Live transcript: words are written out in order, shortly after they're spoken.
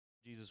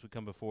Jesus, we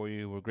come before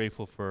you. We're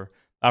grateful for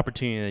the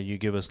opportunity that you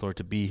give us, Lord,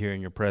 to be here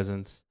in your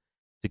presence,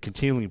 to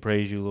continually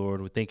praise you,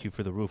 Lord. We thank you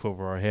for the roof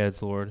over our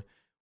heads, Lord.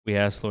 We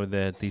ask, Lord,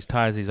 that these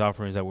tithes, these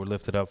offerings that were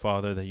lifted up,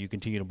 Father, that you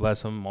continue to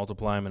bless them,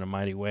 multiply them in a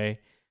mighty way.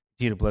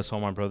 Continue to bless all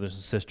my brothers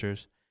and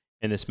sisters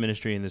in this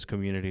ministry, in this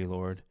community,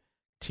 Lord.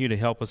 Continue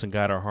to help us and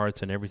guide our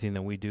hearts in everything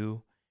that we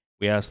do.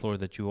 We ask, Lord,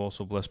 that you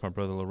also bless my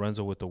brother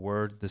Lorenzo with the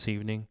word this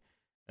evening,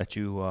 that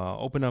you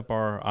open up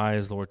our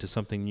eyes, Lord, to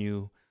something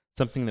new,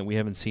 something that we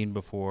haven't seen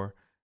before,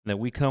 and that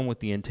we come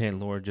with the intent,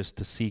 Lord, just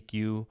to seek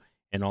you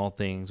in all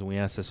things. And we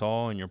ask this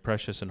all in your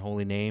precious and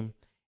holy name,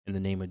 in the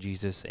name of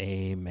Jesus.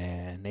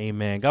 Amen.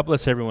 Amen. God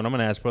bless everyone. I'm going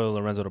to ask Brother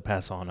Lorenzo to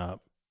pass on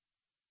up.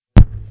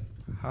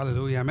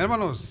 Hallelujah. Amen,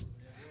 hermanos.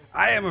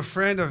 I am a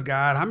friend of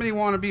God. How many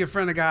want to be a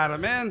friend of God?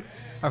 Amen.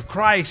 Of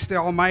Christ, the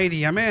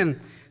Almighty.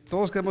 Amen.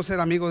 Todos queremos ser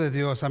amigos de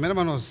Dios. Amen,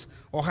 hermanos.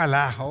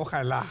 Ojalá,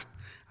 ojalá.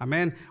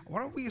 Amen.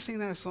 Why don't we sing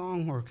that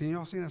song, or can you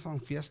all sing that song,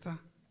 Fiesta?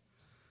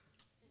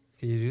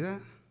 Can you do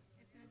that?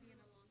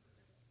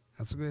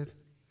 That's good.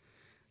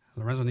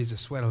 Lorenzo needs to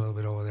sweat a little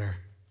bit over there.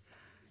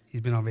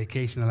 He's been on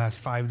vacation the last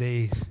 5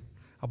 days.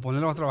 A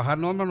ponerlo a trabajar,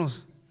 no,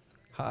 hermanos.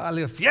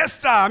 Hallelujah.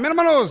 Fiesta, amén,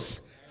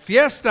 hermanos.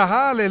 Fiesta,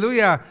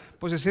 aleluya.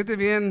 Pues se siente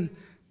bien,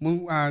 muy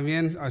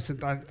bien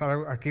estar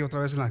aquí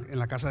otra vez en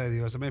la casa de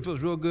Dios. I mean, it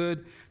feels real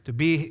good to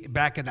be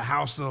back in the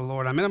house of the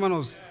Lord. Amén,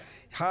 hermanos.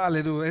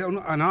 Hallelujah.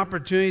 An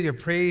opportunity to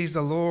praise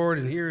the Lord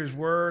and hear His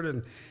word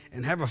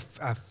and have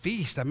a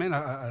feast. Amen.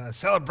 A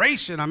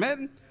celebration.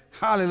 Amen.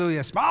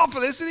 Hallelujah. Smile,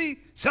 Felicity.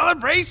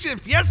 Celebration.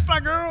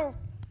 Fiesta, girl.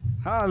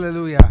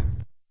 Hallelujah.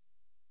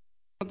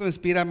 ¿Cuánto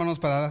inspira, hermanos,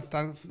 para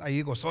estar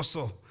ahí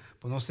gozoso?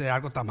 Pues no sé,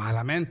 algo está mal.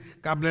 Amen.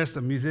 God bless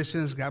the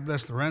musicians. God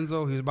bless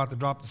Lorenzo. He was about to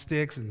drop the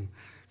sticks and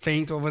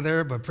faint over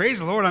there. But praise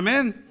the Lord.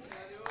 Amen.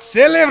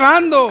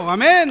 Celebrando.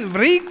 Amen.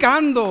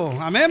 Brincando.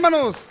 Amen,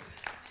 hermanos.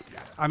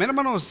 Amen,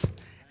 hermanos.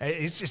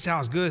 It just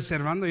sounds good.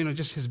 Celebrando,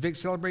 just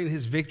celebrating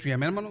his victory.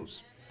 Amen,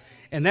 hermanos.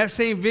 And that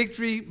same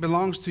victory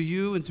belongs to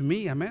you and to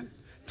me. Amen.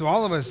 To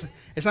all of us.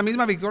 Esa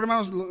misma victoria,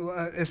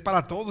 hermanos, es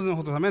para todos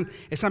nosotros. Amén.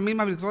 Esa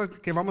misma victoria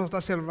que vamos a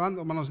estar celebrando,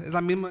 hermanos, es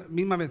la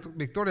misma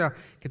victoria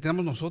que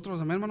tenemos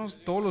nosotros. Amén, hermanos.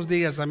 Todos los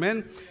días.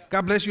 Amén.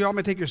 God bless you all.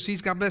 May take your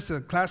seats. God bless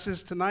the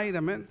classes tonight.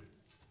 Amén.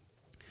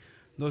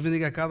 Dios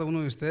bendiga a cada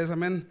uno de ustedes.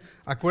 Amén.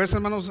 Acuérdense,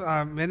 hermanos,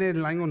 viene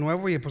el año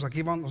nuevo y pues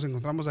aquí nos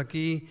encontramos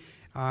aquí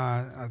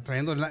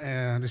recibiendo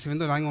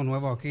el año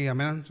nuevo aquí.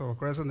 Amén. So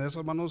acuérdense de eso,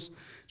 hermanos.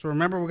 So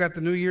remember, we got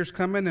the New Year's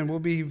coming, and we'll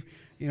be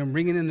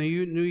bringing in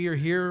the new year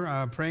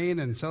here, praying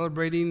and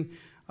celebrating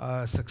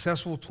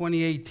successful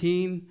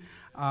 2018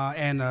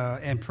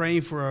 and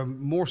praying for a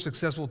more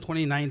successful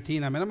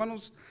 2019. Amén,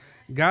 hermanos.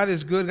 God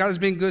is good. God has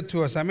been good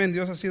to us. Amén.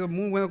 Dios ha sido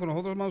muy bueno con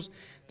nosotros, hermanos.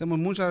 Tenemos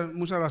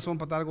mucha razón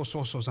para estar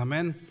gozosos.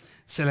 Amén.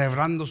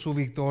 Celebrando su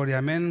victoria.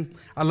 Amén.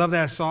 I love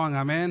that song.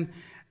 Amén.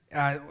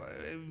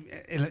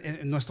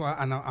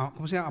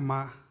 ¿Cómo se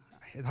llama?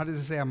 How does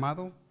it say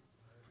amado?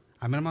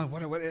 Amén,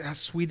 hermanos. How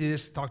sweet it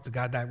is to talk to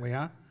God that way,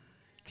 huh?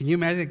 Can you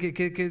imagine?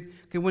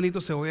 Qué bonito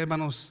se oye,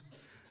 hermanos.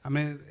 I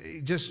mean,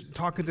 just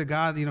talking to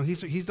God,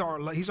 He's our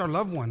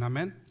loved one,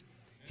 amen.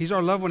 He's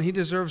our loved one. He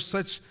deserves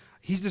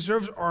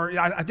our.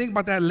 I think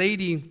about that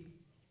lady,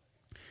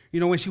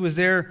 when she was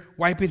there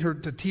wiping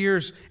the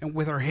tears and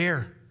with her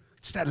hair.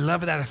 Just that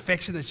love and that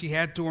affection that she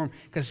had to him,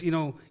 because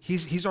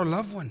He's our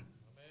loved one.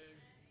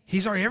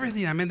 He's our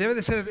everything, amen. Debe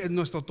de ser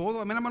nuestro todo,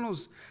 amen,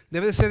 hermanos.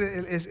 Debe de ser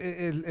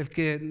el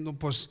que,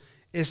 pues,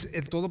 es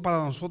el todo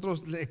para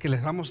nosotros, que le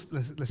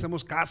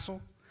hacemos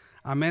caso.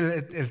 Amén.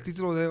 El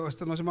título de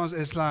esta noche, hermanos,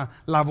 es la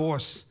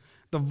voz.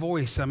 The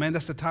voice. Amen.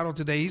 That's the title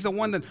today. He's the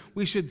one that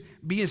we should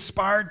be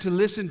inspired to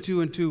listen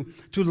to and to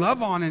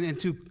love on and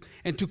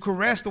to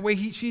caress the way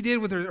she did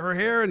with her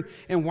hair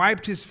and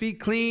wiped his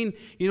feet clean,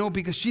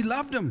 because she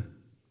loved him.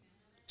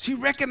 She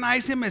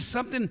recognized him as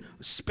something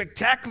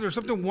spectacular,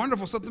 something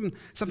wonderful, something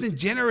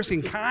generous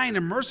and kind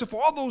and merciful,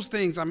 all those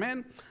things.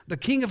 Amen. The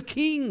King of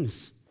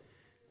Kings.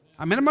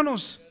 Amen,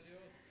 hermanos.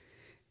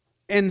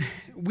 And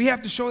we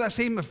have to show that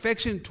same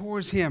affection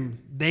towards him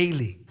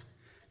daily.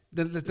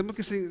 Le tenemos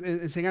que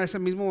enseñar esa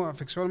misma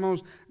afección,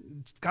 hermanos,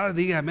 cada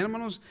día. Amén,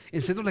 hermanos.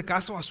 Enséñale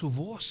caso a su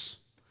voz,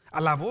 a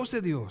la voz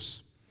de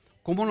Dios.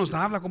 Cómo nos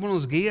habla, cómo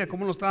nos guía,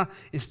 cómo nos está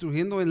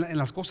instruyendo en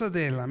las cosas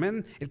de él.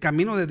 Amén. El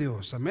camino de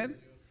Dios. Amén.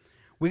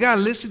 We got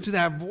to listen to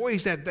that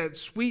voice, that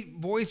sweet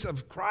voice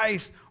of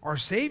Christ, our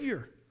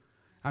Savior.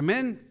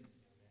 Amen.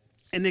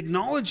 And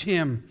acknowledge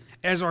him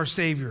as our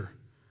Savior.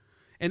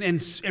 And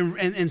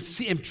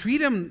treat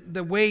him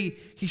the way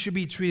he should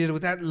be treated,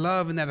 with that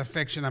love and that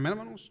affection. Amen,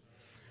 hermanos.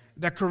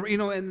 That,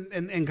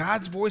 and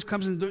God's voice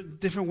comes in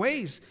different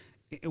ways.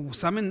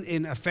 Some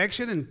in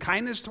affection and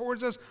kindness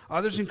towards us,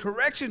 others in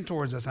correction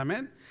towards us.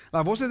 Amen.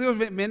 La voz de Dios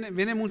viene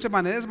en muchas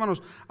maneras, hermanos.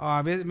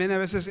 Viene a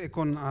veces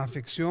con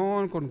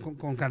afección,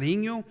 con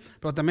cariño,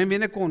 pero también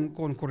viene con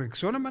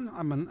corrección, amén,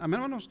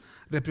 hermanos.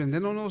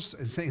 Reprendiéndonos,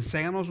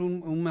 enséñanos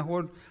un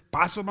mejor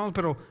paso, hermanos,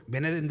 pero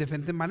viene en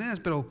diferentes maneras,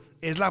 pero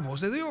es la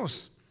voz de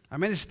Dios.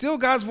 Amen. It's still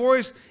God's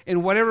voice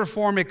in whatever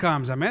form it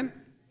comes. Amen.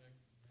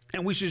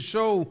 And we should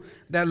show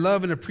that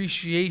love and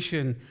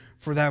appreciation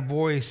for that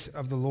voice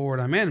of the Lord.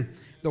 Amen.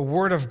 The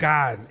Word of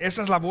God.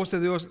 Esa es la voz de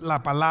Dios, la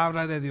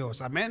palabra de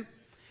Dios. Amen.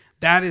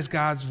 That is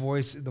God's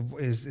voice,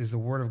 is the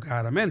Word of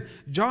God. Amen.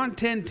 John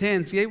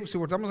 10:10. Si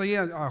voltamos ahí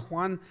a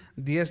Juan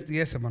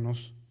 10:10,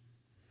 hermanos.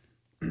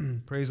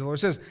 Praise the Lord.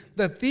 It says,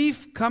 the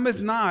thief cometh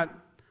not,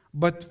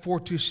 but for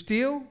to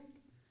steal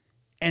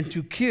and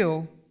to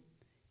kill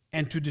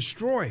and to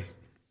destroy.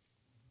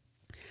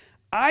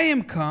 I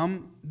am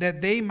come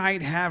that they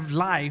might have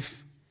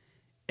life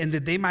and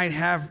that they might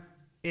have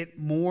it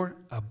more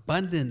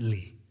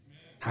abundantly.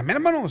 Amen,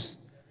 hermanos.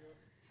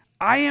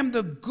 I am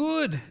the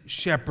good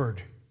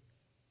shepherd.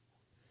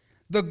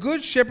 The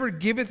good shepherd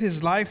giveth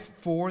his life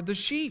for the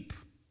sheep.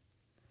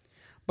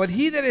 But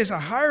he that is a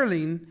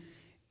hireling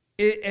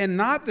and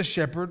not the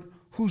shepherd,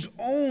 whose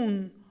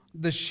own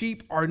the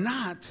sheep are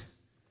not,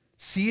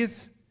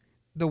 seeth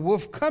the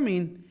wolf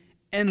coming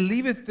and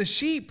leaveth the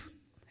sheep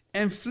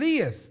and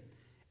fleeth.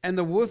 And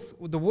the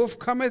wolf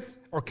cometh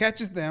or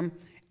catcheth them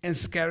and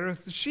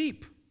scattereth the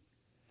sheep.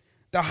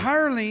 The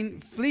hireling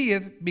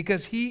fleeth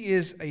because he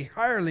is a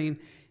hireling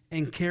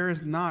and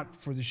careth not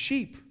for the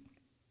sheep.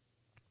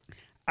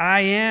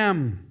 I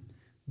am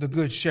the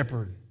good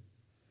shepherd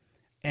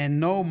and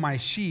know my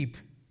sheep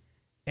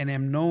and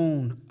am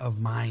known of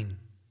mine.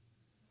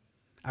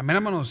 Amén,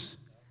 hermanos.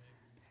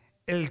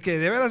 El que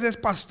de veras es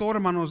pastor,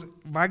 hermanos,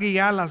 va a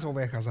guiar las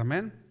ovejas.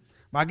 Amén.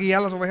 Va a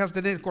guiar las ovejas,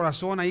 tiene el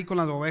corazón ahí con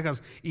las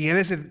ovejas. Y él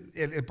es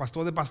el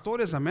pastor de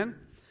pastores, amén.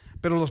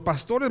 Pero los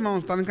pastores,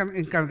 hermanos, están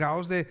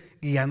encargados de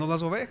guiando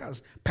las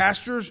ovejas.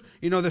 Pastors,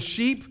 the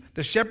sheep,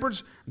 the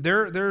shepherds,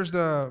 they're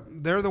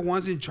the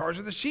ones in charge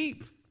of the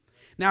sheep.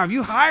 Now, if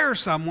you hire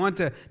someone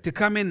to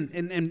come in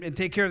and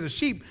take care of the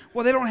sheep,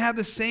 well, they don't have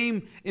the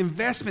same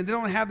investment. They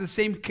don't have the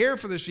same care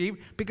for the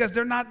sheep because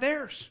they're not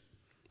theirs.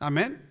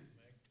 Amen.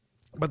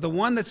 But the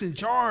one that's in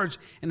charge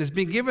and has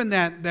been given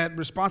that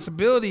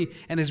responsibility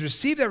and has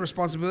received that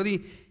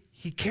responsibility,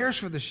 he cares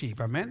for the sheep.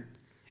 Amen.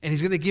 And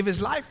he's going to give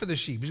his life for the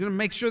sheep. He's going to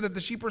make sure that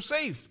the sheep are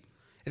safe.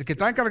 El que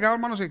está encargado,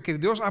 hermanos, el que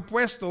Dios ha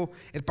puesto,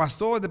 el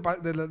pastor de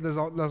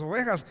las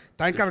ovejas,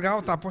 está encargado,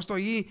 está puesto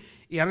allí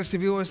y ha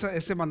recibido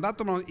ese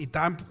mandato, hermanos, y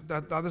está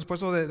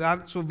dispuesto de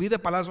dar su vida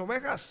para las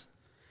ovejas.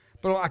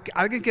 Pero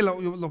alguien que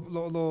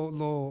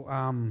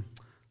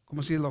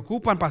como si lo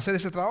ocupan para hacer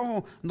ese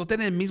trabajo, no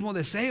tiene el mismo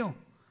deseo.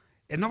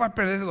 Él no va a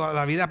perder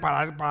la vida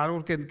para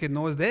algo que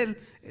no es de él,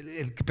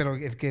 pero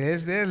el que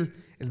es de él.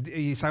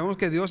 Y sabemos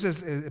que Dios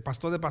es el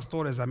pastor de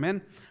pastores,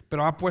 amén.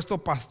 Pero ha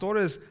puesto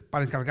pastores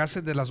para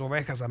encargarse de las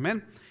ovejas,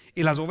 amén.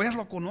 Y las ovejas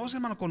lo conocen,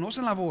 hermano,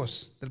 conocen la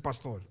voz del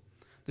pastor.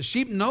 The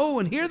sheep know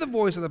and hear the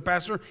voice of the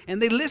pastor,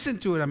 and they listen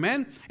to it,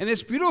 amen. And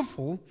it's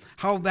beautiful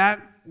how that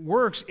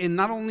works in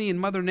not only in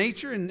Mother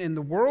Nature and in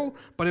the world,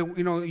 but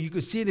you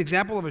could see an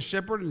example of a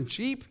shepherd and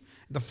sheep,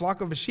 the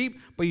flock of a sheep,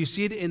 but you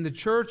see it in the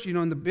church,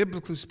 in the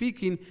biblically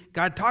speaking,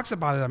 God talks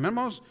about it, amén,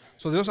 hermanos.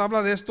 So Dios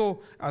habla de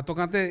esto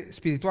tocante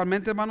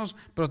espiritualmente, hermanos,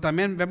 pero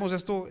también vemos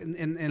esto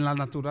en la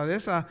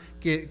naturaleza,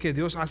 que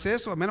Dios hace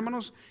eso, amén,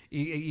 hermanos,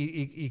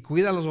 y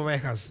cuida a las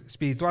ovejas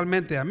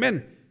espiritualmente,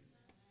 amén.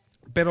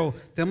 Pero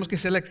tenemos que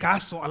hacerle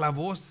caso a la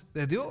voz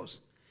de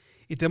Dios.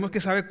 Y tenemos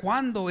que saber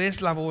cuándo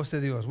es la voz de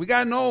Dios. We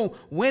got to know,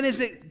 when is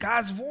it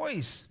God's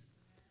voice?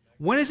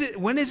 When is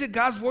it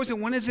God's voice,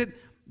 and when is it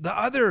the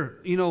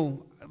other,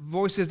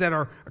 voices that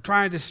are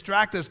trying to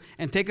distract us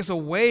and take us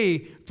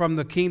away from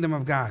the kingdom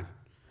of God?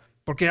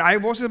 Porque hay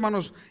voces,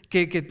 hermanos,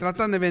 que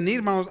tratan de venir,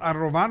 hermanos, a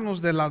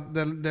robarnos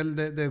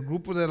del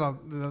grupo de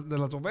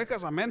las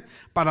ovejas, amén,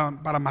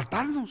 para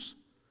matarnos,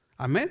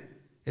 amén.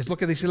 Es lo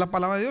que dice la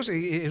palabra de Dios.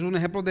 Y es un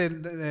ejemplo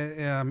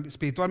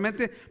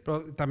espiritualmente,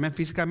 pero también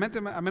físicamente,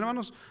 amén,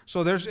 hermanos.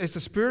 So it's a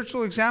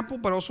spiritual example,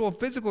 but also a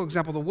physical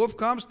example. The wolf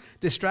comes,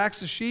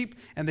 distracts the sheep,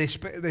 and they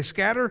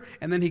scatter,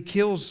 and then he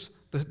kills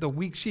the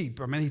weak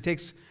sheep. I mean, he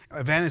takes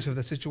advantage of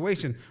the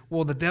situation.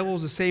 Well, the devil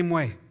is the same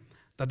way.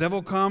 The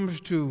devil comes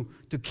to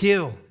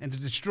kill and to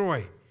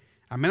destroy.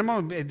 Amén,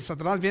 hermanos.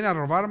 Satanás viene a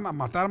robar, a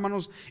matar,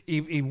 hermanos,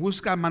 y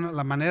busca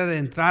la manera de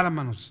entrar,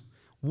 hermanos.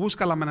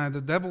 Busca la manera.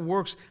 The devil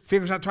tries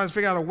to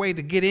figure out a way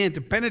to get in, to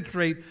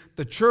penetrate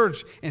the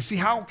church and see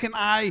how can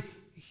I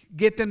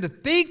get them to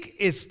think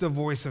it's the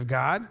voice of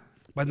God,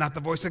 but not the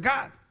voice of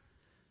God.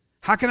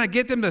 How can I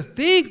get them to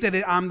think that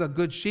I'm the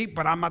good sheep,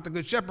 but I'm not the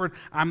good shepherd,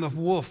 I'm the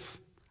wolf?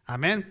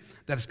 Amen.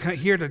 That is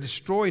here to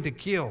destroy, to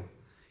kill.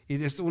 Y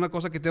es una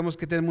cosa que tenemos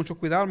que tener mucho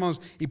cuidado, hermanos,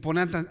 y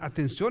poner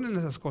atención en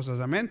esas cosas.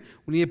 Amen.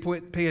 We need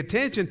to pay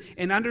attention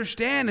and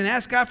understand and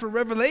ask God for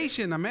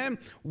revelation. Amen.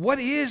 What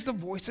is the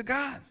voice of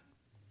God?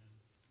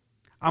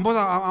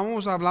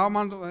 Hemos hablado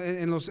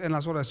en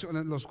las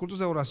oraciones, en los cultos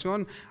de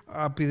oración,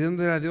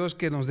 pidiéndole a Dios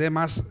que nos dé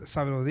más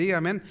sabiduría,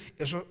 amén.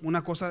 Eso,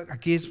 una cosa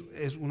aquí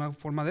es una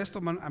forma de esto,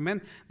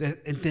 amén,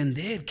 de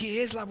entender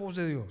qué es la voz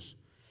de Dios.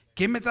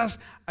 ¿Qué me estás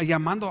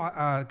llamando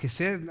a que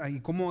sea y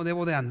cómo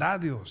debo de andar,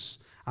 Dios?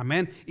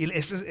 Amén. Y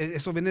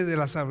eso viene de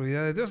la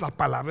sabiduría de Dios, la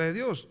palabra de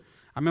Dios.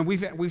 I mean,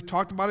 we've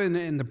talked about it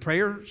in the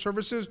prayer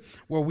services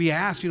where we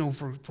ask,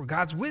 for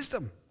God's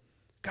wisdom.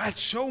 God,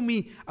 show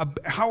me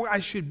how I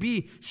should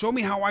be. Show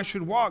me how I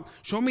should walk.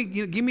 Show me,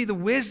 give me the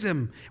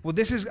wisdom. Well,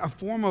 this is a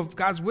form of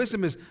God's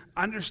wisdom, is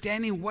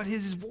understanding what's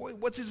his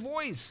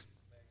voice.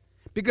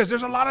 Because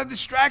there's a lot of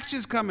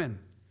distractions coming.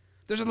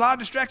 There's a lot of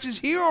distractions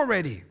here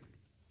already.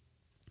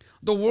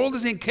 The world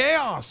is in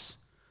chaos.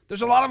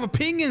 There's a lot of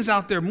opinions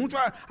out there.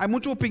 Hay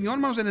mucha opinión,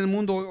 hermanos, en el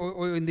mundo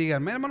hoy en día.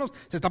 Hermanos,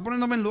 se está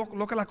poniendo bien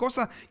loca la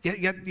cosa.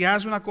 Ya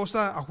es una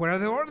cosa afuera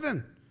de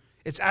orden.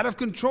 It's out of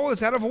control.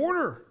 It's out of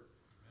order.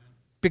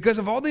 Because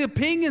of all the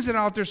opinions that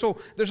are out there. So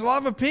there's a lot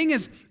of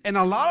opinions, and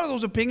a lot of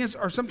those opinions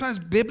are sometimes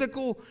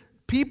biblical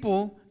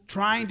people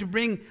trying to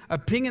bring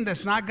opinion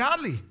that's not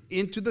godly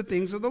into the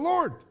things of the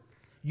Lord.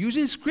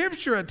 Using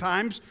scripture at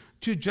times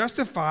to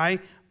justify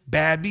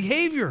bad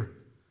behavior.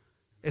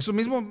 Eso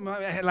mismo,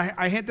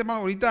 hay gente,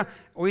 hermano, ahorita,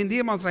 hoy en día,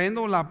 hermano,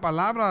 trayendo la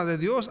palabra de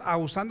Dios,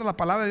 usando la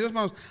palabra de Dios,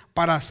 hermanos,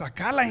 para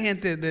sacar a la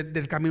gente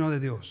del camino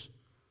de Dios.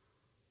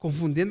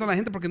 Confundiendo a la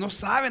gente porque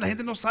la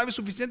gente no sabe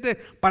suficiente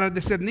para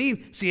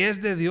discernir si es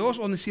de Dios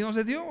o si no es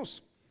de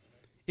Dios.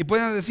 Y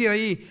pueden decir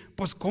ahí,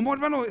 pues, ¿cómo,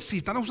 hermano? Si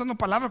están usando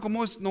palabras,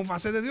 ¿cómo no va a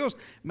ser de Dios?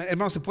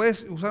 Hermano, se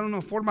puede usar una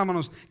forma,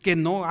 hermanos, que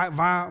no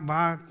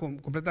va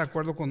completamente de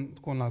acuerdo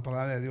con la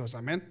palabra de Dios.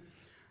 Amén.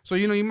 So,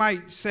 you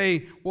might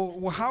say,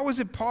 well, how is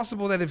it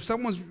possible that if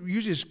someone's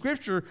using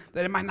scripture,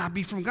 that it might not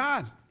be from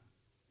God?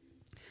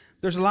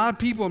 There's a lot of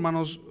people,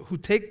 hermanos, who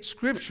take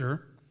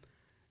scripture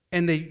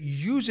and they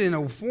use it in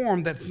a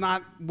form that's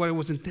not what it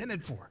was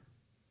intended for.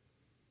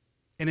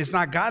 And it's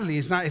not godly.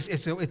 It's not.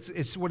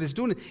 It's what it's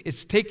doing.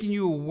 It's taking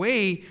you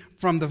away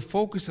from the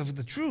focus of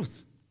the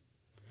truth.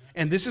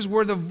 And this is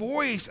where the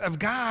voice of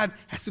God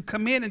has to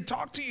come in and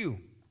talk to you.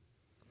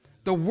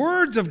 The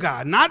words of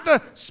God, not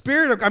the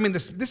spirit of,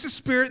 this is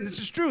spirit and this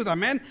is truth,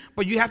 amen?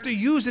 But you have to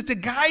use it to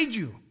guide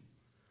you,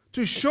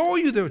 to show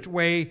you the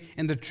way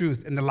and the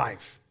truth and the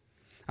life.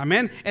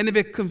 Amen? And if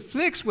it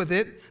conflicts with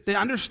it, then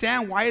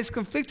understand why it's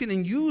conflicting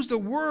and use the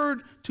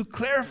word to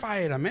clarify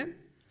it. Amen?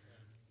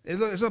 Es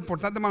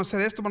importante, hermanos, hacer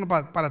esto,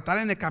 hermanos, para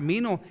estar en el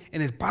camino,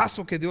 en el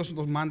paso que Dios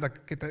nos manda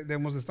que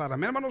debemos de estar.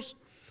 Amén, hermanos.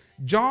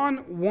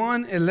 John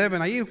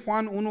 1:11, ahí en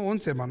Juan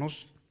 1:11,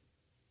 hermanos.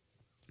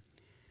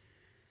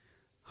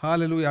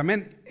 Hallelujah.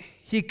 Amen.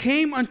 He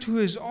came unto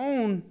his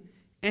own,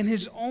 and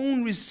his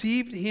own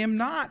received him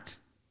not.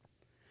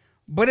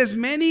 But as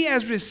many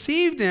as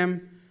received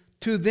him,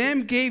 to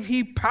them gave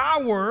he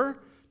power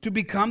to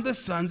become the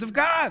sons of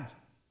God,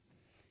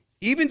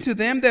 even to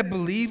them that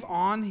believe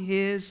on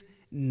his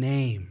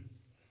name.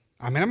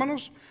 Amen,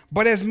 hermanos.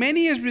 But as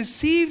many as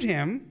received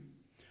him,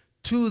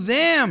 to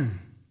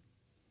them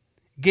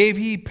gave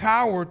he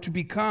power to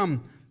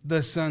become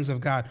the sons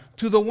of God.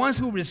 To the ones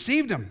who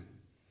received him.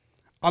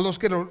 A los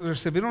que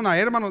recibieron a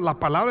él, hermanos, la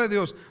palabra de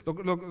Dios, lo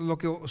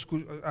que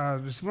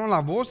recibieron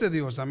la voz de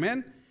Dios,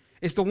 amén.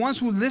 It's the ones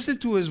who listened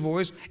to his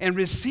voice and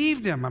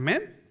received him,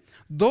 amen.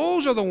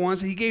 Those are the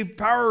ones he gave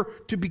power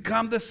to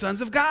become the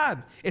sons of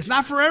God. It's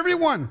not for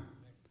everyone.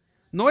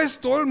 No es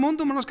todo el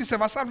mundo, hermanos, que se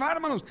va a salvar,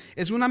 hermanos.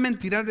 Es una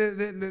mentira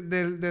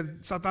de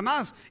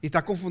Satanás. Y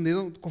está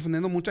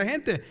confundiendo mucha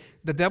gente.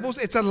 The devil's,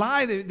 it's a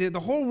lie. The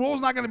whole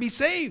world's not going to be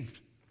saved.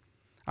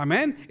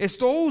 Amen. It's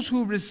those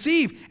who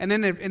receive. And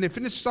then they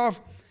finish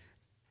off,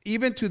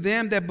 even to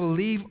them that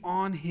believe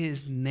on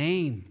his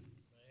name.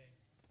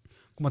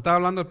 Como estaba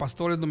hablando el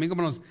pastor el domingo,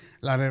 hermanos,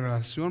 la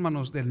revelación,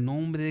 hermanos, del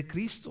nombre de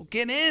Cristo.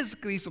 ¿Quién es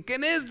Cristo?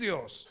 ¿Quién es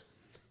Dios?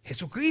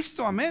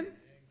 Jesucristo, amén.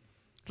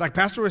 Like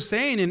Pastor was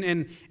saying,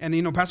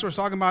 and Pastor was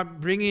talking about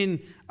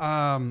bringing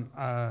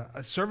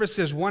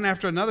services one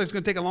after another. It's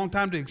going to take a long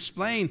time to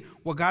explain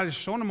what God has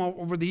shown him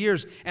over the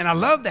years. And I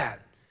love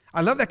that.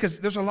 I love that because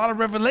there's a lot of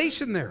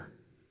revelation there.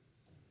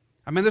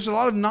 There's a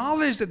lot of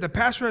knowledge that the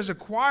pastor has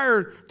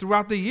acquired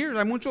throughout the years.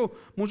 Hay muchos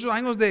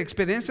años de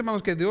experiencia,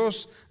 hermanos, que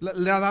Dios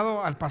le ha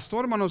dado al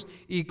pastor, hermanos.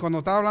 Y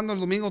cuando estaba hablando el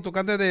domingo,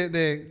 tocante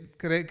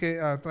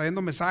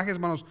trayendo mensajes,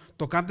 hermanos,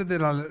 tocante de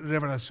la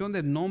revelación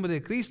del nombre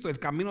de Cristo, el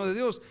camino de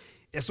Dios,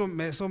 eso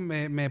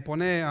me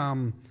pone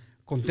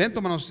contento,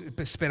 hermanos,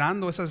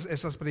 esperando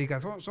esas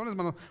predicaciones,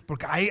 hermanos,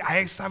 porque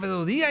hay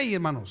sabiduría ahí,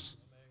 hermanos.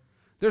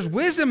 There's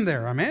wisdom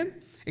there,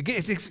 amen. It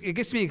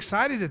gets me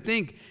excited to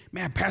think,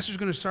 man, pastor's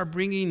going to start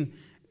bringing,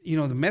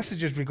 the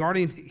messages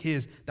regarding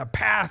the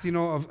path,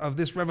 of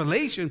this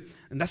revelation.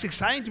 And that's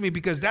exciting to me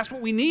because that's what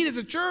we need as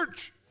a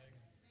church.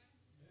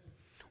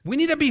 We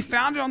need to be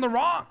founded on the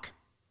rock.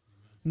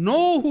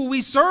 Know who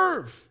we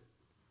serve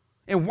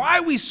and why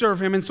we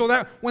serve him. And so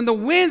that when the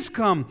winds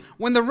come,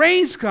 when the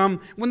rains come,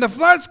 when the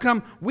floods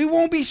come, we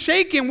won't be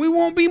shaken. We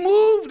won't be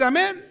moved.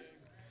 Amen.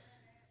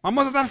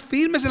 Vamos a estar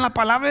firmes en la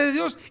palabra de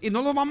Dios y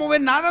no nos va a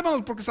mover nada,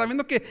 hermanos, porque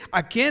sabiendo que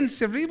a quién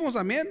servimos,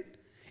 amén.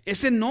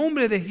 Ese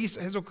nombre de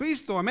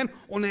Jesucristo, amén.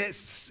 Donde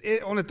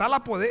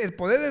está el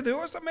poder de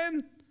Dios,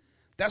 amén.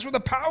 That's where the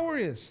power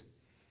is.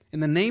 In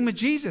the name of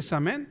Jesus,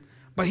 amén.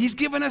 But he's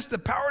given us the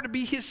power to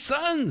be his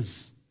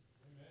sons.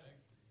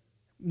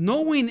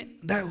 Knowing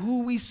that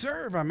who we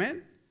serve,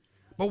 amén.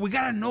 But we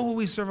got to know who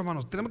we serve,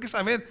 hermanos. Tenemos que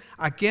saber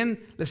a quién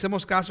le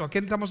hacemos caso, a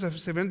quién estamos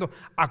sirviendo,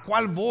 a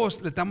cuál voz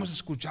le estamos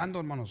escuchando,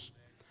 hermanos.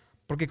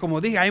 Porque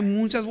como dije, hay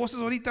muchas voces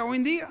ahorita hoy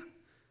en día.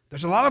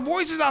 There's a lot of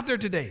voices out there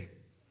today.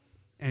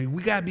 And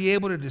we got to be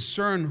able to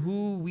discern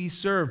who we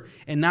serve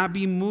and not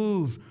be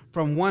moved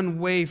from one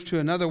wave to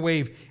another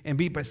wave and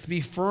be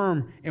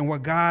firm in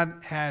what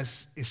God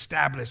has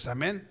established.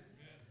 Amen.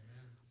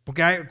 Porque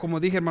hay, como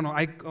dije, hermano,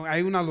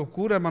 hay una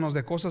locura, hermanos,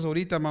 de cosas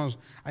ahorita, hermanos.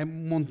 Hay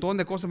un montón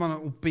de cosas,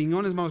 hermanos,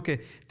 opiniones, hermanos,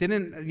 que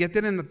ya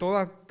tienen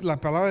toda la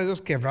palabra de Dios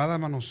quebrada,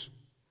 hermanos.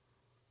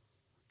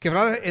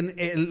 Quebrada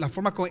en la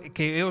forma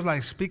que ellos la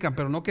explican,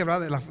 pero no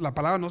quebrada. La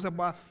palabra no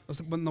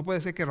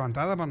puede ser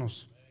quebrantada,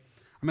 hermanos.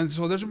 I mean,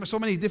 so there's so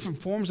many different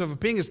forms of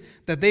opinions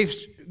that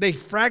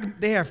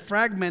they have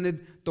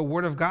fragmented the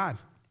Word of God.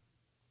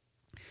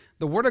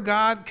 The Word of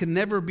God can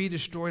never be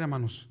destroyed,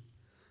 hermanos.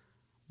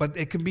 But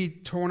it can be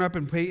torn up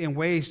in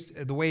ways,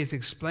 the way it's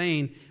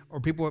explained, or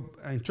people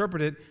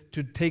interpret it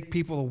to take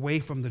people away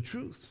from the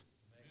truth.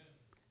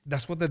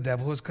 That's what the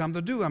devil has come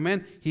to do.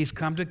 Amen. He's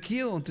come to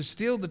kill and to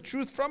steal the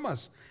truth from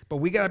us. But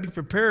we got to be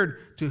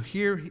prepared to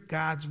hear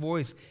God's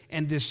voice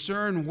and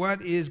discern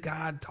what is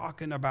God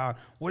talking about.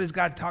 What is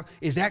God talking?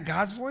 Is that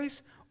God's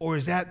voice, or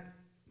is that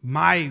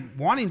my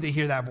wanting to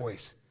hear that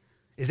voice?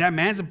 Is that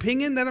man's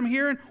opinion that I'm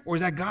hearing, or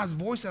is that God's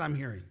voice that I'm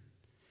hearing?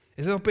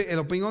 ¿Es el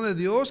opinión de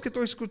Dios que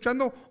estoy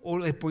escuchando, o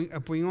la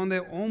opinión de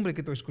hombre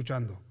que estoy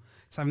escuchando?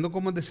 Sabiendo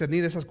cómo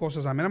discernir esas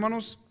cosas. Amén,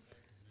 hermanos.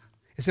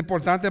 Es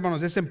importante,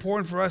 hermanos. It's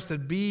important for us to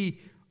be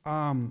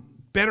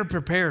better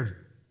prepared.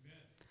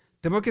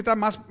 Tenemos que estar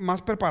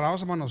más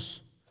preparados,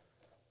 hermanos.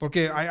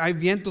 Porque hay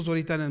vientos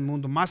ahorita en el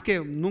mundo. Más que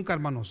nunca,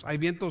 hermanos. Hay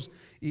vientos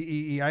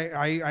y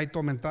hay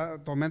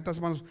tormentas,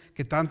 hermanos,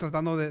 que están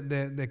tratando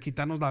de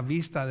quitarnos la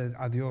vista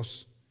a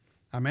Dios.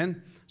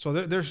 Amen. So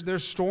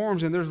there's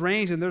storms and there's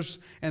rains and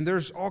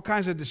there's all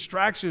kinds of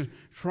distractions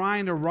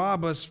trying to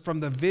rob us from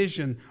the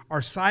vision,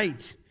 our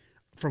sight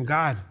from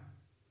God.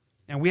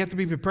 And we have to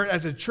be prepared.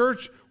 As a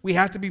church, we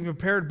have to be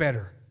prepared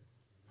better.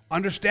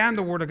 Understand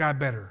the Word of God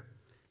better.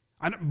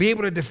 And be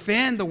able to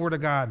defend the Word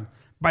of God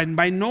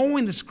by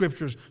knowing the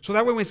Scriptures. So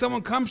that way when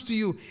someone comes to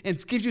you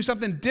and gives you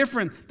something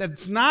different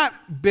that's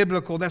not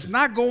biblical, that's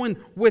not going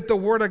with the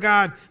Word of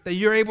God, that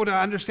you're able to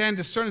understand,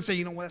 discern, and say,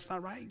 you know what, that's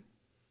not right.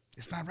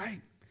 It's not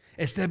right.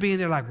 Instead of being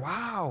there like,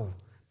 wow,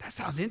 that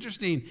sounds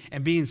interesting,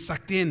 and being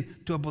sucked in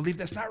to a belief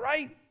that's not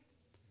right.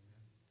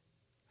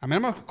 Amén,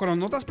 hermanos. Cuando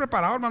no estás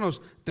preparado, hermanos,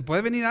 te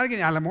puede venir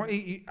alguien, a lo mejor,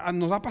 y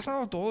nos ha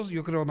pasado a todos,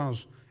 yo creo,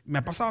 hermanos. Me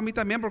ha pasado a mí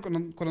también, porque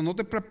cuando no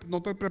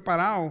estoy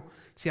preparado,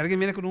 si alguien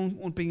viene con una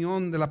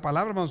opinión de la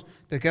palabra, hermanos,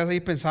 te quedas ahí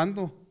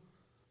pensando.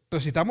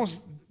 Pero si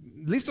estamos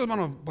listos,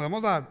 hermanos,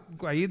 podemos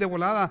ahí de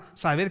volada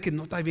saber que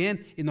no está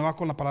bien y no va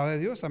con la palabra de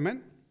Dios.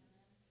 Amén.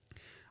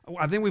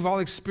 I think we've all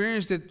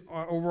experienced it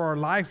over our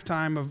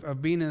lifetime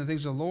of being in the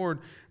things of the Lord,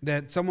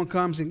 that someone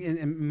comes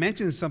and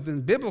mentions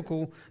something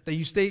biblical that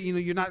you stay,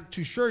 you're not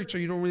too sure, so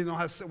you don't really know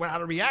how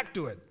to react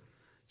to it.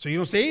 So you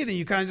don't say anything.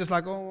 You kind of just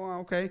like, oh,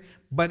 okay.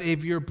 But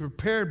if you're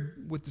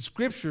prepared with the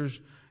Scriptures,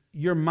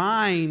 your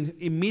mind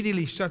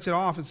immediately shuts it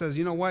off and says,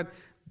 you know what?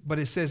 But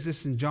it says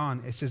this in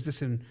John. It says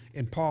this in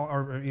Paul,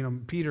 or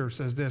Peter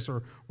says this,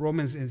 or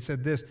Romans and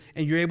said this,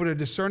 and you're able to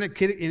discern it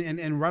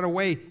and right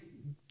away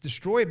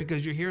destroy it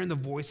because you're hearing the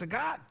voice of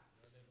God.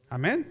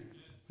 Amen.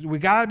 We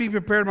got to be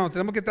prepared, hermanos.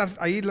 Tenemos que estar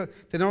ahí,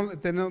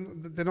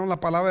 tenemos la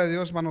palabra de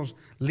Dios, hermanos,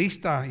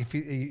 lista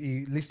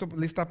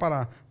lista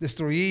para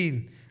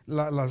destruir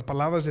las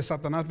palabras de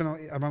Satanás,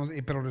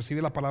 pero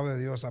recibir la palabra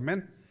de Dios.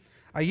 Amén.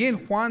 Ahí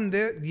en Juan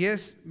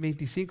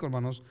 10:25,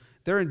 hermanos,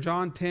 there in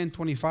John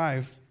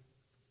 10:25,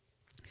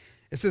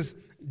 it says,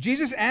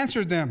 Jesus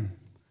answered them,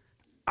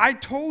 I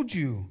told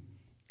you,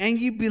 and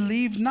ye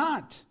believe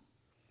not.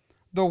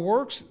 The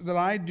works that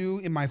I do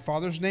in my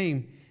Father's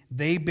name,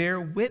 they bear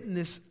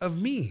witness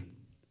of me.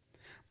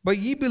 But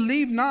ye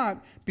believe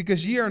not,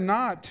 because ye are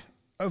not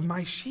of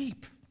my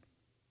sheep.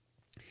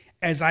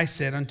 As I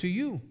said unto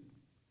you,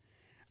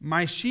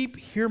 my sheep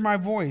hear my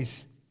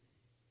voice,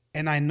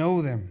 and I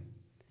know them,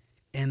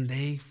 and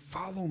they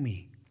follow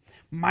me.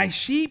 My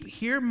sheep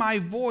hear my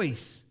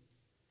voice,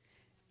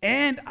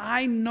 and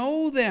I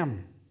know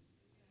them,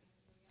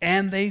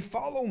 and they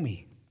follow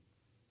me.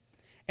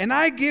 And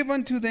I give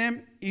unto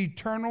them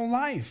eternal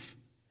life,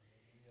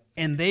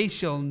 and they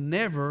shall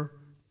never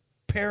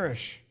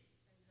perish.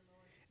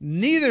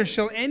 Neither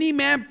shall any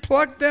man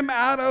pluck them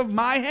out of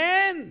my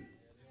hand.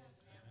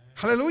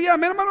 Hallelujah,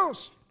 amen,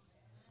 hermanos.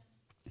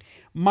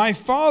 My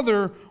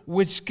Father,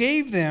 which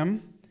gave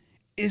them,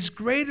 is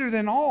greater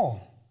than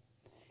all,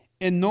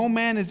 and no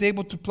man is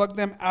able to pluck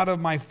them out of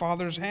my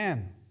Father's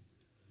hand.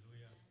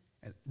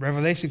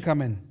 Revelation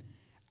coming.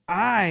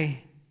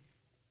 I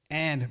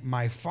and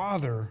my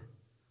Father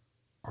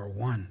are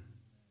one.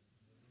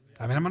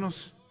 Amén,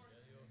 hermanos.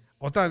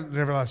 Otra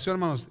revelación,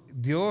 hermanos.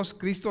 Dios,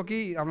 Cristo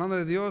aquí, hablando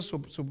de Dios,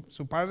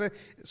 su Padre,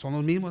 son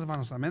los mismos,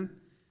 hermanos. Amén.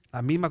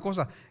 La misma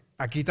cosa.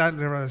 Aquí está la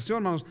revelación,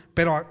 hermanos.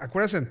 Pero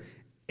acuérdense,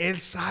 Él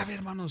sabe,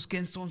 hermanos,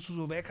 quién son sus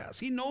ovejas.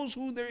 He knows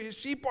who his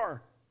sheep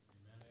are.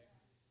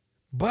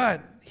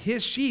 But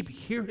his sheep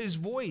hear his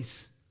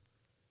voice,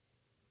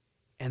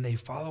 and they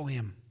follow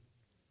him.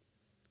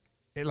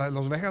 Las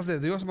ovejas de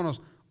Dios, hermanos,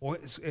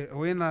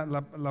 Oyen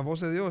la voz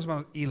de Dios,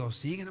 hermanos, y lo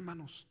siguen,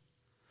 hermanos.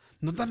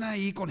 No están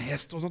ahí con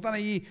gestos, no están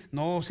ahí,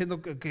 no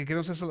siendo que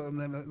no sé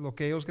lo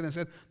que ellos quieren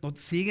hacer. No,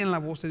 siguen la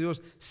voz de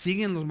Dios,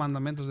 siguen los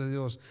mandamientos de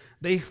Dios.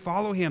 They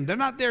follow Him. They're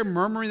not there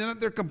murmuring, they're not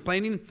there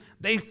complaining.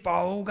 They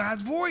follow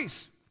God's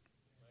voice.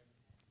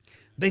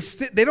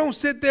 They don't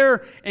sit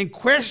there and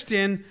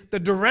question the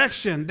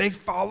direction. They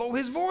follow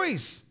His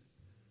voice.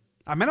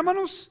 Amen,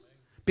 hermanos?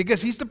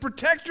 Because He's the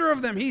protector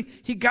of them. He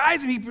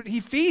guides them. He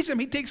feeds them.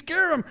 He takes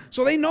care of them.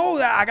 So they know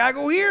that I got to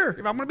go here.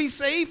 If I'm going to be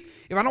safe,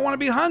 if I don't want to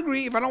be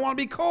hungry, if I don't want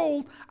to be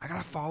cold, I got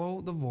to follow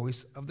the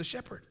voice of the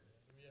shepherd.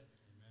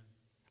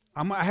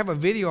 I have a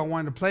video I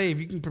wanted to play. If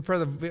you can prepare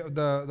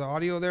the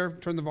audio there,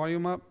 turn the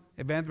volume up.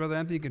 Brother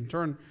Anthony, you can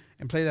turn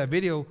and play that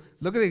video.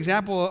 Look at the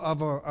example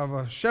of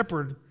a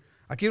shepherd.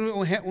 Aquí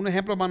un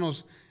ejemplo,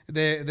 hermanos,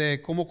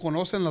 de cómo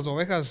conocen las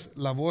ovejas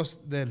la voz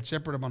del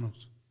shepherd,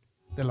 hermanos.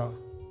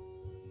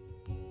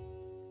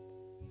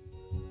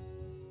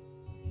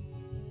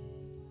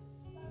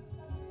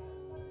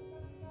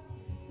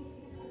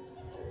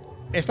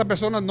 Esta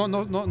persona no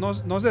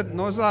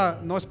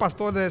es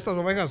pastor de estas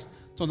ovejas,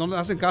 no le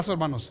hacen caso,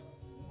 hermanos.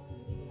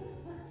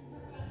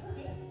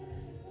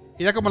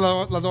 Mira como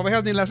las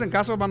ovejas ni le hacen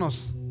caso,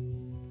 hermanos.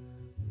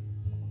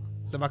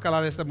 Le va a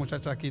calar esta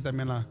muchacha aquí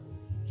también la.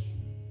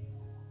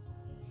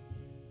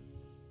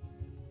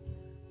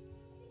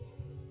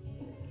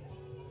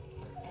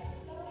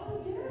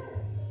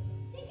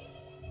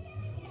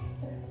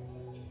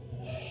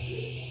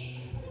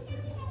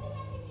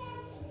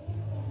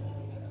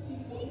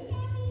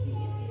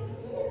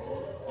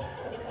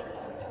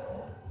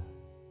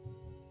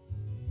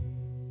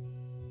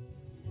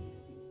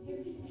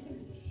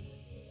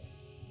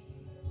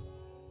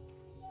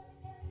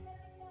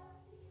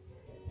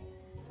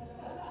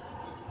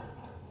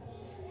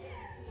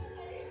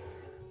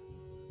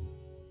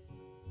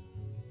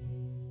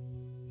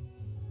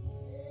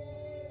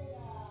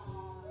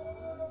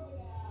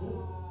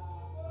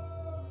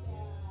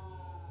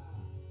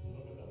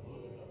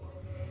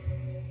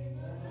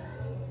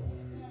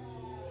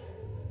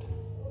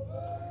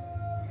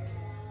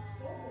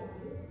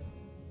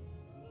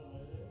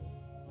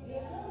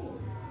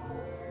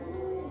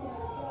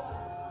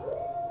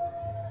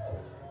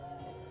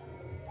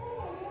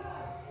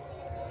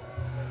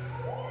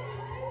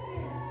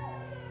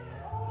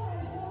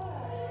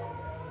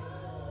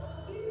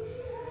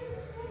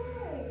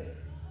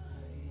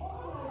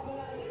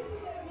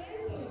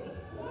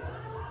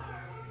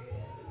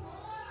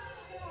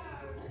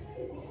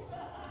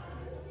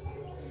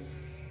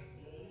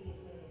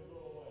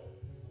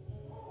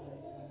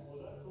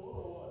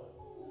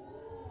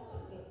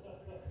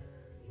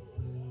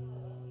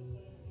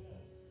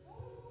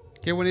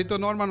 Qué bonito,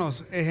 ¿no,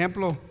 hermanos?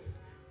 Ejemplo.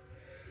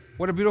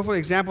 What a beautiful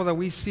example that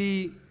we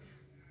see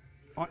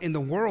in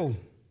the world.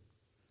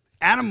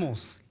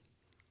 Animals.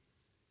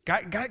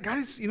 God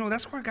is,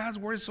 that's where God's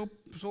word is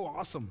so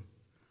awesome.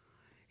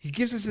 He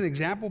gives us an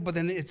example, but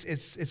then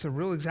it's a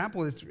real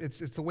example. It's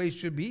the way it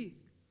should be.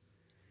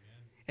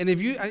 And if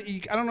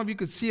I don't know if you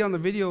could see on the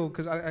video,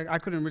 because I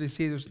couldn't really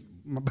see it.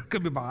 It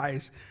could be my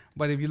eyes.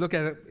 But if you look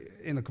at it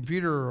in a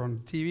computer or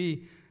on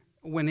TV,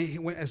 when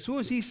as soon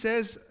as he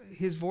says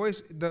his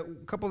voice, the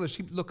couple of the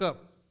sheep look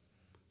up,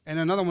 and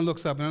another one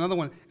looks up, and another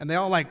one, and they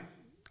all like,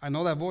 I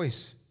know that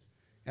voice,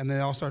 and they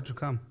all start to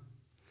come.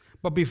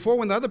 But before,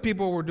 when the other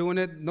people were doing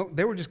it, no,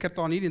 they were just kept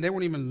on eating. They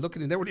weren't even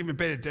looking, and they weren't even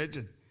paying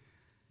attention.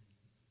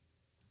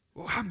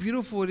 Well, how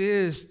beautiful it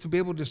is to be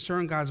able to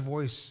discern God's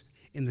voice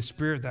in the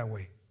spirit that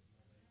way.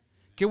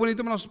 Qué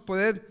bonito, hermanos,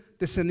 poder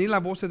discernir la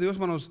voz de Dios,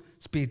 hermanos,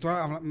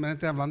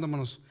 espiritualmente hablando,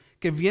 hermanos.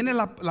 Que viene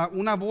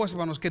una voz,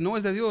 hermanos, que no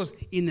es de Dios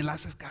y ni le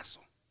haces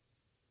caso.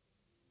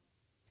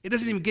 It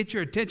doesn't even get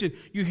your attention.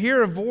 You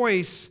hear a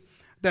voice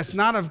that's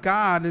not of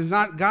God, is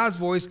not God's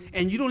voice,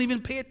 and you don't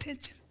even pay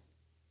attention.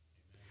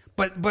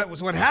 But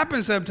what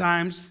happens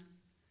sometimes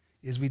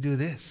is we do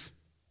this,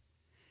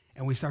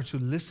 and we start to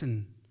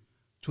listen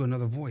to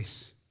another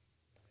voice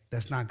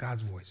that's not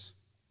God's voice.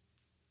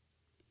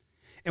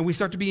 And we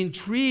start to be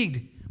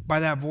intrigued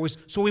by that voice,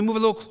 so we move a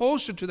little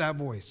closer to that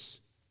voice.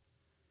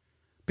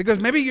 Because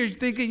maybe you're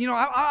thinking,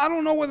 I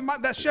don't know whether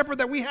that shepherd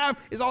that we have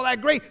is all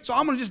that great, so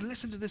I'm going to just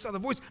listen to this other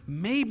voice.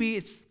 Maybe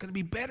it's going to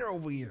be better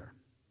over here.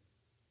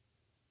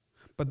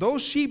 But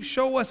those sheep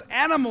show us,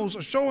 animals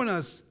are showing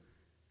us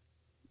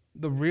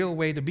the real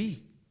way to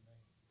be.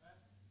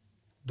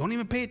 Don't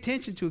even pay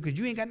attention to it because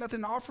you ain't got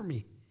nothing to offer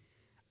me.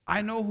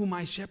 I know who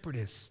my shepherd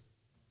is.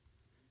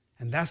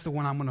 And that's the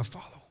one I'm going to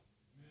follow.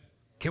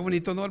 Qué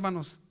bonito, ¿no,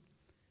 hermanos?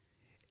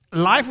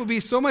 Life would be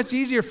so much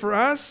easier for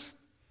us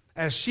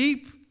as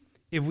sheep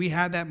if we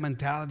had that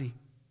mentality.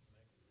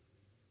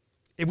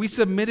 If we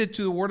submitted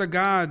to the Word of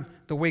God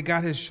the way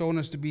God has shown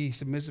us to be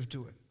submissive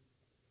to it.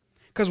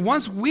 Because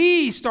once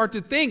we start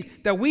to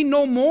think that we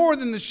know more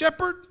than the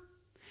shepherd,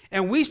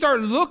 and we start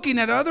looking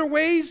at other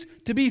ways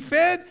to be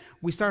fed,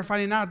 we start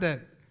finding out that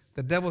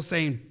the devil's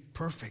saying,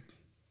 perfect,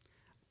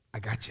 I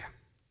got you.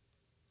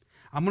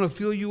 I'm going to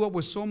fill you up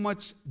with so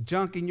much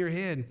junk in your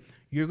head,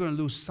 you're going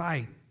to lose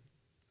sight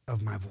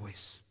of my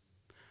voice.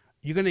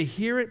 You're going to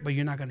hear it, but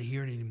you're not going to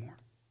hear it anymore.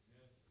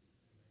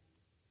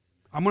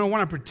 I'm going to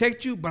want to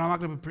protect you, but I'm not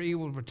going to be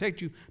able to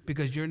protect you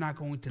because you're not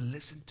going to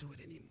listen to it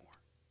anymore.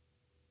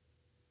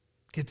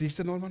 Qué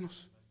triste, ¿no,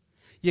 hermanos?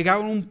 Llegaba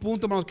un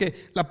punto, hermanos,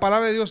 que la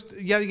palabra de Dios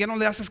ya no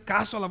le haces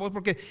caso a la voz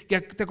porque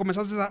ya te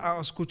comenzaste a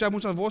escuchar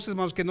muchas voces,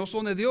 hermanos, que no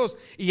son de Dios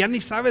y ya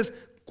ni sabes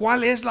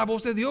cuál es la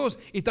voz de Dios.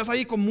 Y estás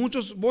ahí con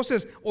muchas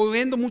voces,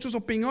 oyendo muchas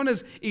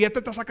opiniones y ya te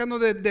estás sacando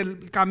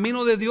del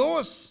camino de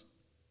Dios.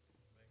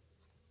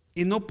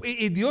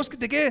 Y Dios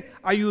te quiere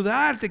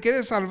ayudar, te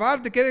quiere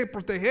salvar, te quiere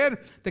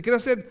proteger, te quiere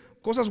hacer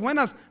cosas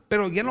buenas,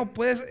 pero ya no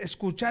puedes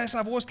escuchar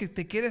esa voz que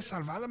te quiere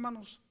salvar,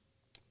 hermanos.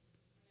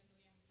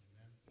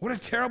 What a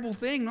terrible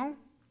thing, no?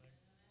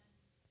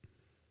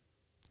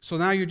 So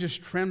now you're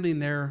just trembling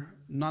there,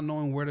 not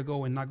knowing where to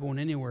go and not going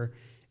anywhere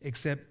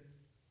except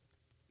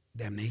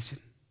damnation.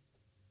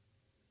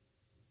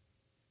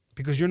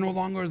 Because you're no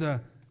longer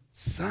the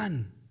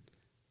son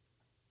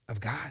of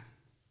God.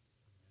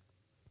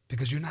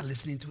 Because you're not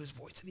listening to his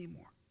voice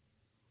anymore.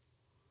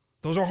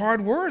 Those are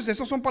hard words.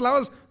 Esas son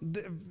palabras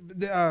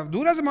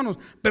duras, hermanos.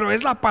 Pero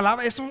es la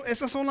palabra,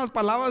 esas son las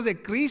palabras de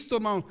Cristo,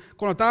 hermanos.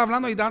 Cuando estaba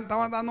hablando y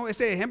estaba dando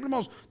ese ejemplo,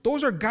 hermanos,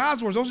 those are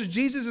God's words. Those are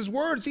Jesus'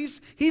 words.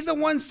 He's the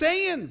one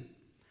saying,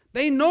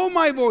 they know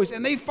my voice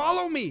and they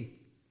follow me.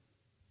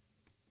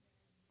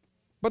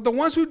 But the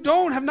ones who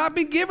don't have not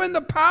been given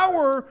the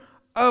power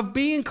of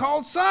being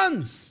called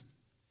sons.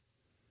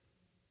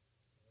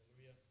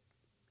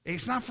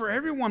 It's not for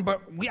everyone,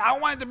 but I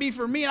want it to be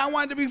for me and I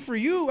want it to be for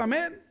you.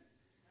 Amen.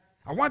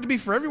 I want it to be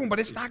for everyone, but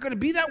it's not going to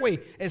be that way.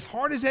 As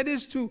hard as that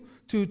is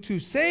to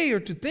say or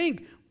to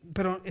think,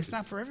 pero it's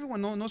not for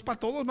everyone. No es para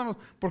todos, hermanos.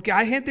 Porque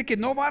hay gente que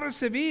no va a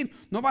recibir,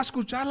 no va a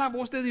escuchar la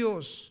voz de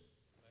Dios.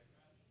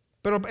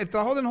 Pero el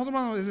trabajo de nosotros,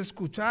 hermanos, es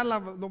escuchar la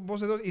voz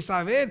de Dios y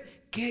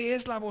saber qué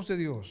es la voz de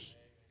Dios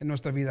en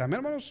nuestra vida. Amén,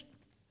 hermanos.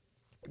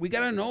 We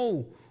got to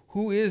know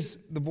who is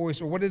the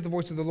voice or what is the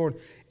voice of the Lord.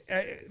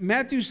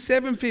 Matthew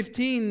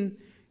 7:15,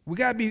 we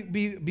got to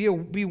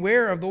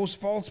beware of those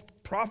false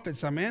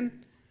prophets.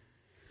 Amen.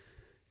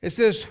 It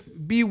says,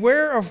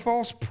 beware of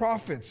false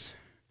prophets,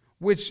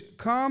 which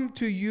come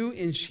to you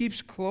in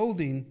sheep's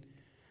clothing,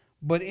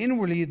 but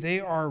inwardly they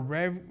are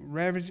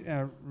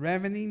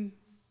ravening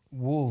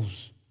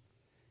wolves.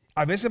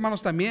 A veces,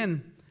 hermanos,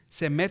 también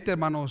se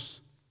meten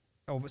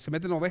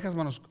ovejas,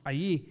 hermanos,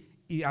 allí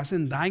y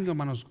hacen daño,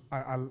 hermanos,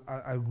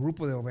 al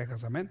grupo de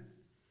ovejas. Amén.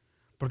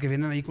 Porque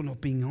vienen ahí con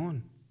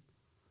opinión.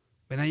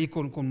 Ven ahí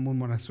con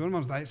murmuración,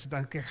 hermanos, se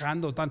están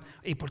quejando.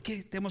 ¿Y por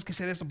qué tenemos que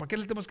hacer esto? ¿Por qué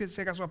le tenemos que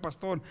hacer caso al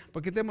pastor?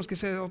 ¿Por qué tenemos que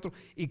hacer otro?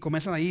 Y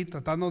comienzan ahí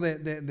tratando de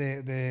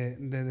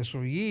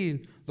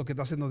destruir lo que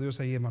está haciendo Dios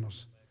ahí,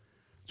 hermanos.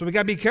 So we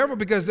got to be careful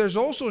because there's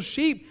also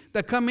sheep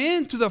that come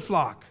into the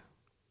flock.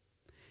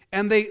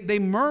 And they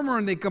murmur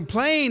and they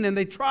complain and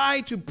they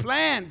try to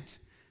plant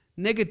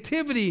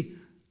negativity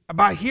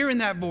about hearing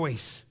that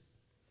voice.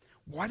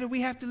 Why do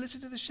we have to listen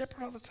to the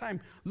shepherd all the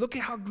time? Look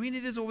at how green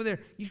it is over there.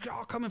 You can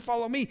all come and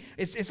follow me.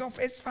 It's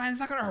fine. It's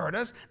not going to hurt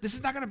us. This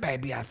is not going to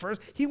bad me at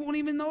first. He won't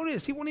even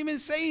notice. He won't even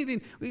say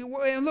anything.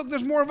 And look,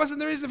 there's more of us than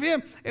there is of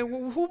him.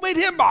 And who made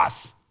him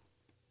boss?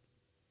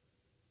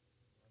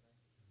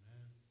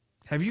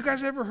 Have you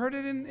guys ever heard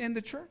it in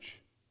the church?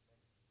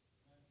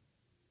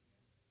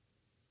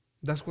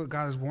 That's what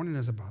God is warning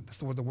us about.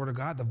 That's what the word of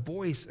God, the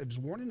voice is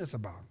warning us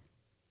about.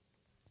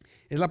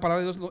 Es la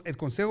palabra de Dios, el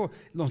consejo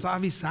nos está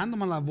avisando,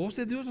 la voz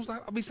de Dios nos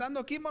está avisando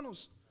aquí,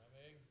 hermanos.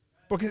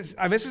 Porque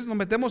a veces nos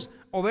metemos,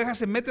 ovejas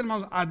se meten,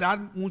 hermanos, a dar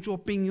mucha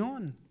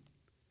opinión.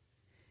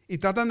 Y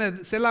tratan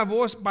de ser la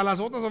voz para las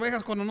otras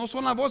ovejas cuando no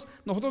son la voz.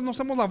 Nosotros no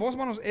somos la voz,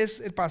 hermanos, es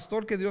el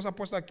pastor que Dios ha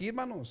puesto aquí,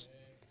 hermanos.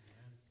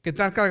 Que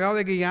está encargado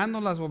de guiando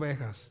las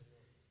ovejas.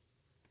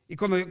 Y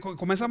cuando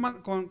comienza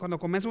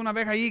una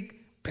oveja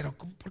ahí, pero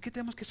 ¿por qué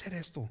tenemos que hacer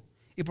esto?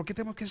 ¿Y por qué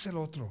tenemos que hacer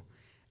lo otro?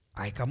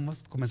 Ahí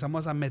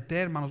comenzamos a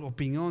meter, hermanos,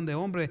 opinión de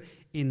hombre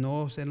y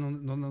no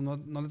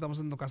le estamos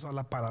haciendo caso a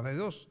la palabra de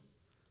Dios.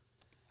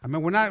 I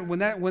mean, when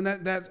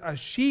a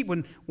sheep,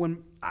 when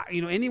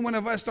any one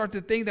of us start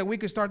to think that we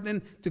could start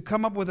then to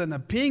come up with an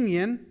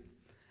opinion,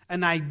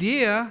 an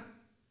idea,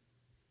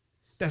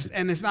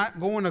 and it's not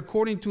going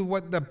according to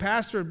what the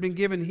pastor has been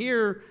given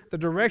here, the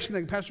direction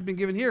that the pastor has been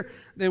given here,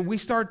 then we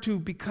start to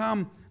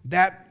become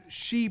that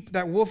sheep,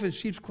 that wolf in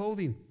sheep's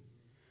clothing,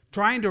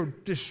 trying to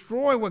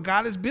destroy what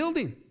God is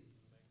building.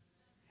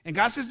 And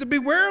God says to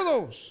beware of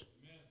those.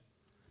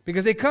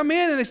 Because they come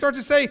in and they start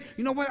to say,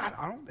 you know what,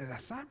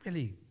 that's not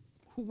really,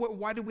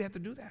 why do we have to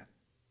do that?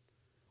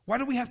 Why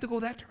do we have to go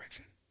that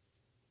direction?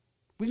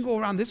 We can go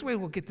around this way,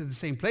 we'll get to the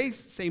same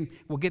place,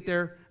 we'll get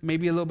there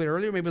maybe a little bit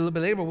earlier, maybe a little bit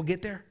later, but we'll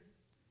get there.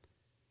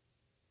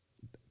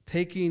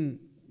 Taking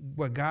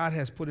what God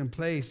has put in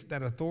place,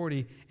 that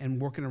authority, and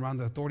working around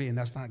the authority, and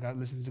that's not God,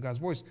 listening to God's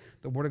voice.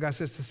 The Word of God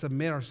says to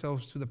submit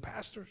ourselves to the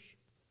pastors.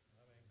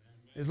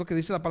 Es lo que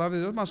dice la palabra de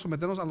Dios, más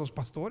someternos a los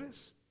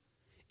pastores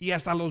y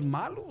hasta a los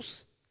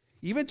malos,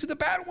 even to the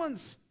bad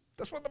ones.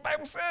 That's what the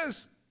Bible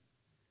says.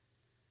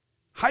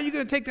 How are you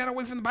going to take that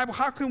away from the Bible?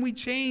 How can we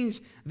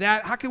change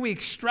that? How can we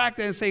extract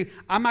that and say,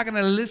 I'm not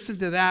going to listen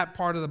to that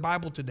part of the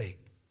Bible today?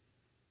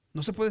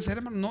 No se puede hacer,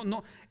 hermano.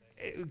 No.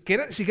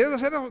 Si quieres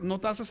hacerlo, no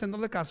estás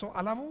haciéndole caso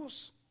a la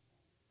voz.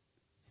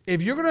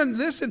 If you're going to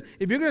listen,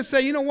 if you're going to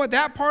say, you know what,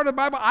 that part of the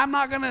Bible, I'm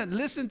not going to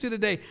listen to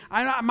today.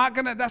 I'm not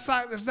going to, that's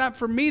not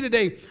for me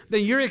today.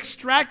 Then you're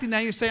extracting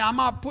that. You say, I'm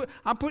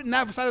putting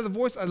that side of the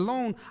voice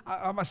alone,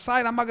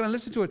 aside. I'm not going to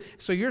listen to it.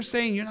 So you're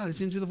saying you're not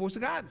listening to the voice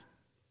of God.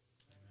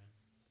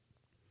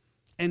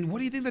 And what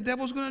do you think the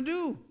devil's going to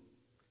do?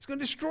 He's going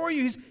to destroy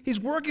you. He's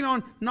working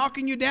on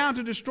knocking you down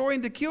to destroy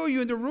and to kill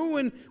you and to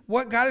ruin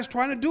what God is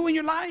trying to do in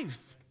your life.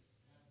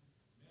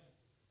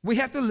 We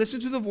have to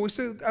listen to the voice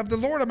of the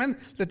Lord. Amén.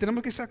 Le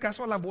tenemos que hacer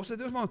caso a la voz de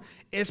Dios, hermano.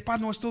 Es para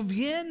nuestro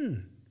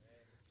bien.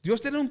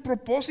 Dios tiene un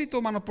propósito,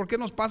 hermano. ¿Por qué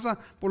nos pasa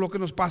por lo que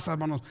nos pasa,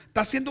 hermanos?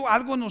 Está haciendo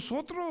algo en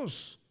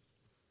nosotros.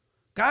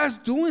 God's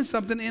doing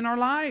something in our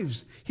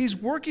lives. He's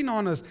working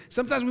on us.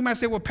 Sometimes we might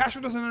say, well,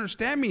 Pastor doesn't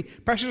understand me.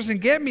 Pastor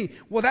doesn't get me.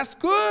 Well, that's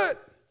good.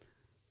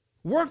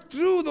 Work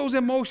through those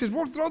emotions.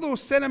 Work through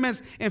those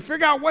sentiments and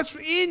figure out what's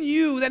in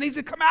you that needs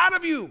to come out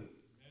of you.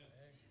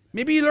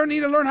 Maybe you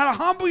need to learn how to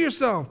humble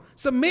yourself,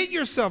 submit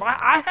yourself.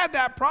 I had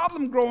that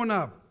problem growing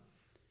up.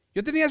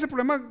 Yo tenía ese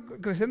problema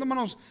creciendo,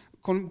 hermanos,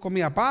 con mi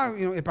papá,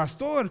 el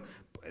pastor.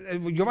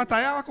 Yo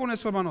batallaba con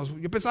eso, hermanos.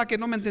 Yo pensaba que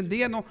no me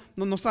entendía, no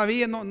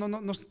sabía,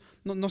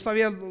 no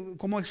sabía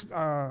cómo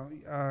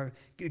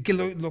que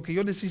lo que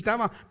yo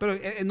necesitaba. Pero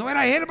no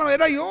era él, hermano,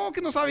 era yo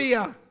que no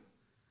sabía.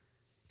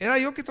 Era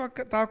yo que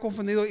estaba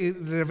confundido y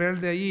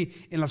rebelde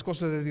ahí en las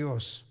cosas de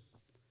Dios.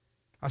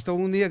 Hasta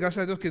un día,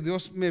 gracias a Dios, que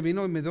Dios me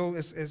vino y me dio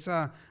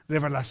esa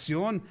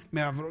revelación,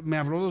 me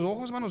abrió los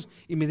ojos, hermanos,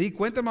 y me di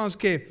cuenta, hermanos,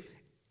 que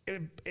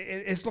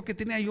es lo que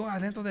tenía yo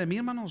adentro de mí,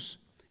 hermanos.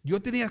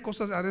 Yo tenía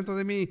cosas adentro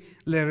de mí,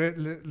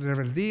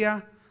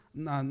 rebeldía,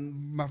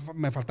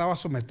 me faltaba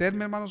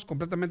someterme, hermanos,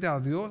 completamente a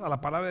Dios, a la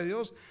palabra de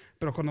Dios,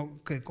 pero cuando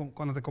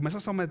te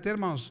comienzas a someter,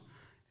 hermanos,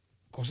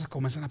 cosas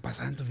comienzan a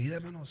pasar en tu vida,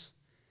 hermanos.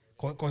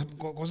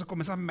 Cosas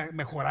comienzan a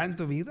mejorar en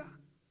tu vida.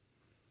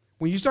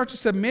 When you start to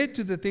submit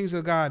to the things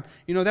of God,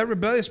 that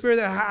rebellious spirit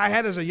that I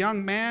had as a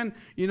young man,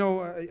 you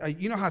know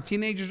how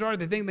teenagers are.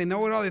 They think they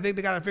know it all. They think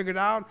they got it figured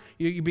out.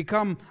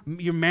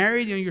 You're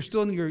married, you're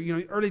still in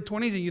your early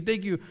 20s, and you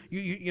think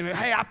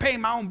hey, I pay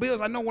my own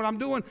bills. I know what I'm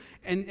doing.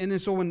 And then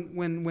so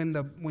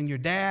when your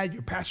dad,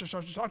 your pastor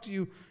starts to talk to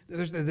you,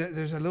 there's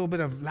a little bit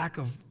of lack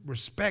of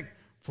respect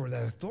for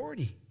that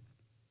authority.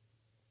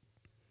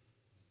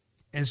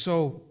 And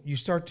so you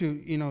start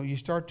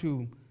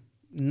to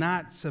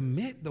not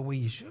submit the way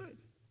you should.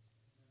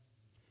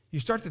 You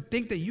start to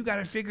think that you got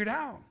it figured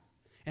out.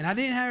 And I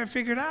didn't have it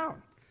figured out.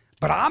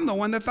 But I'm the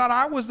one that thought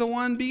I was the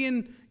one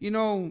being,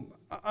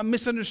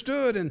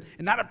 misunderstood and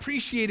not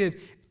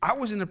appreciated. I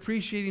wasn't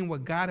appreciating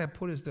what God had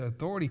put as the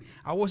authority.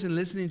 I wasn't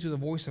listening to the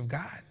voice of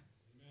God.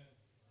 Amen.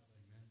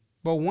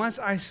 But once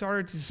I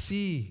started to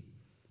see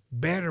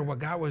better what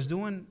God was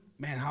doing,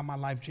 man, how my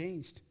life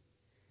changed.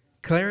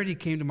 Clarity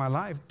came to my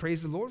life.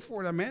 Praise the Lord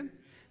for it. Amen.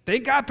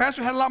 Thank God,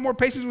 Pastor had a lot more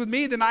patience with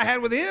me than I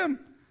had with him.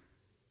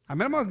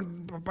 Amén,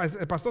 hermano.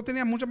 El pastor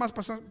tenía mucha más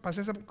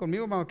paciencia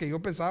conmigo, hermano, que yo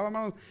pensaba,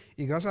 hermano,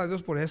 y gracias a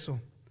Dios por eso.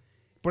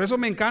 Por eso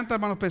me encanta,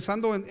 hermanos,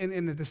 pensando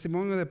en el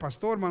testimonio del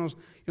pastor, hermanos.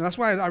 That's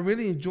why I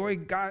really enjoy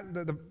God,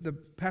 the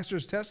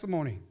pastor's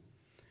testimony.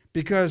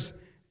 Because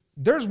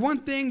there's one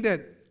thing that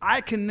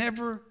I can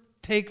never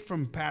take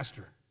from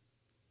pastor.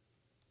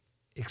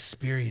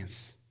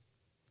 Experience.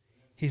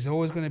 He's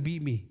always going to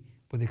beat me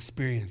with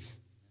experience.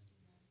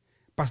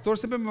 Pastor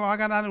siempre me va a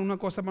ganar en una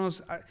cosa,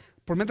 hermanos.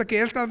 Por mientras que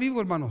él está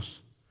vivo,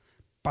 hermanos.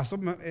 Pastor,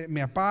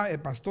 mi papá, el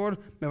pastor,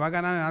 me va a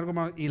ganar en algo,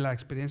 hermanos, y la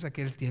experiencia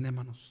que él tiene,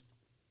 hermanos.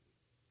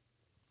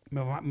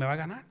 Me va a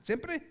ganar,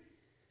 siempre.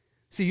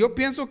 Si yo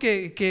pienso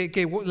que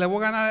le voy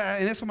a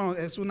ganar en eso, hermanos,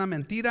 es una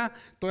mentira.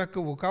 Estoy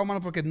equivocado,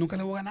 hermanos, porque nunca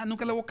le voy a ganar,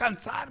 nunca le voy a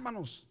cansar,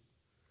 hermanos.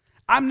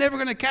 I'm never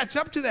going to catch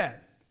up to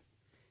that.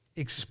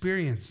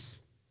 Experience.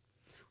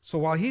 So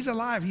while he's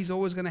alive, he's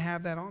always going to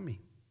have that on me.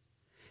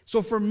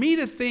 So for me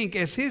to think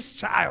as his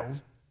child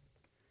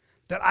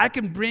that I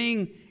can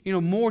bring,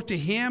 more to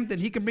him than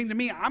he can bring to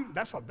me,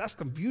 that's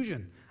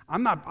confusion.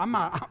 I'm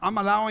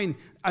allowing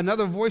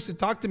another voice to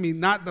talk to me,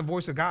 not the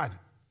voice of God.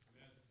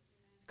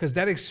 Because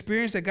that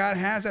experience that God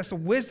has, that's the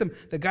wisdom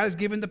that God has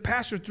given the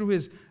pastor through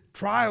his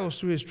trials,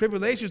 through his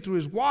tribulations, through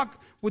his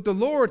walk with the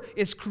Lord.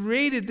 It's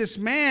created this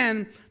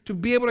man to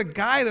be able to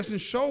guide us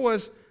and show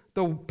us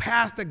the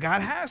path that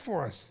God has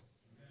for us.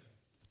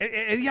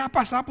 Él ya ha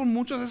pasado por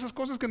muchas de esas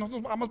cosas que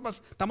nosotros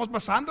estamos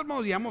pasando,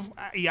 hermanos,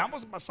 y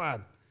vamos a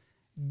pasar.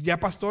 Ya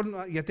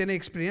pastor ya tiene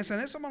experiencia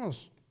en eso,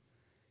 hermanos.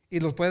 Y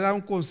nos puede dar un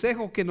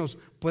consejo que nos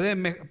puede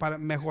para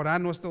mejorar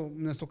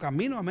nuestro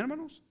camino, amén,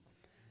 hermanos.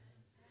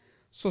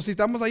 So, si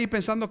estamos ahí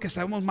pensando que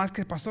sabemos más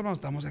que el pastor, hermanos,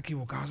 estamos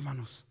equivocados,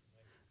 hermanos.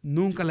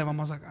 Nunca le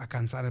vamos a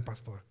cansar al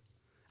pastor.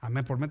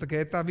 Amén. Por mientras que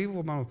él está vivo,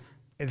 hermanos,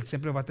 él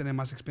siempre va a tener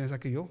más experiencia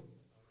que yo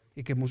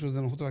y que muchos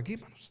de nosotros aquí,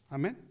 hermanos.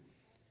 Amén.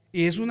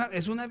 Y es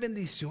una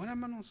bendición,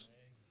 hermanos.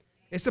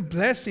 It's a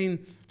blessing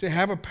to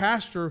have a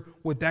pastor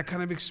with that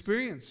kind of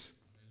experience.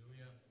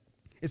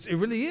 It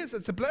really is.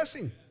 It's a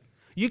blessing.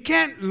 You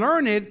can't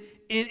learn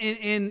it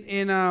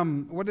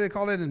in what do they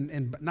call it?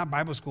 In not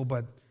Bible school,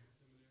 but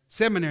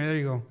seminary. There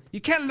you go.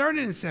 You can't learn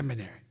it in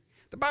seminary.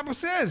 The Bible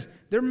says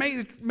they're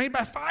made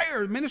by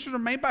fire. Ministers are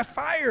made by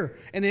fire.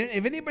 And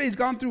if anybody's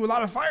gone through a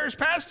lot of fire, it's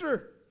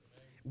pastor.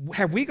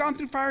 Have we gone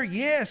through fire?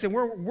 Yes, and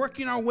we're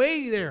working our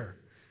way there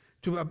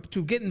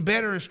to getting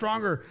better and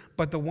stronger.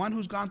 But the one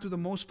who's gone through the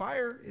most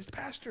fire is the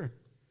pastor.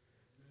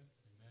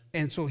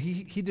 And so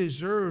he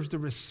deserves the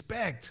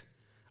respect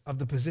of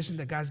the position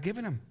that God's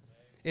given him.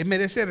 Él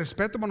merece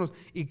respeto, hermanos,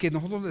 y que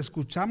nosotros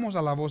escuchamos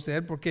a la voz de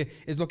Él porque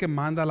es lo que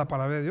manda la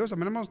palabra de Dios.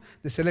 Amén, hermanos,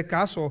 de hacerle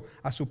caso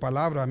a su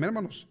palabra. Amén,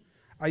 hermanos.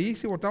 Ahí,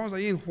 si voltamos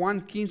ahí en Juan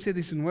 15,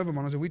 19,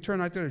 hermanos, if we turn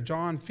right there to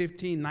John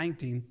 15,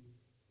 19.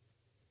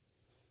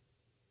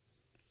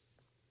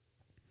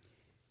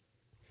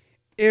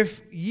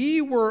 If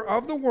ye were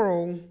of the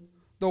world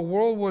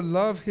would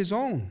love his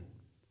own.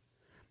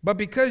 But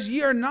because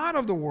ye are not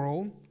of the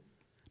world,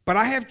 but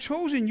I have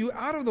chosen you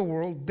out of the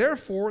world,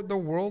 therefore the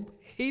world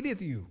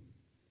hateth you.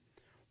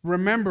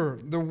 Remember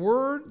the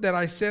word that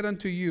I said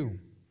unto you,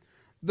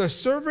 the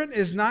servant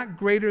is not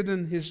greater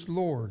than his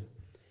Lord.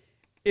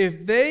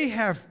 If they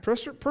have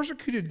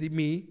persecuted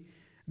me,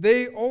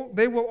 they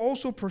will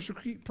also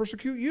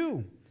persecute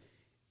you.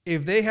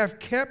 If they have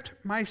kept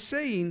my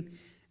saying,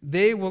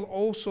 they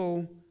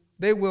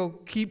will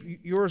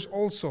keep yours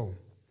also.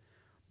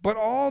 But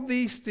all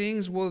these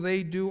things will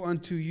they do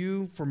unto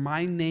you for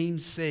my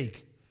name's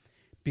sake,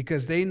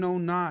 because they know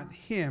not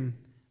him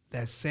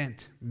that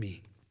sent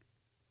me.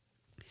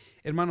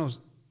 Hermanos,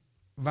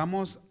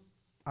 vamos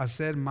a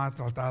ser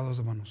maltratados,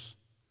 hermanos.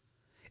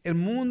 El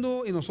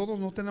mundo y nosotros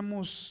no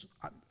tenemos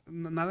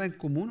nada en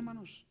común,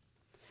 hermanos.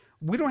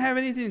 We don't have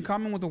anything in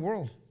common with the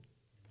world.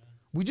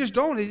 We just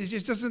don't. It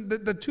just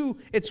doesn't. The two,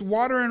 it's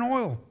water and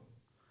oil.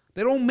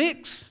 They don't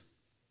mix.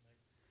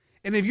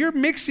 And if you're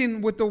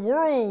mixing with the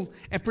world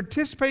and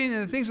participating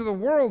in the things of the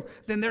world,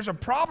 then there's a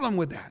problem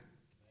with that.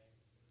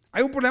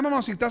 Hay un problema,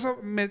 hermano, si estás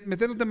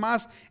metiéndote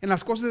más en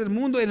las cosas del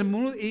mundo,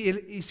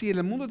 y si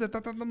el mundo te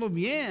está tratando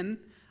bien,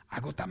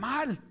 algo está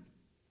mal.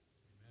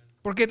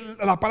 Porque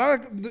la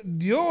palabra de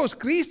Dios,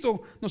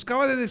 Cristo, nos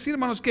acaba de decir,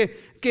 hermanos, que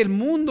el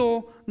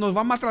mundo nos va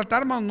a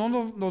maltratar,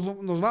 hermanos,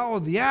 nos va a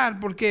odiar,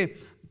 porque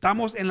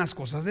estamos en las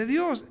cosas de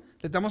Dios.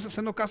 Le estamos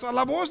haciendo caso a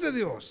la voz de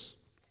Dios.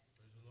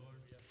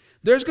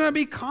 There's going to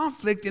be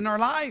conflict in our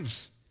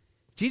lives.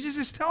 Jesus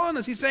is telling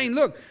us, he's saying,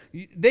 look,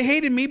 they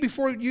hated me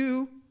before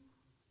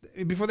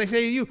they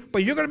say you,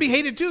 but you're going to be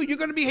hated too. You're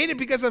going to be hated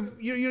because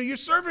of you're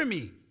serving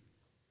me.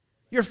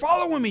 You're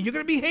following me. You're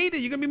going to be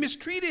hated. You're going to be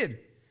mistreated.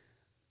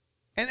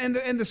 And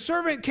the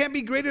servant can't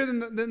be greater than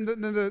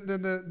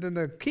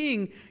the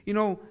king. You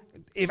know,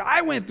 if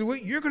I went through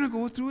it, you're going to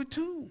go through it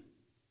too.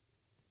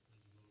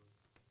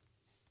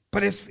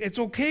 But it's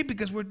okay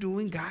because we're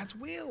doing God's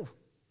will.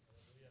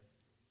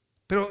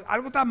 Pero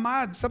algo está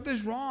mal.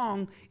 Something's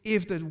wrong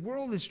if the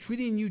world is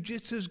treating you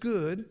just as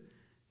good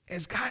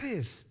as God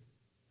is.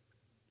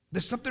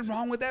 There's something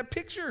wrong with that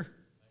picture.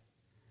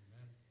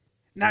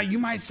 Now you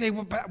might say,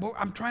 well,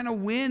 I'm trying to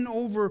win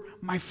over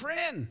my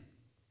friend.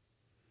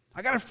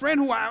 I got a friend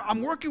who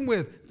I'm working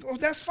with. Oh,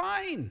 that's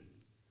fine.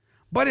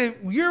 But if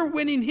you're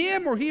winning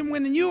him or him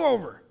winning you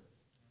over,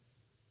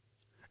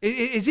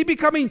 is he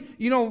becoming,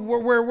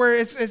 where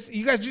it's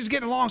you guys just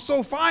getting along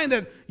so fine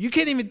that you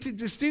can't even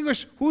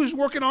distinguish who's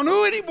working on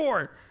who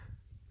anymore?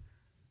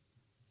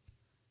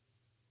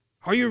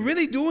 Are you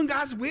really doing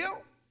God's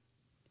will?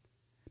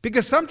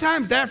 Because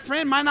sometimes that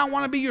friend might not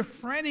want to be your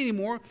friend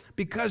anymore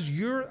because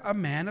you're a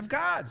man of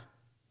God.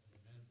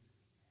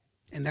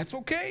 And that's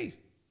okay.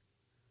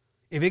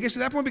 If it gets to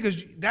that point,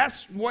 because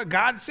that's what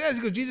God says,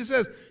 because Jesus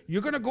says,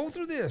 you're going to go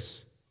through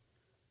this.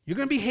 You're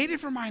going to be hated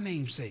for my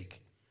name's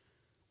sake.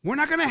 We're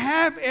not going to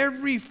have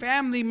every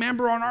family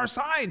member on our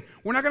side.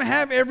 We're not going to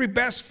have every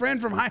best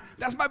friend from high.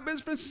 That's my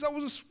best friend since I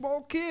was a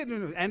small kid,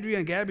 Andrea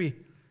and Gabby.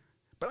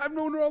 But I've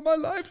known her all my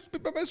life. She's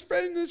been my best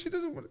friend, and she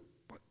doesn't want to.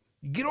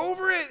 Get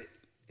over it.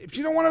 If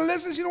she don't want to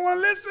listen, she don't want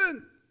to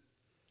listen.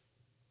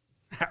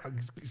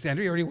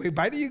 Sandra, you already waved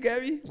bye to you,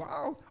 Gabby?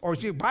 Wow. Or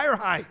she bye or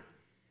hi?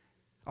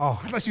 Oh,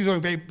 I thought she was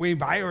only waving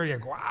bye already.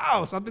 Like,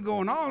 wow, something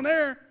going on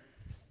there.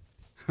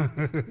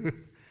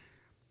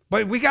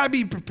 But we got to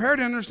be prepared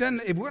to understand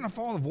that if we're going to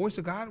follow the voice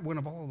of God, we're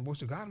going to follow the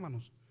voice of God,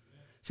 hermanos.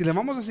 Si le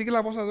vamos a seguir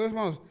la voz a Dios,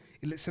 hermanos,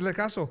 y hacerle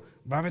caso,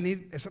 van a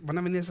venir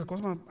esas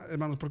cosas,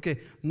 hermanos,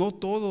 porque no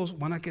todos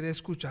van a querer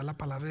escuchar la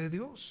palabra de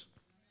Dios.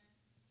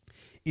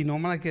 Y no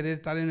van a querer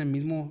estar en los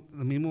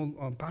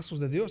mismos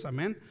pasos de Dios,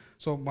 amén.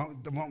 So,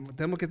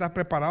 tenemos que estar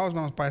preparados,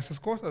 hermanos, para esas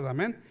cosas,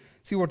 amén.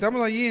 Si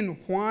volteamos allí en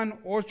Juan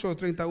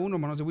 8:31,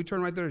 hermanos, if we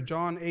turn right there to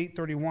John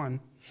 8:31,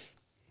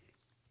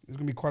 there's going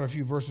to be quite a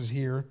few verses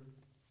here.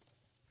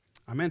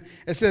 Amen.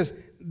 It says,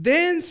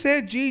 then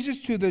said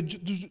Jesus to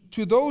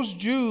those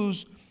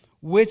Jews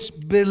which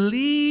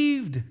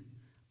believed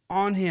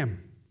on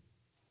him.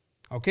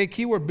 Okay,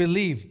 keyword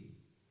believe.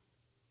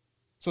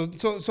 So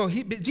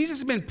Jesus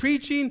has been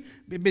preaching,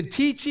 been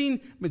teaching,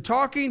 been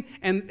talking,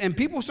 and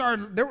people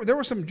started, there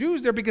were some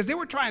Jews there because they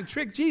were trying to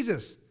trick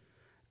Jesus.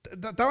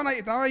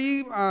 Estaba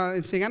allí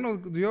enseñando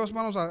Dios,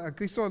 hermanos, a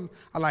Cristo,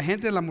 a la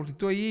gente, a la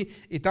multitud allí,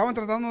 y estaban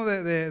tratando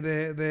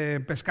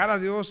de pescar a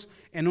Dios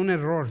en un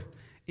error.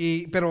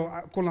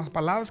 Pero con las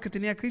palabras que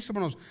tenía Cristo,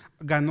 hermanos,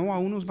 ganó a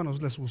unos,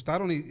 hermanos, les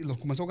gustaron y los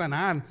comenzó a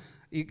ganar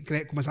y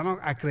comenzaron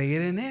a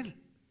creer en Él.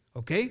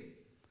 ¿Ok?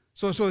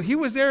 So he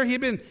was there,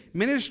 he'd been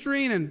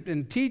ministering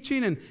and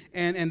teaching,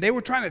 and they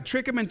were trying to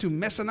trick him into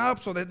messing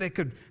up so that they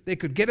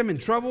could get him in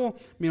trouble,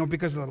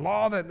 because of the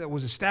law that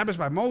was established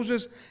by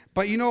Moses.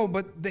 But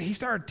he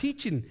started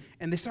teaching,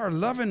 and they started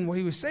loving what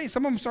he was saying.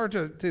 Some of them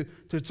started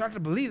to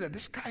believe that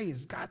this guy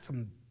has got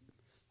some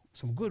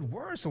good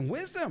words, some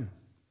wisdom.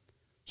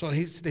 So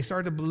they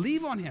started to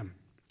believe on him.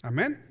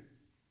 Amen?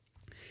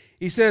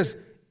 He says,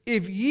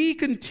 if ye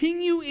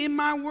continue in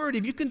my word,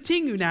 if you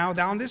continue now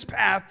down this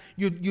path,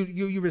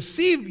 you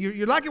receive,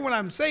 you're liking what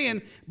I'm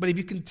saying, but if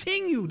you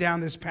continue down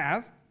this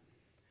path,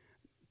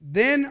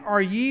 then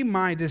are ye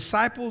my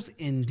disciples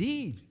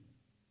indeed.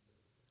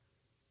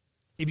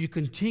 If you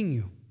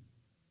continue,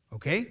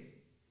 okay?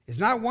 It's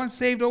not once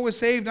saved, always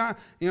saved. Not,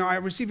 I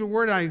received a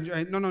word.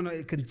 No.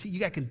 You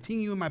got to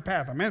continue in my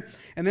path. Amen.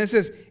 And then it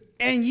says,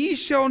 and ye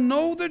shall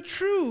know the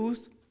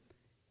truth,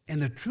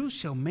 and the truth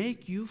shall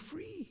make you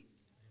free.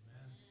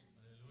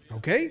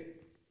 Okay?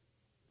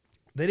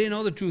 They didn't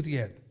know the truth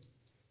yet.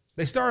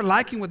 They started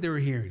liking what they were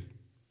hearing.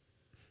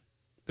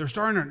 They're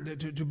starting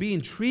to be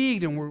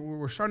intrigued, and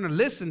we're starting to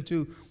listen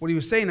to what he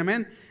was saying.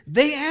 Amen?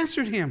 They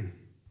answered him,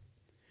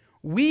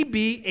 we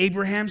be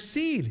Abraham's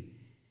seed,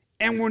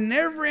 and were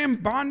never in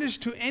bondage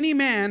to any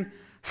man.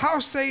 How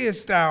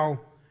sayest thou,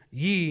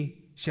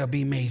 ye shall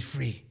be made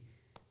free?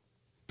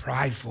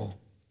 Prideful.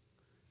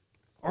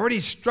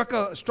 Already struck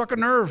a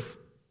nerve.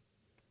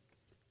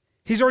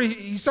 He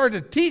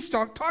started to teach,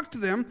 talk to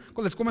them.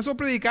 Les comenzó a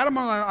predicar,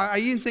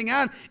 ahí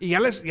enseñar, y ya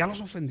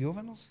los ofendió,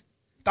 hermanos.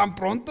 Tan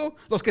pronto,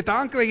 los que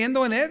estaban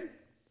creyendo en él.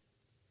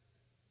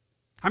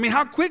 I mean,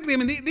 how quickly,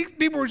 these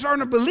people were starting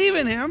to believe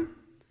in him,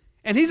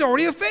 and he's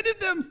already offended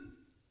them.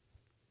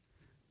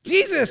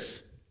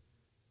 Jesus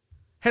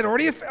had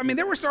already,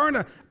 they were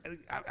starting to,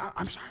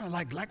 I'm starting to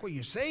like what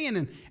you're saying,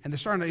 and they're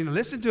starting to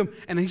listen to him,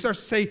 and he starts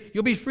to say,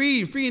 you'll be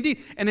free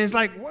indeed. And it's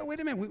like, wait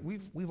a minute,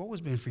 we've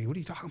always been free. What are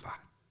you talking about?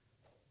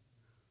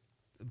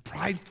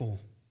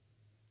 Prideful,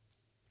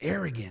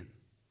 arrogant.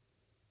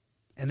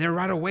 And then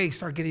right away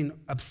start getting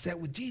upset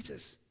with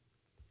Jesus.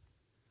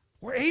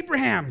 We're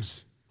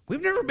Abraham's.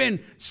 We've never been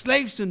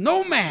slaves to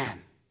no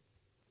man.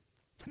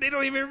 They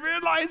don't even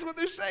realize what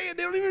they're saying.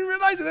 They don't even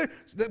realize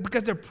it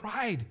because their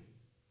pride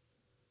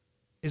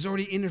is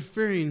already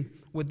interfering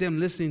with them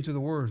listening to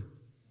the word.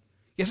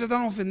 Ya se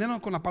están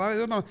ofendiendo con la palabra de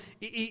Dios, hermanos,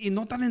 y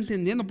no están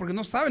entendiendo porque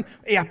no saben.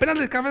 Y apenas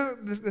les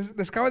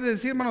acaba de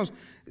decir, hermanos,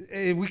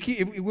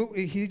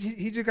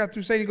 he just got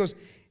through saying, he goes,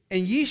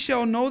 and ye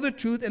shall know the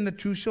truth, and the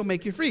truth shall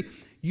make you free.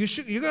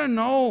 You're going to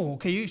know,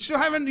 okay? You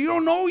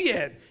don't know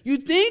yet. You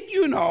think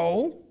you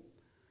know.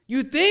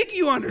 You think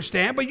you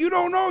understand, but you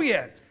don't know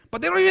yet.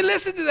 But they don't even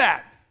listen to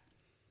that.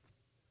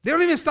 They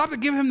don't even stop to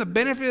give him the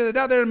benefit of the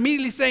doubt. They're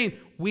immediately saying,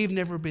 we've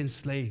never been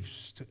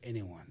slaves to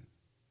anyone.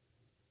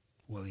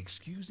 Well,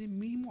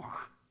 excusez-moi.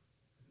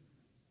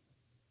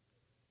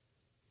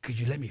 Could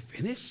you let me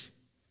finish?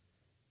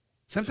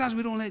 Sometimes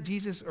we don't let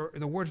Jesus or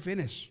the word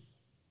finish.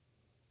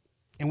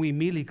 And we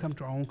immediately come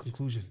to our own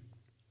conclusion.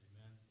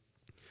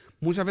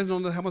 Amen. Muchas veces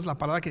no dejamos la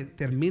palabra que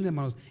termine,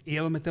 hermanos, y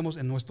ya lo metemos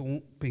en nuestra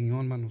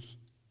opinión, hermanos.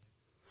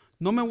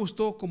 No me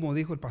gustó como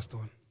dijo el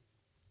pastor.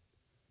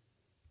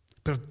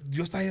 Pero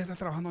Dios está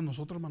trabajando en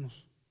nosotros,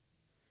 hermanos.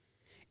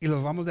 Y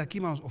los vamos de aquí,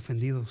 hermanos,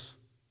 ofendidos.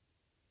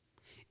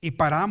 Y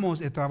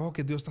paramos el trabajo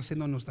que Dios está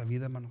haciendo en nuestra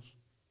vida, hermanos.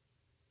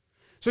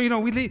 So,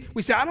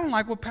 we say, I don't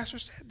like what Pastor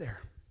said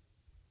there.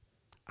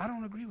 I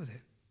don't agree with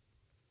it.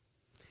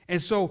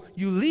 And so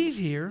you leave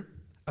here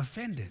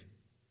offended.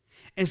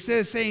 Instead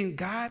of saying,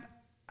 God,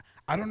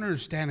 I don't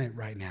understand it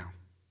right now,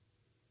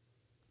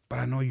 but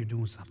I know you're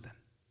doing something.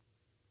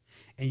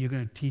 And you're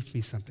going to teach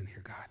me something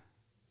here, God.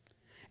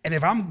 And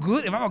if I'm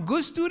a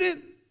good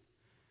student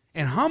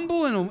and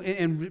humble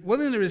and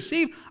willing to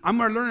receive, I'm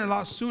going to learn a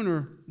lot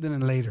sooner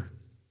than later.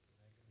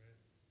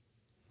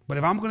 But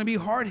if I'm going to be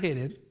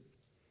hard-headed,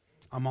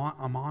 I'm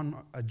on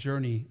a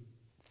journey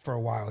for a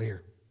while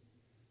here.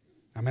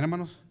 Amen,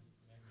 hermanos?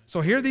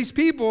 So here these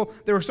people,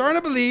 they were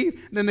starting to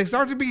believe, then they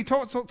start to be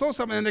told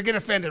something, and they get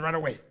offended right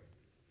away.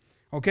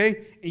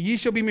 Okay? And ye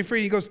shall be made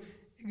free. He goes,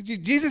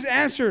 Jesus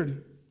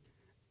answered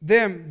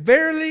them,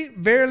 verily,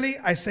 verily,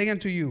 I say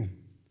unto you,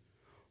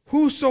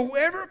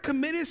 whosoever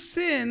committeth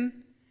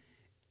sin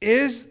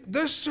is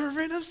the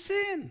servant of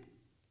sin.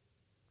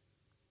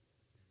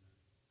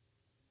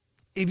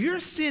 If you're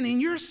sinning,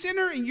 you're a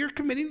sinner, and you're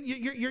committing,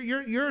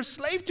 you're a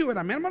slave to it.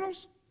 Amen,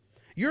 hermanos?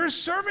 You're a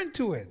servant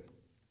to it.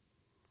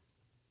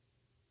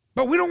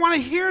 But we don't want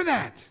to hear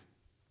that.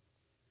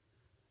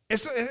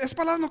 Es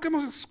palabras no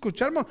queremos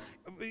escuchar, hermano.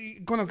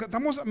 Cuando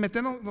nos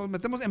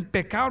metemos en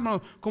pecado,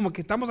 hermano, como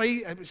que estamos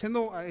ahí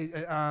haciendo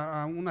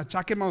un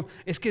achaque, hermano.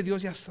 Es que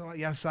Dios ya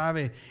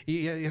sabe,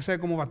 y ya sabe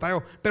cómo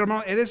batallo. Pero,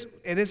 hermano,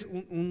 eres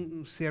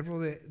un siervo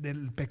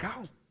del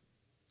pecado.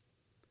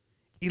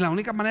 Y la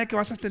única manera que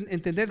vas a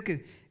entender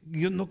que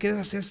no quieres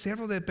hacer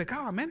siervo del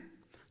pecado, amén.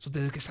 So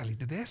tienes que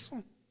salirte de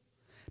eso.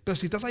 Pero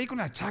si estás ahí con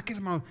achaques,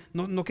 hermano,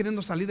 no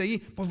queriendo salir de ahí,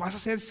 pues vas a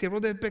ser siervo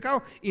del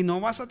pecado y no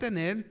vas a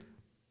tener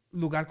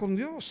lugar con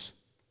Dios.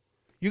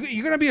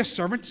 You're going to be a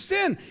servant to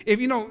sin. If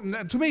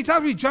too many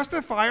times we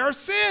justify our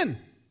sin.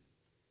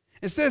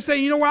 Instead of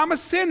saying, well, I'm a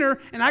sinner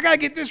and I got to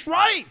get this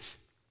right.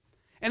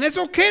 And it's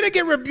okay to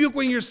get rebuked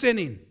when you're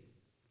sinning.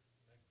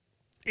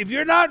 If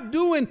you're not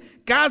doing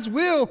God's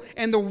will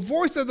and the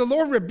voice of the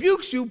Lord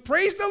rebukes you,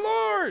 praise the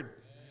Lord.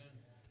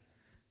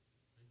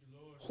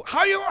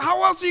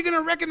 How else are you going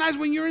to recognize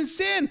when you're in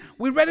sin?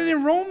 We read it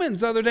in Romans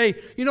the other day.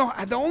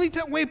 The only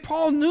way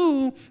Paul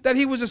knew that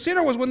he was a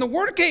sinner was when the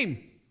word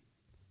came.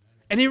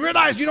 And he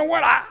realized, you know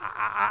what,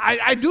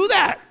 I do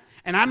that.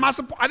 And I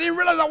didn't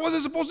realize I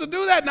wasn't supposed to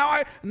do that.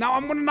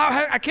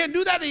 I can't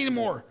do that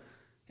anymore.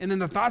 And then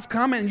the thoughts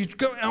come and you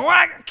go,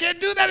 I can't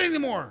do that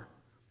anymore.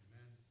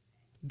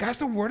 That's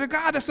the word of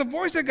God. That's the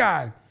voice of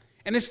God.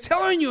 And it's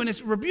telling you and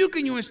it's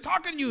rebuking you and it's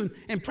talking to you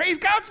and praise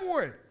God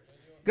for it.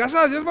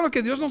 Gracias a Dios, hermanos,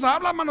 que Dios nos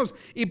habla, hermanos,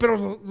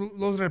 pero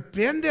los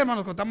reprende,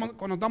 hermanos,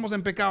 cuando estamos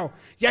en pecado.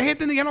 Y hay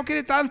gente que ya no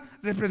quiere estar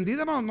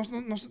reprendida, hermanos,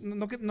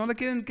 no le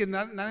quieren que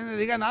nadie le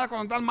diga nada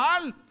cuando están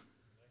mal.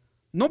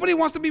 Nobody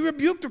wants to be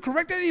rebuked or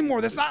corrected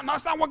anymore. That's not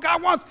what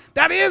God wants.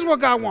 That is what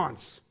God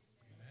wants.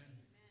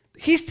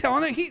 He's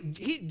telling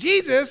it.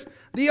 Jesus,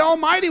 the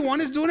Almighty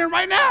One, is doing it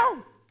right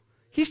now.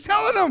 He's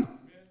telling them.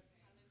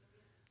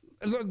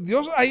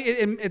 Dios,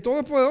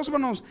 todopoderoso,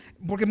 hermanos,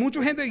 porque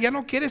mucha gente ya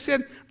no quiere ser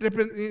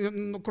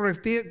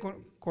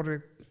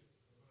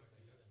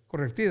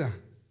corregida.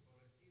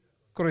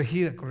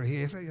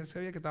 Esa ya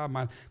sabía que estaba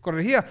mal.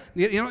 Corregida.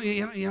 Ya no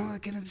le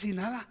quieren decir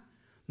nada.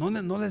 No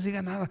les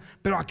diga nada.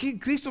 Pero aquí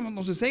Cristo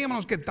nos enseña,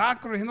 hermanos, que está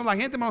corrigiendo a la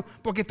gente, hermanos,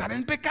 porque están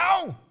en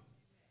pecado.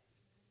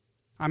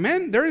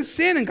 Amen. They're in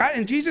sin,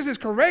 and Jesus is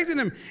correcting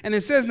them. And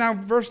it says now,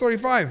 verse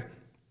 35,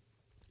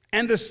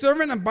 and the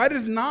servant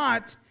abideth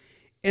not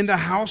in the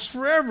house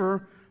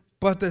forever,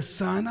 but the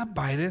Son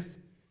abideth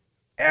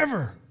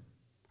ever.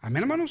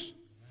 Amen, hermanos.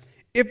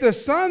 If the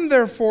Son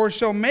therefore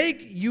shall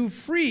make you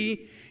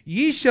free,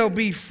 ye shall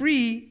be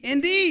free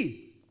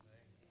indeed.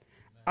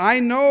 I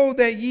know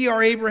that ye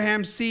are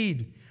Abraham's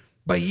seed,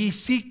 but ye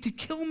seek to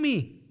kill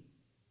me,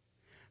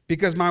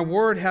 because my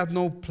word hath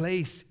no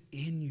place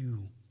in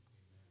you.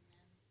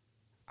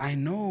 I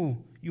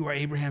know you are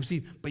Abraham's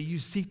seed, but you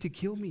seek to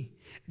kill me.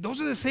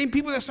 Those are the same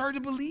people that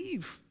started to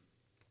believe.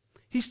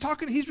 He's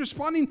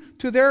responding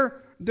to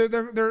their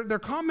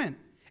comment.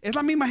 Es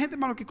la misma gente,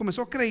 hermano, que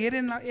comenzó a creer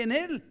en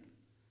él.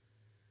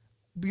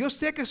 Yo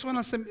sé que son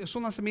la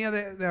semilla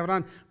de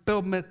Abraham,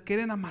 pero me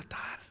quieren a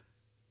matar.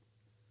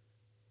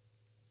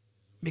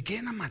 Me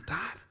quieren a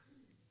matar.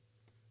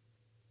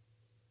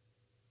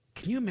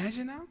 Can you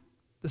imagine now?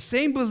 The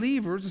same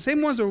believers, the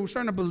same ones that were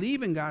starting to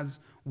believe in God's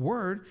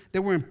word, they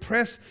were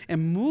impressed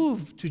and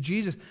moved to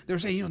Jesus. They were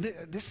saying,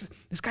 this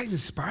guy's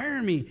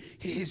inspiring me.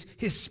 His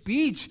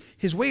speech,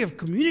 his way of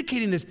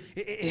communicating this,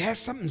 it has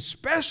something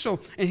special.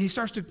 And he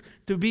starts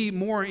to be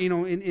more,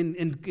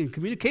 in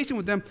communication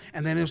with them,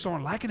 and then they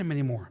start liking him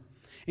anymore.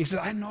 And he says,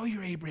 I know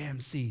you're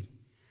Abraham's seed,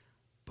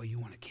 but you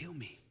want to kill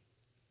me.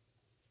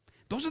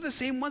 Those are the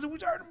same ones that we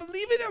started to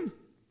believe in him.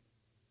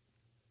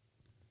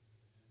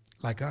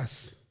 Like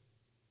us.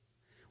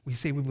 We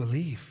say we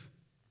believe,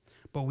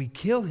 but we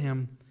kill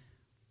him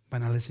by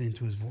not listening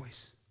to his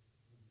voice.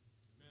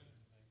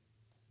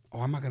 Oh,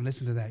 I'm not going to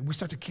listen to that. We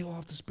start to kill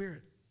off the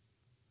Spirit.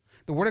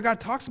 The Word of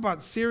God talks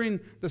about searing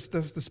the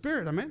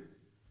Spirit, amen?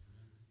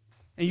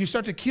 And you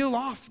start to kill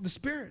off the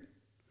Spirit.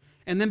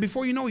 And then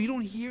before you know it, you don't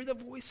hear the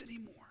voice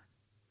anymore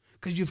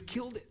because you've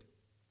killed it.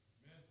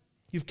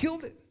 You've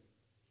killed it.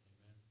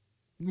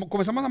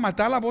 Comenzamos a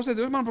matar la voz de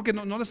Dios, hermano, porque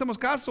no le hacemos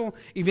caso.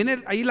 Y viene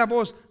ahí la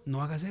voz, no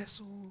hagas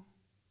eso.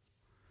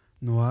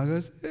 No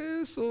hagas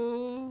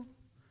eso.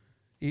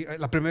 Y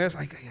la primera vez,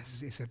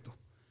 sí, es cierto.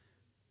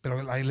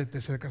 Pero ahí te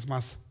acercas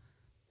más.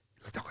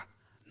 Le toca,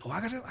 no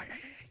hagas eso.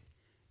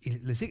 Y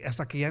le sigue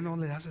hasta que ya no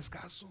le haces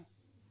caso.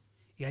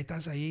 Y ahí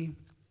estás ahí,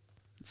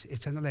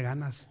 echándole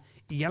ganas.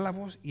 Y ya la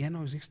voz ya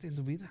no existe en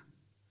tu vida.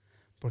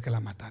 Porque la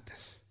mataste.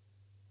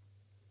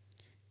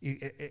 Y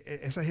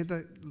esa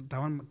gente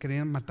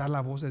querían matar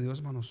la voz de Dios,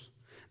 hermanos.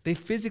 They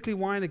physically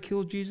wanted to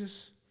kill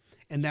Jesus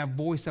and that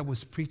voice that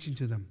was preaching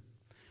to them.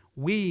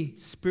 We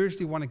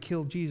spiritually want to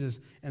kill Jesus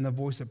and the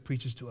voice that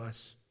preaches to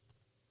us.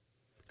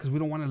 Because we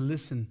don't want to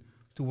listen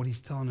to what he's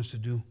telling us to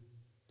do.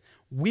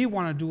 We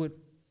want to do it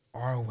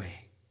our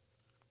way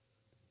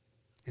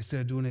instead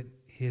of doing it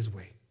his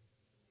way.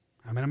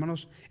 Amen,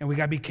 hermanos? And we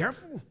got to be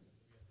careful.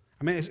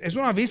 I mean, it's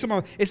un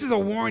aviso. This is a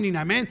warning,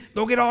 amen?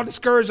 Don't get all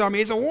discouraged on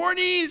me. It's a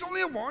warning. It's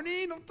only a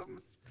warning.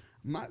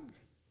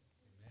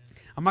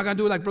 I'm not going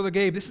to do it like Brother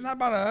Gabe. This is not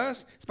about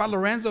us. It's about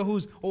Lorenzo,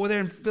 who's over there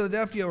in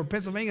Philadelphia or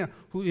Pennsylvania,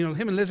 who,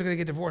 him and Liz are going to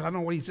get divorced. I don't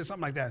know what he said,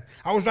 something like that.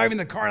 I was driving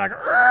the car like,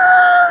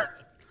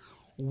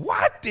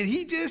 what did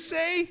he just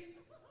say?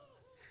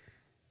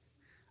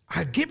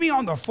 Get me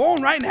on the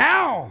phone right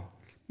now.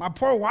 My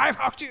poor wife,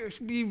 how should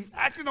she be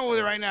acting over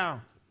there right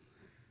now?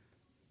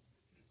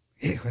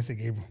 Ese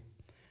Gabriel.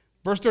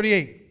 Verse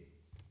 38.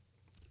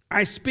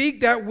 I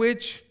speak that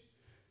which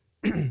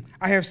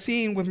I have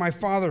seen with my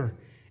father,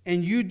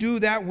 and you do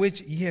that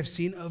which ye have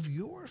seen of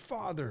your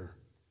father.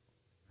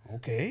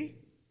 Okay.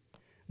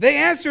 They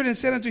answered and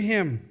said unto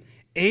him,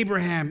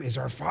 Abraham is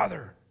our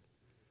father.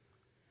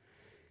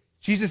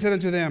 Jesus said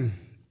unto them,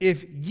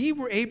 if ye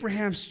were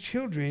Abraham's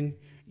children,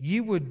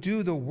 ye would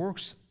do the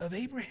works of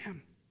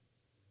Abraham.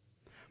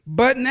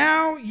 But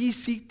now ye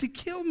seek to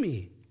kill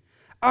me,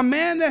 a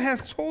man that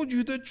hath told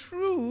you the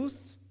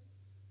truth,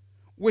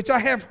 which I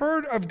have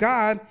heard of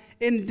God,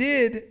 and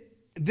did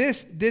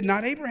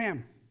not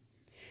Abraham.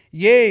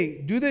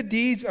 Yea, do the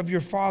deeds of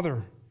your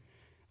father.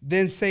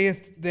 Then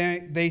saith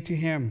they to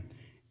him,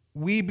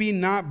 we be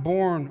not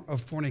born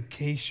of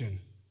fornication.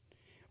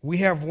 We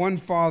have one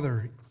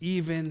Father,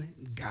 even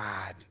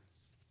God.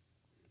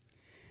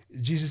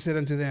 Jesus said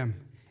unto them,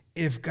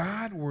 if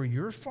God were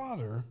your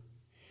Father,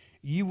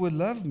 ye would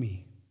love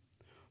me,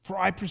 for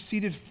I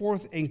proceeded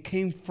forth and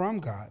came from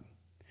God.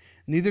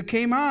 Neither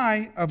came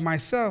I of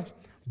myself,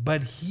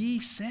 but he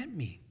sent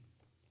me.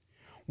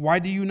 Why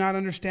do you not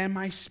understand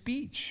my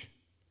speech?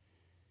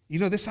 You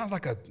know, this sounds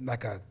like a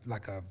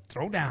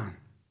throwdown.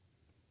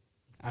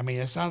 I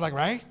mean, it sounds like,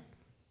 right?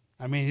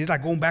 I mean, he's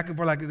like going back and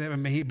forth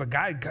like, but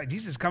God,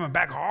 Jesus is coming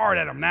back hard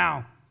at him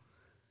now.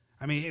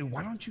 I mean, hey,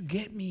 why don't you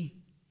get me?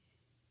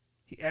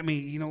 I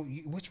mean, you know,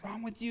 what's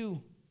wrong with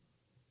you?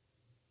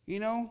 You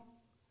know?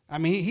 I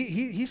mean,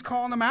 he's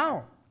calling them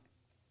out.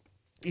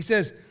 He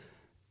says,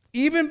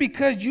 even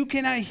because you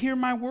cannot hear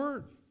my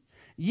word,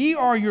 ye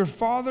are your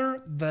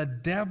father the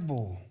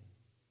devil.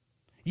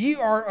 Ye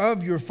are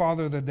of your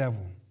father the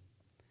devil.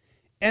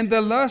 And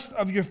the lust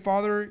of your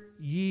father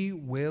ye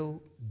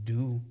will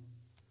do.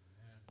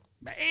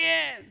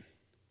 Man.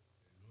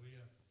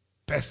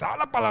 Pesada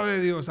la palabra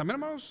de Dios. Amén,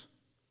 hermanos.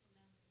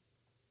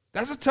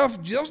 That's a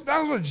tough,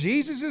 that was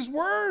Jesus'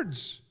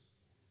 words.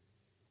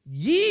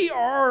 Ye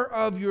are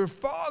of your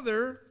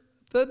father,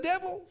 the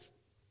devil.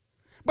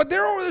 But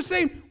they're over there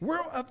saying,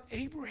 we're of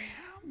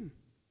Abraham.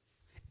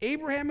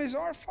 Abraham is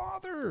our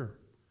father.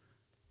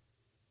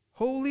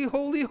 Holy,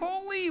 holy,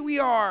 holy we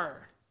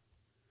are.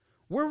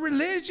 We're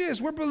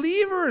religious. We're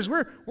believers.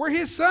 We're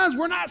his sons.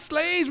 We're not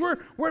slaves.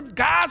 We're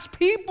God's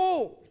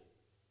people.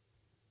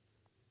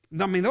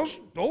 I mean,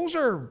 those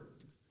are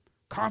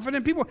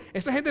confident people.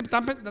 Esta gente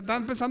están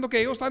pensando que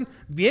ellos están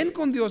bien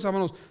con Dios,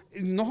 hermanos.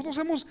 Nosotros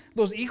somos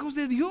los hijos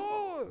de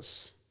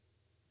Dios.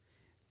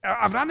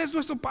 Abraham es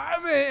nuestro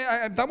padre.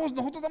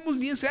 Nosotros estamos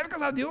bien cerca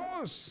a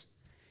Dios.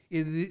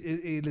 Y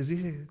les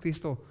dice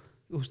Cristo,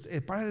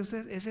 el padre de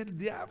ustedes es el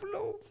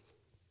diablo.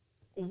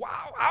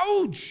 Wow,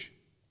 ouch.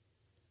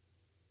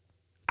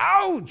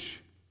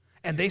 Ouch.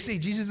 And they say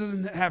Jesus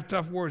doesn't have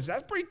tough words.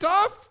 That's pretty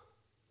tough.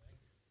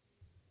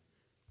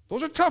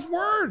 Those are tough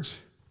words.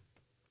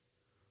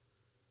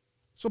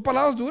 Son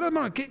palabras duras,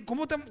 hermano.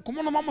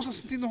 ¿Cómo nos vamos a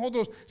sentir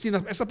nosotros si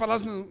esas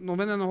palabras nos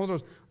ven a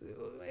nosotros?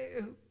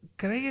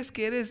 ¿Crees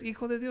que eres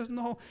hijo de Dios?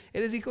 No,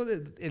 eres hijo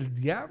del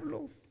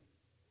diablo.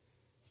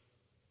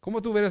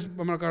 ¿Cómo tú eres,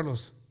 hermano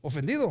Carlos?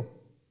 ¿Ofendido?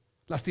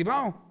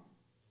 ¿Lastimado?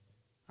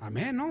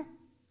 Amén, ¿no?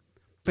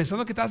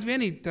 Pensando que estás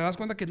bien y te das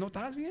cuenta que no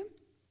estás bien.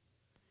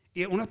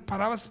 Y unas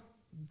palabras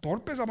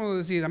torpes, vamos a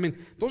decir. I mean,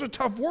 those are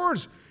tough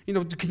words. You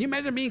know, can you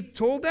imagine being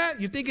told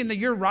that? You're thinking that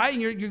you're right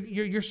and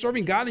you're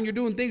serving God and you're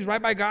doing things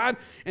right by God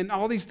and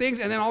all these things,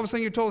 and then all of a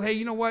sudden you're told, hey,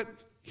 you know what?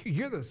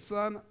 You're the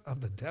son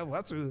of the devil.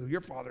 That's who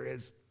your father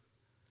is.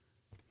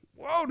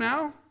 Whoa,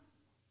 now.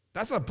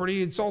 That's a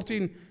pretty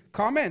insulting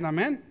comment,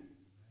 amen?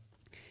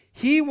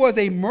 He was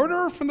a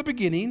murderer from the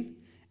beginning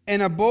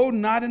and abode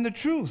not in the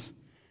truth,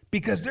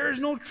 because there is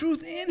no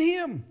truth in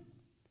him.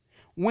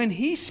 When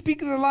he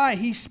speaketh a lie,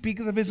 he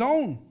speaketh of his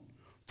own,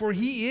 for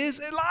he is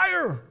a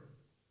liar.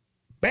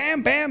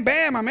 Bam, bam,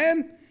 bam,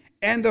 amen.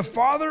 And the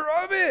father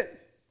of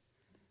it.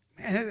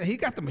 Man, he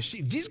got the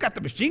machine. Jesus got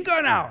the machine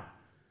gun out.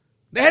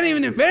 They hadn't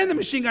even invented the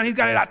machine gun. He's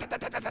got it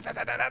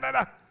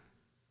out.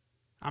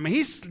 I mean,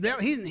 he's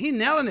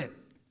nailing it.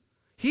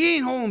 He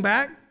ain't holding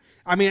back.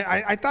 I mean,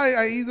 ahí está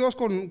ahí Dios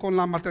con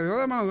la material,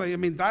 hermanos. I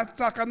mean, está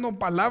sacando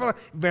palabras.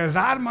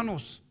 Verdad,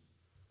 hermanos.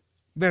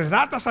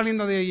 Verdad está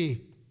saliendo de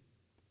allí.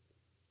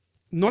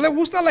 No le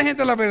gusta a la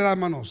gente la verdad,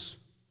 hermanos.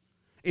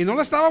 Y no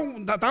le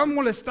estaban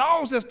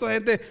molestados esta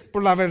gente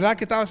por la verdad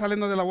que estaba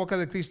saliendo de la boca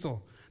de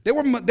Cristo. They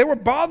were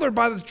bothered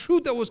by the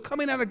truth that was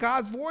coming out of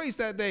God's voice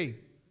that day.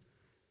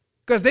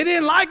 Because they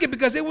didn't like it,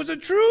 because it was the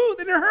truth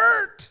and it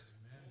hurt.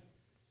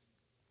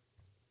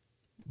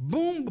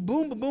 Boom,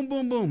 boom, boom,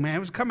 boom, boom, man. It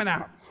was coming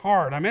out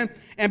hard, amen.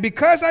 And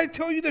because I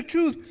tell you the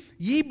truth,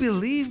 ye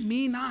believe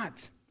me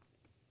not.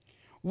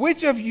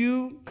 Which of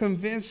you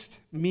convinced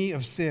me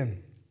of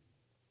sin?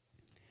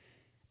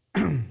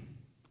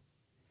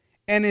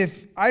 And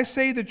if I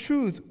say the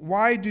truth,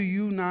 why do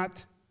you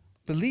not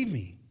believe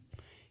me?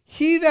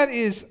 He that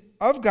is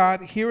of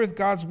God heareth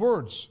God's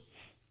words.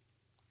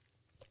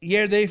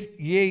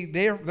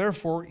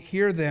 Therefore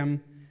hear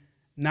them,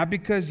 not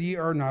because ye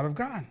are not of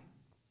God.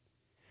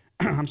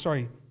 I'm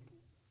sorry.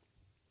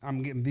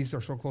 These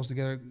are so close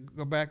together.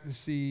 Go back to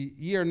see.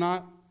 Ye are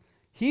not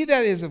He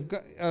that is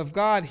of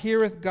God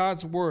heareth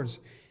God's words.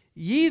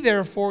 Ye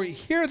therefore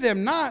hear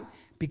them not,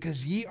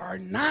 because ye are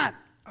not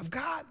of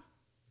God.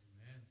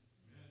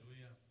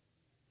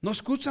 No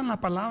escuchan las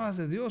palabras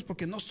de Dios,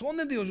 porque no son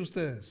de Dios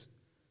ustedes.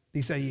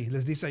 Dice ahí,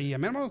 les dice ahí.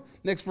 Amén, hermano?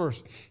 Next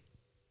verse.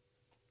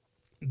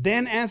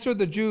 Then answered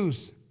the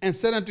Jews and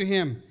said unto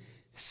him,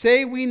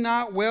 say we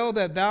not well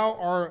that thou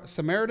art a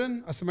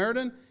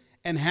Samaritan,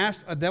 and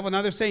hast a devil?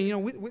 Now they're saying, you know,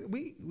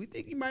 we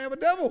think you might have a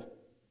devil.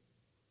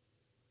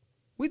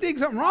 We think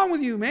something wrong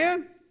with you,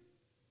 man.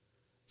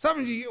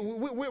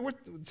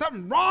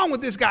 Something wrong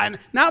with this guy. And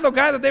now the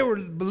guy that they were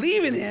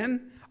believing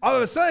in, all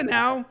of a sudden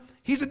now,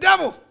 he's the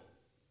devil.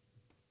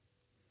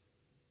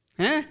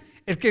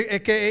 Es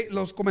que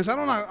los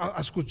comenzaron a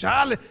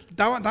escuchar,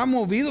 estaban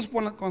movidos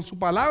con sus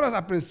palabras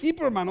al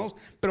principio, hermanos,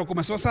 pero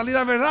comenzó a salir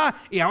la verdad.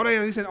 Y ahora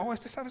ya dicen, oh,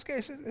 ¿sabes qué?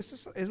 Este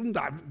es un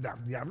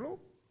diablo.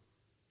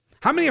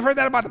 How many have heard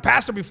that about the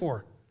pastor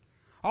before?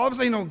 All of a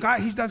sudden, you know,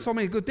 God, he's done so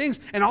many good things,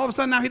 and all of a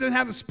sudden now he doesn't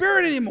have the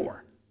Spirit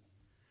anymore.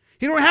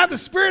 He don't have the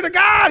Spirit of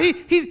God.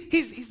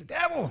 He's the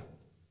devil.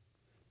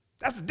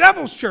 That's the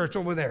devil's church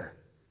over there.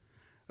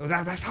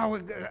 That's how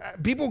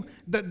people,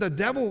 the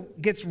devil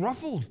gets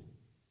ruffled.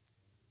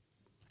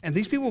 And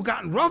these people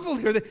gotten ruffled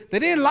here. They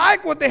didn't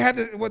like what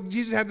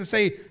Jesus had to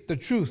say, the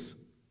truth.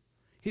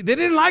 They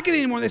didn't like it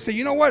anymore. They said,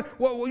 you know what?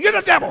 Well, you're the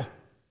devil.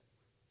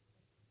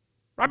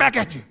 Right back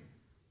at you.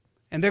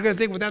 And they're going to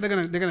think with that, they're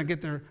going to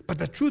get there. But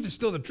the truth is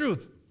still the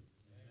truth.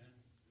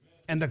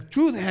 And the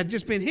truth had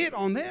just been hit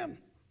on them.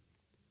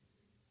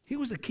 He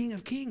was the King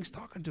of Kings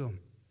talking to them.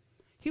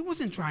 He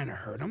wasn't trying to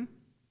hurt them.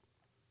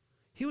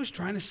 He was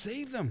trying to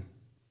save them.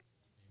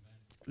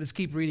 Let's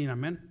keep reading,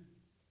 amen.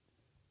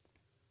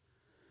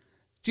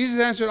 Jesus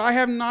answered, I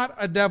have not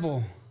a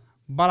devil,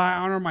 but I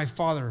honor my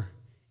Father,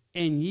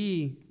 and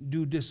ye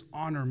do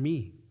dishonor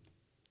me.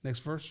 Next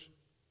verse.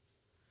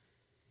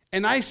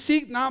 And I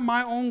seek not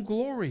my own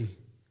glory.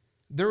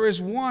 There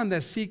is one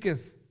that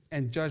seeketh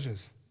and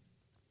judges.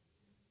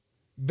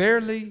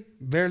 Verily,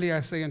 verily, I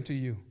say unto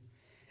you,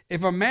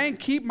 if a man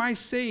keep my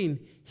saying,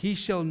 he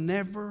shall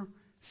never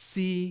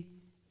see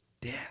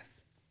death.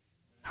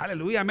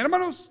 Hallelujah. Amen,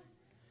 hermanos.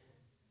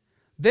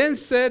 Then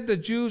said the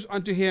Jews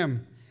unto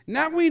him,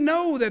 now we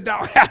know that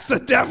thou hast a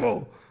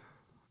devil.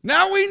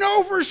 Now we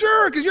know for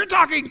sure, because you're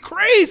talking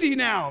crazy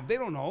now. They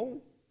don't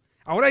know.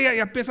 Ahora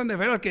ya piensan de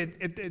veras que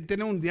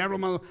tiene un diablo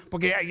malo,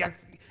 porque ya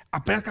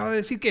apenas acaba de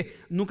decir que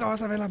nunca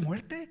vas a ver la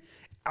muerte.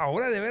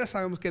 Ahora de veras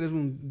sabemos que eres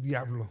un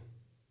diablo.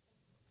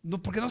 No,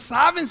 porque no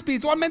saben,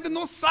 espiritualmente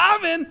no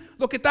saben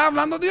lo que está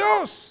hablando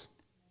Dios.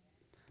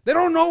 They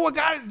don't know what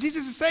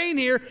Jesus is saying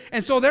here,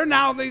 and so they're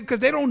now, because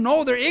they don't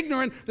know, they're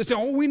ignorant. They say,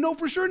 oh, we know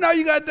for sure now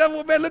you got a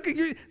devil, man. Look at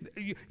you.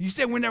 You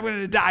said we're never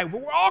going to die.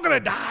 Well, we're all going to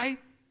die.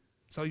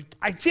 So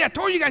I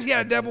told you guys you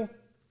got a devil.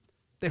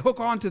 They hook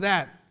on to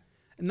that,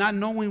 not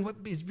knowing what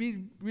is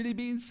really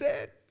being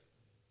said.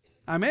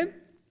 Amen?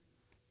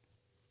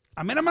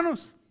 Amen,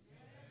 hermanos?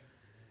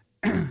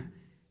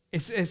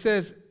 It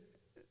says,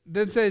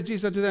 then said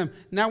Jesus unto them,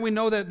 now we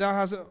know that thou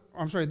hast,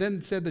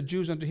 then said the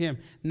Jews unto him,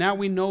 now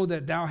we know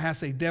that thou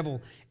hast a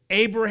devil.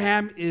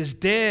 Abraham is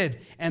dead,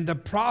 and the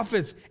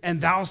prophets,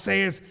 and thou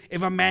sayest,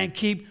 if a man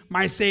keep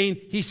my saying,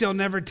 he shall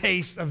never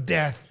taste of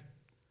death.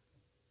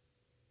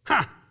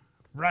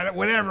 Right,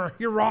 whatever.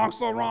 You're wrong,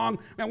 so wrong.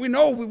 Man, we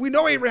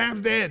know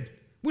Abraham's dead.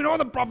 We know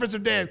the prophets are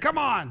dead. Come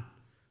on.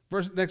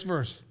 Next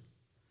verse.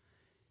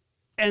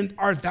 And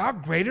art thou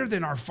greater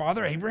than our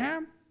father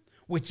Abraham,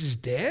 which is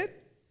dead?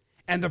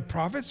 And the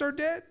prophets are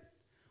dead?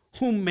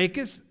 Whom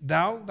makest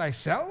thou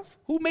thyself?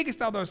 Who makest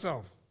thou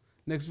thyself?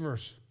 Next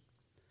verse.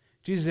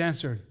 Jesus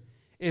answered,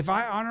 if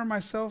I honor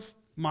myself,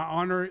 my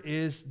honor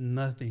is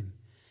nothing.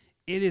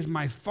 It is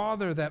my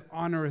Father that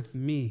honoreth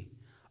me,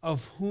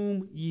 of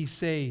whom ye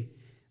say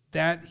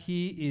that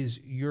he is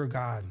your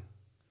God.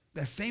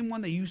 That same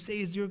one that you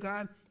say is your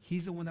God,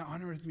 he's the one that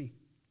honoreth me.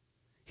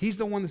 He's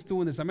the one that's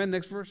doing this. Amen.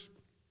 Next verse.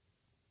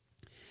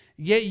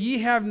 Yet ye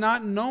have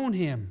not known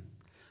him,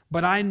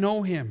 but I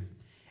know him.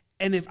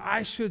 And if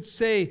I should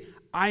say,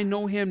 I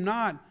know him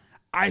not,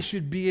 I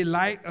should be a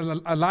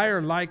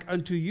liar like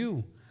unto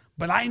you.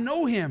 But I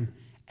know him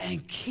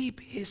and keep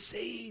his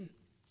saying.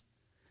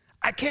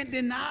 I can't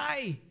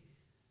deny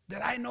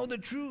that I know the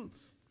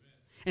truth.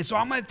 And so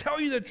I'm going to tell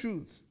you the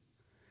truth.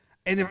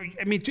 And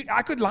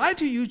I could lie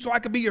to you so I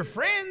could be your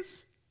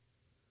friends.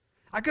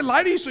 I could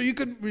lie to you so you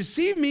could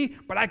receive me,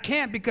 but I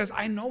can't because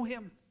I know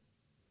him.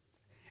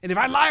 And if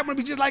I lie, I'm going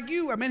to be just like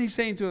you. Amen, he's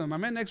saying to them.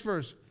 Amen, next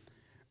verse.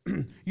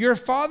 Your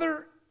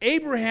father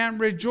Abraham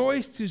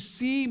rejoiced to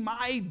see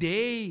my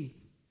day.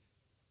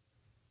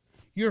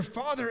 Your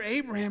father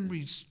Abraham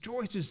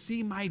rejoiced to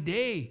see my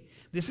day.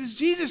 This is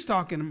Jesus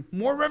talking.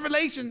 More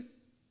revelation.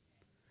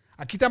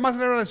 Aquí está más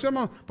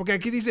revelación, porque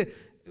aquí dice,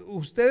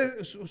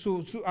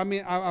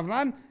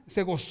 Abraham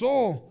se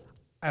gozó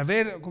a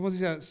ver, ¿cómo se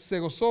dice? Se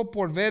gozó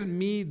por ver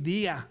mi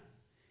día.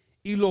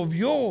 Y lo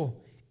vio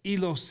y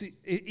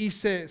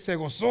se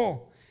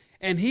gozó.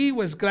 And he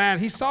was glad.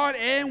 He saw it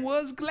and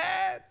was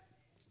glad.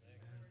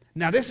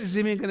 Now this is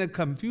even going to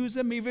confuse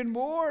them even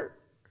more.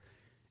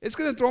 It's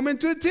going to throw them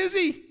into a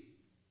tizzy.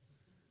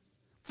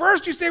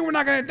 First you say we're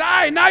not going to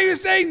die. Now you're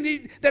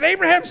saying that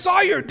Abraham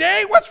saw your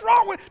day. What's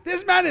wrong with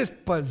this man? Is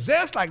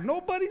possessed like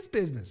nobody's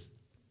business.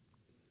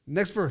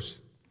 Next verse.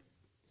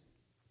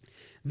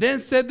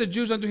 Then said the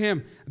Jews unto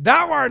him,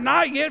 thou art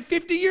not yet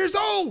 50 years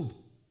old,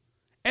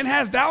 and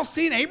hast thou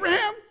seen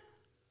Abraham?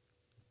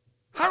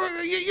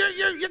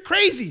 You're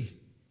crazy.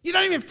 You're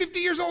not even 50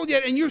 years old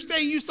yet, and you're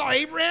saying you saw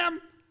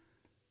Abraham?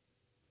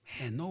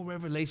 Man, no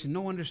revelation,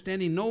 no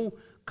understanding, no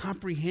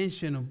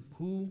comprehension of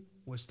who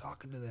was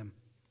talking to them.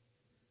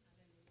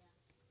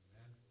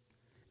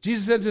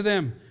 Jesus said to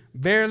them,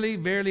 verily,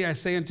 verily, I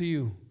say unto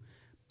you,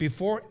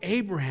 before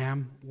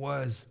Abraham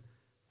was,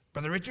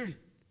 Brother Richard,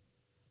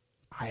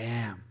 I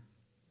am.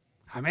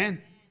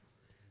 Amen.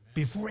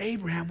 Before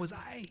Abraham was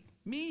I.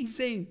 Me, he's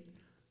saying,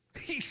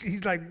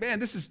 he's like, man,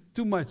 this is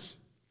too much.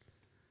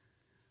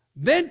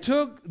 Then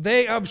took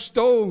they up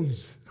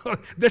stones.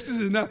 This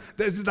is enough.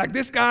 This is like,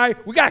 this guy,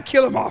 we got to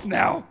kill him off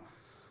now.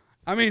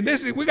 I mean,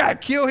 we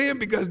got to kill him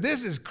because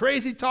this is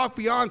crazy talk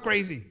beyond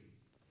crazy.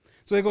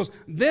 So he goes,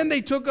 then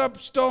they took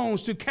up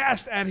stones to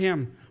cast at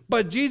him.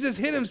 But Jesus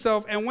hid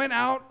himself and went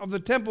out of the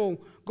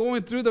temple,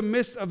 going through the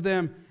midst of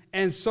them,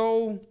 and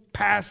so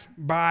passed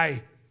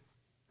by.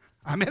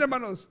 Amén,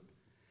 hermanos.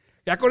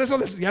 Ya con eso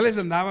ya les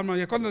andaba, hermanos.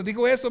 Ya cuando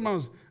digo eso,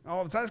 hermanos,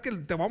 no, sabes que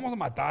te vamos a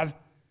matar.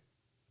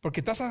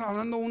 Porque estás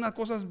hablando unas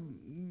cosas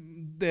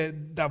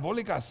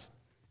diabólicas.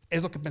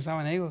 Es lo que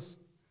pensaban ellos.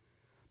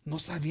 No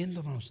sabiendo,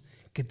 hermanos,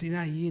 que tiene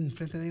ahí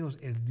enfrente de ellos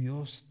el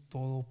Dios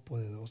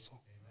Todopoderoso.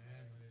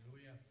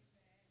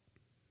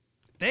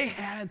 They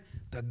had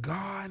the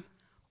God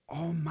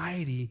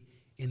Almighty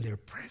in their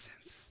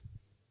presence.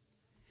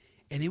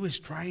 And he was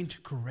trying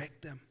to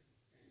correct them,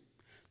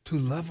 to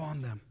love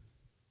on them.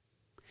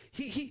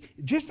 He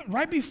just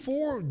right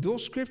before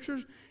those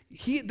scriptures,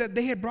 that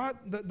they had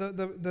brought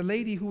the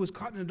lady who was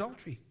caught in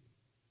adultery.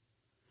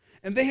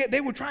 And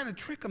they were trying to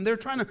trick him. They were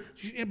trying to,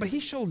 but he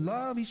showed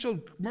love, he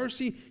showed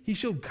mercy, he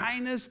showed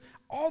kindness,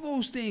 all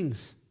those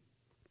things.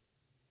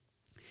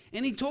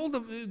 And he told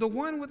the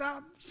one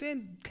without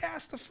sin,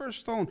 cast the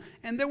first stone.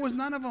 And there was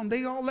none of them.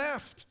 They all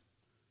left.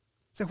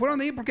 Se fueron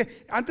de ahí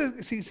porque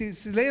antes, si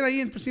leen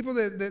ahí en el principio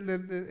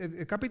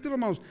del capítulo,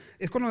 hermanos,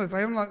 es cuando le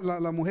trajeron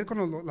la mujer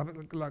cuando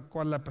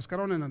la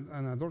pescaron en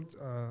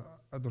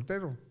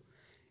adulterio.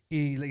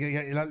 Y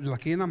la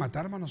querían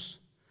matar,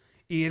 hermanos.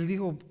 Y él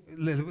dijo,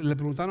 le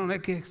preguntaron,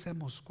 ¿qué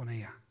hacemos con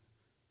ella?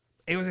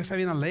 Ellos ya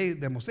sabían la ley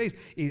de Moisés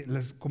y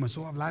les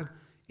comenzó a hablar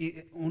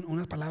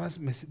unas palabras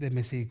de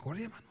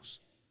misericordia, hermanos.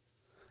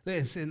 Le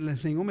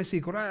enseñó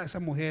misericordia a esa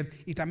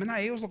mujer y también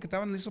a ellos lo que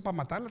estaban listos para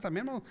matarla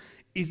también, hermano.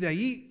 Y de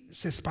ahí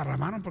se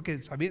esparramaron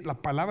porque sabían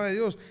la palabra de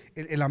Dios,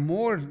 el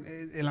amor,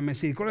 la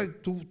misericordia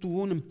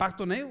tuvo un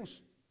impacto en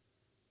ellos.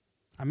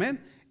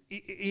 Amén.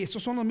 Y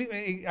esos son los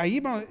ahí,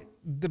 hermano,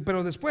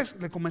 pero después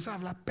le comenzó a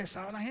hablar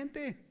pesado a la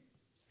gente.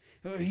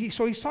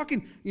 So he's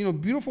talking,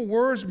 beautiful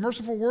words,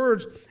 merciful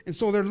words, and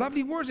so they're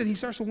lovely words, and he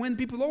starts to win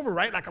people over,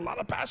 right? Like a lot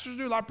of pastors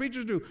do, a lot of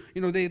preachers do.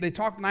 They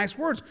talk nice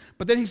words,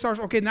 but then he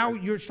starts, okay, now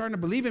you're starting to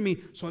believe in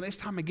me, so it's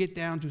time to get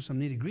down to some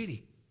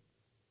nitty-gritty.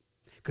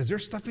 Because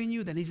there's stuff in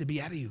you that needs to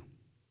be out of you.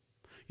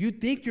 You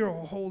think you're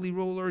a holy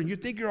ruler, and you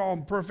think you're all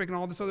perfect and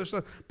all this other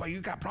stuff, but you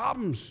got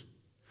problems.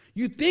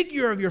 You think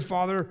you're of your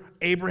father,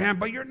 Abraham,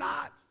 but you're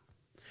not.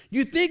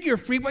 You think you're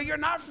free, but you're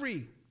not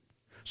free.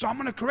 So I'm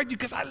going to correct you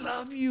because I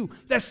love you.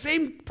 That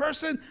same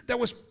person that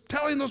was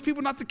telling those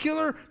people not to kill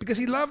her because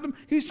he loved them,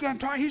 he's trying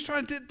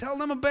to tell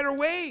them a better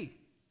way.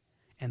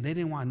 And they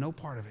didn't want no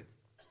part of it.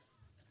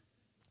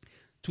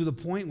 To the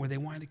point where they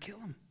wanted to kill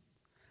him.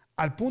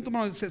 Al punto,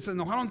 hermanos, se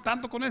enojaron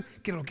tanto con él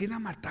que lo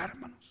quieren matar,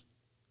 hermanos.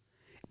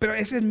 Pero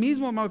ese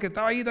mismo, hermano, que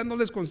estaba ahí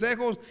dándoles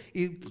consejos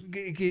y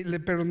que le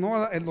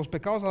perdonó los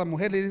pecados a la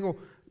mujer, le dijo,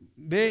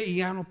 ve y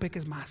ya no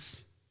peques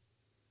más.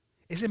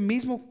 Ese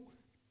mismo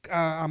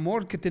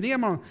amor que tenía,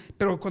 hermano.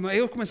 Pero cuando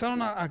ellos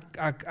comenzaron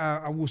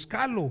a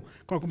buscarlo,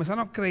 cuando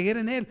comenzaron a creer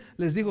en él,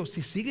 les digo,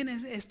 si siguen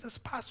estos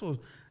pasos,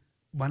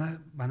 van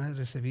a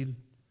recibir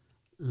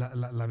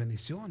la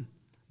bendición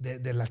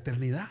de la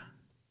eternidad.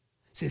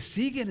 Se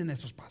siguen en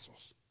estos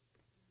pasos.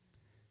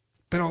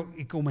 Pero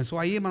y comenzó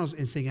ahí, hermanos, a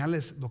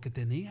enseñarles lo que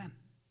tenían.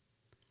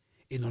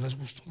 Y no les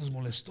gustó, les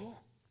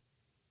molestó.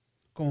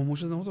 Como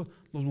muchos de nosotros,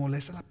 nos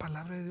molesta la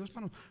palabra de Dios,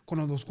 hermanos.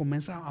 Cuando nos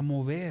comienza a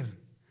mover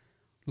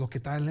lo que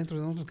está dentro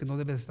de nosotros, que no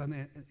debe estar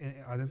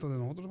adentro de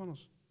nosotros,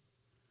 hermanos.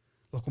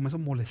 Los comienza a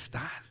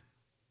molestar.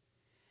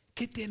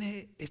 ¿Qué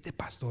tiene este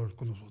pastor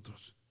con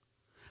nosotros?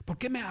 ¿Por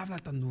qué me habla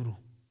tan duro?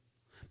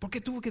 ¿Por qué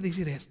tuvo que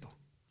decir esto?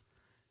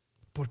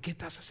 ¿Por qué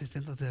estás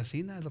asistiéndote así?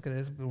 Es lo que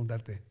debes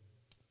preguntarte.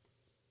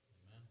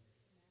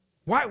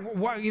 Why,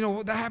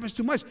 that happens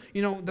too much.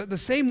 The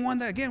same one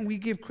that, again, we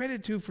give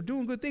credit to for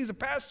doing good things, the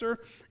pastor,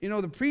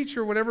 the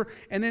preacher, whatever,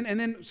 and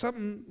then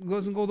something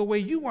doesn't go the way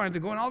you want it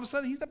to go, and all of a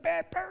sudden he's a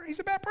bad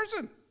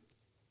person.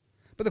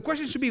 But the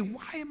question should be,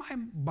 why am I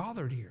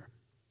bothered here?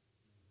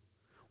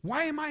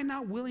 Why am I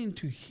not willing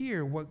to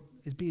hear what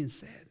is being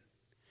said?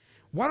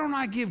 Why don't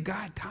I give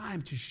God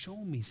time to show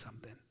me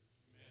something?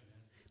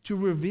 to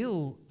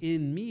reveal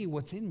in me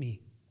what's in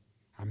me.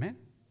 Amen.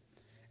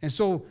 And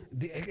so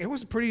it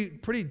was a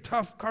pretty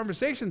tough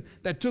conversation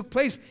that took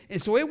place.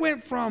 And so it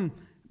went from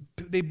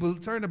they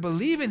started to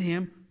believe in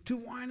him to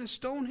wanting to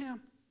stone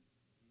him.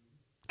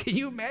 Can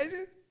you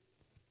imagine?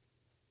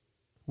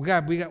 We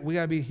got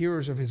to be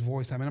hearers of his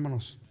voice. Amén,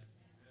 hermanos.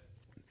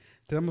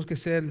 Tenemos que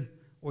ser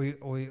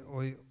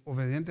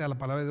obedientes a la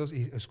palabra de Dios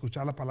y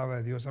escuchar la palabra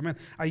de Dios. Amén.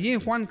 Allí en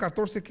Juan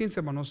 14:15,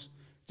 hermanos,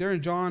 there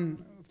in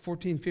John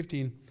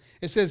 14:15,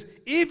 it says,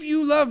 if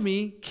you love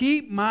me,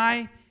 keep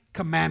my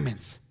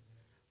commandments.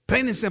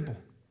 Plain and simple.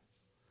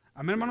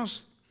 Amen,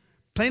 hermanos.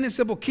 Plain and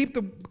simple, keep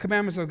the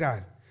commandments of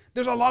God.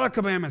 There's a lot of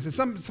commandments, and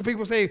some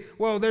people say,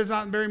 well, there's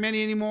not very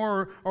many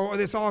anymore, or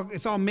it's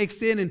all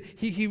mixed in, and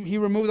he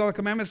removed all the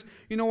commandments.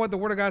 You know what the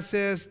Word of God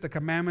says? The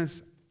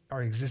commandments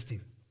are existing.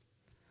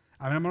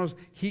 Amen, hermanos.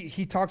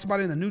 He talks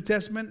about it in the New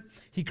Testament.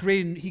 He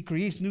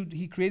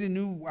created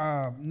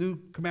new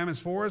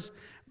commandments for us.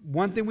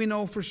 One thing we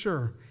know for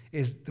sure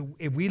is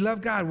if we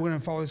love God, we're going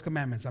to follow His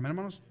commandments. Amen,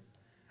 hermanos.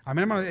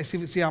 Amén, hermanos.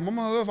 Si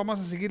amamos a Dios, vamos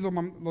a seguir los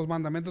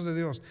mandamientos de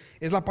Dios.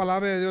 Es la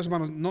palabra de Dios,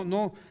 hermanos.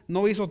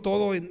 No hizo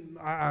todo,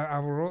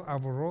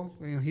 aborró.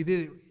 He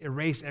didn't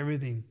erase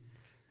everything.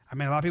 I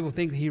mean, a lot of people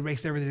think He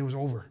erased everything. It was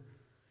over.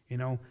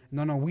 No.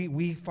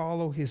 We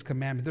follow His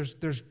commandments.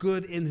 There's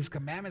good in His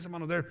commandments,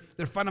 hermanos.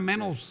 They're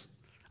fundamentals.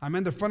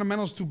 Amen. They're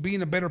fundamentals to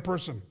being a better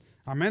person.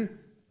 Amen.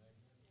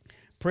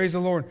 Praise the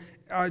Lord.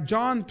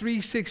 John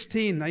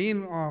 3:16. Ahí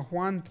en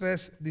Juan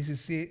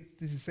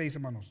 3:16,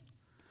 hermanos.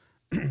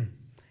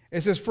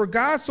 It says, for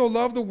God so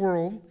loved the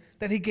world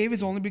that He gave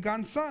His only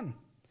begotten Son,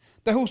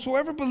 that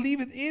whosoever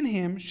believeth in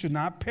Him should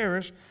not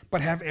perish,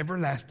 but have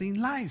everlasting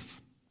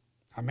life.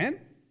 Amen?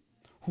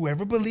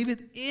 Whoever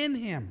believeth in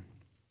Him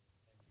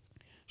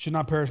should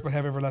not perish, but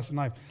have everlasting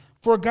life.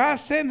 For God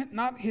sent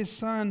not His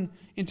Son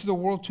into the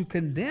world to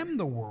condemn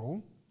the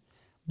world,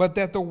 but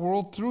that the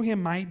world through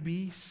Him might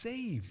be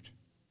saved.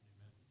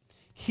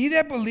 He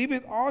that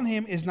believeth on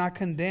Him is not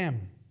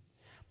condemned,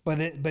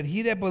 but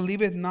he that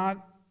believeth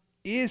not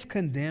is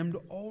condemned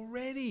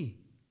already.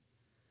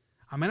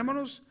 Amen,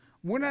 hermanos.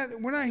 We're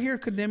not here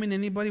condemning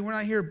anybody. We're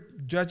not here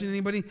judging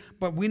anybody.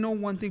 But we know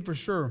one thing for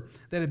sure,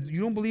 that if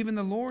you don't believe in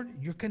the Lord,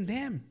 you're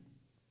condemned.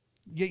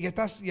 Ya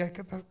estás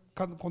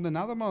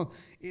condenado, hermano.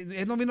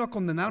 Él no vino a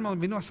condenar, hermano,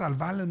 vino a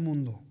salvar el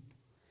mundo.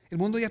 El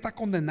mundo ya está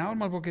condenado,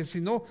 hermano, porque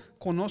si no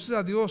conoces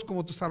a Dios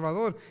como tu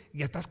Salvador,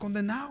 ya estás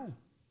condenado.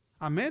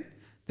 Amén.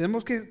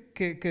 Tenemos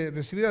que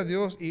recibir a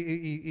Dios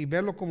y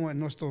verlo como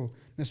nuestro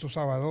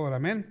Salvador.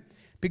 Amén.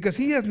 Because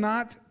he has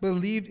not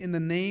believed in the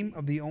name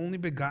of the only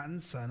begotten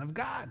Son of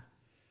God.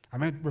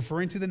 Amen.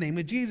 Referring to the name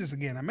of Jesus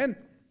again. Amen.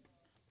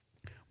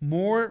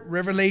 More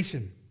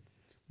revelation.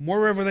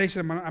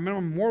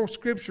 Amen. More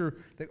scripture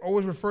that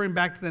always referring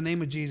back to the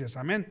name of Jesus.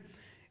 Amen.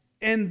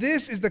 And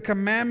this is the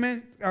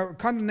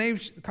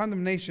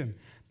condemnation.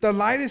 The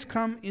light has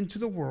come into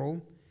the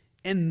world,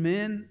 and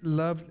men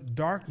loved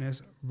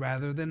darkness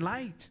rather than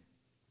light,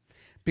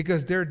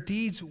 because their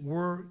deeds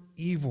were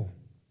evil.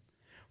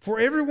 For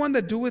everyone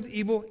that doeth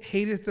evil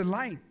hateth the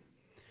light,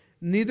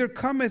 neither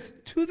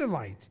cometh to the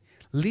light,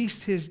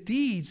 lest his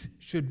deeds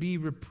should be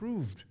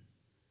reproved.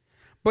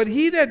 But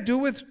he that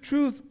doeth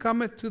truth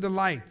cometh to the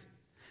light,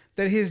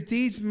 that his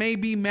deeds may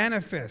be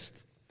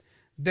manifest,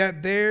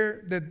 that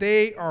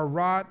they are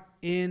wrought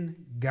in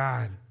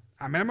God.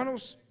 Amen,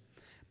 hermanos.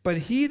 But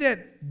he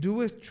that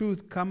doeth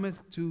truth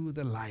cometh to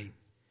the light.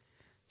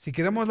 Si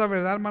queremos la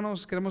verdad,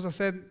 hermanos, queremos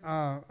hacer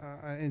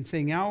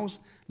enseñados,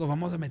 nos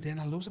vamos a meter en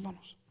la luz,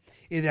 hermanos.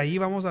 Y de allí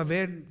vamos a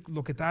ver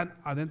lo que está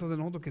adentro de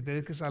nosotros, que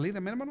tiene que salir,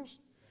 amén, hermanos.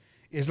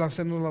 Es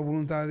hacernos la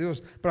voluntad de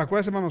Dios. Pero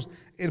acuérdense, hermanos,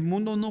 el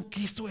mundo no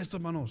quiso esto,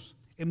 hermanos.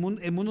 El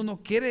mundo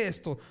no quiere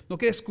esto. No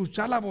quiere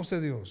escuchar la voz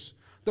de Dios.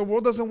 The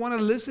world doesn't want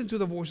to listen to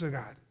the voice of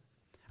God.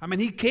 I mean,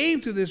 He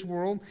came to this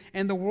world,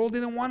 and the world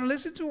didn't want to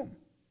listen to Him.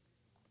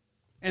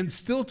 And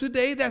still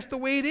today, that's the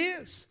way it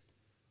is.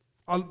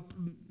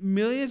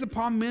 Millions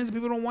upon millions of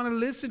people don't want to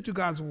listen to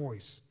God's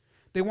voice.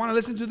 They want to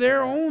listen to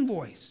their own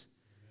voice.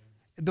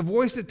 The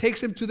voice that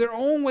takes them to their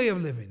own way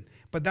of living.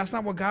 But that's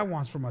not what God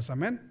wants from us.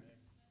 Amen?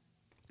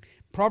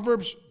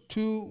 Proverbs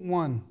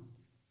 2:1.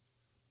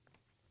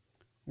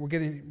 We're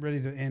getting ready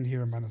to end here,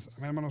 hermanos.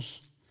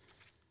 Hermanos.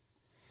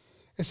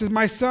 It says,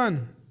 my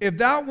son, if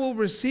thou wilt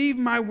receive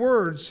my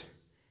words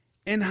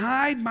and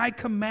hide my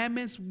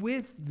commandments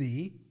with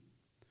thee,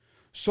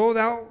 so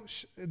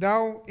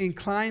thou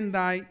incline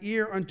thy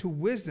ear unto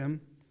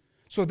wisdom,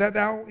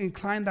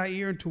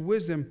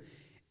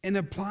 and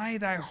apply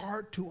thy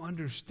heart to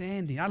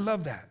understanding. I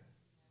love that.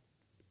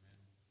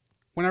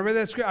 When I read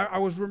that scripture,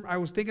 I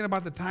was thinking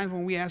about the times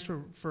when we asked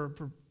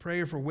for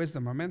prayer for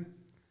wisdom. Amen.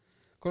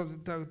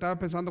 Estaba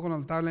pensando cuando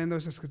estaba leyendo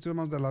esa escritura,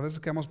 hermanos, de las veces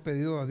que hemos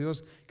pedido a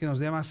Dios que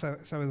nos dé más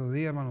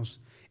sabiduría, hermanos.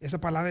 Esa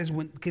palabra es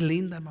buena, qué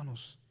linda,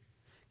 hermanos.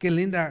 Qué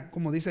linda,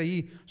 como dice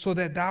allí. So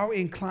that thou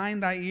incline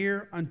thy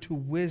ear unto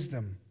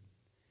wisdom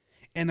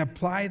and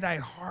apply thy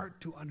heart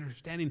to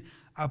understanding.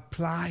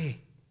 Apply.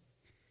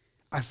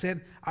 A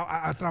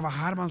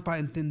trabajar, hermanos,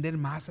 para entender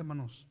más,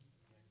 hermanos.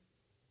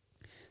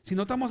 Si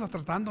no estamos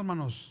tratando,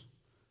 hermanos,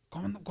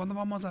 ¿cuándo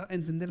vamos a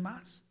entender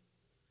más?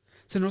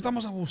 Si no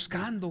estamos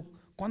buscando,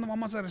 ¿cuándo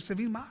vamos a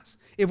recibir más?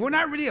 If we're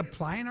not really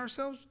applying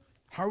ourselves,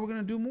 how are we going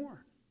to do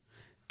more?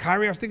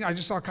 Kyrie, I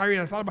just saw Kyrie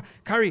and I thought about,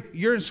 Kyrie,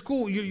 you're in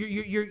school,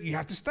 you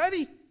have to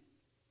study.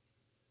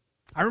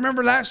 I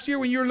remember last year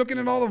when you were looking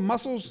at all the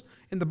muscles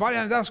in the body,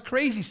 that was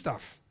crazy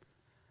stuff.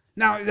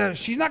 Now,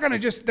 she's not going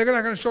to they're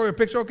not going to show you a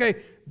picture,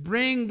 okay,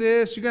 bring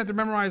this, you're going to have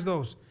to memorize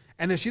those.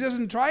 And if she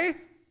doesn't try it,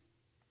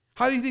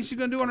 how do you think she's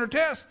going to do on her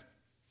test?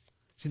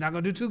 She's not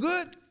going to do too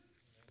good.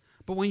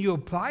 But when you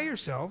apply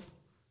yourself,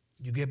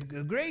 you get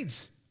good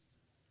grades.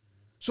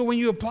 So when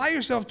you apply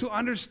yourself to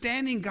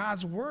understanding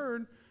God's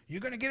word,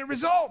 you're going to get a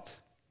result.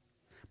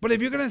 But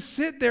if you're going to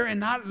sit there and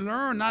not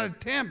learn, not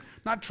attempt,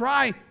 not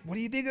try, what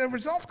do you think the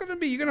result's going to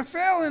be? You're going to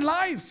fail in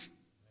life.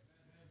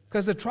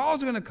 Because the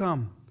trials are going to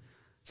come.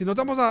 Si no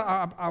estamos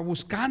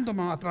buscando,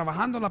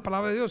 trabajando la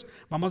palabra de Dios,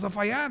 vamos a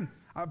fallar.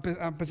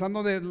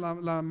 Empezando de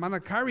la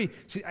hermana Carrie,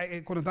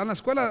 cuando estaba en la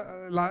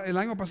escuela el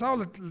año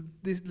pasado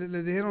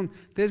le dijeron,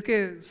 tienes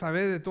que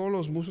saber de todos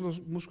los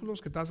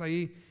músculos que estás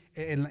ahí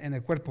en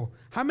el cuerpo.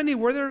 How many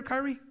were there,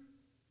 Carrie?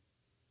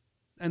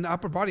 In the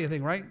upper body, I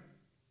think, right?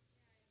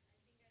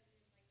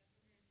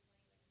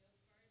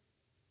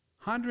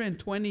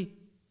 120.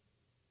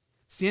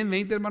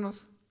 120,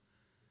 hermanos.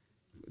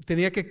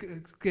 Tenía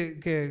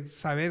que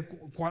saber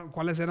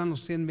cuáles eran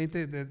los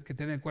 120 que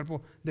tiene el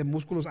cuerpo de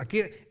músculos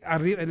aquí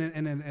arriba,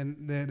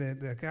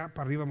 de acá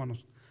para arriba,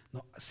 hermanos.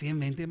 No,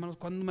 120, hermanos.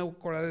 ¿Cuándo me voy a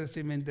acordar de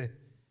 120?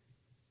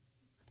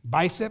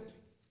 Bicep,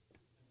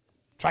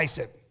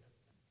 tricep.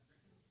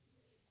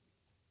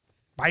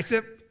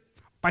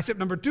 Bicep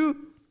number 2,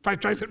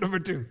 tricep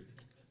number 2.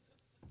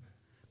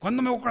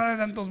 ¿Cuándo me voy a acordar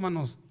de tantos,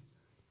 hermanos?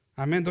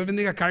 Amén. Dios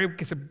bendiga a Carrie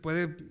que se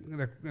puede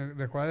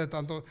recordar de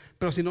tanto.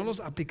 Pero si no los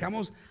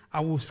aplicamos a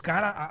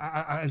buscar,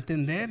 a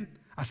entender,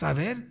 a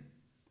saber,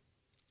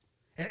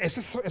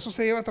 eso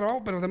se lleva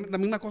trabajo. Pero la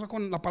misma cosa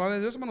con la palabra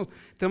de Dios, hermanos.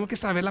 Tenemos que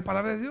saber la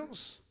palabra de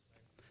Dios.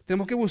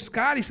 Tenemos que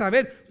buscar y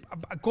saber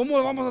cómo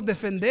lo vamos a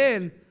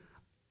defender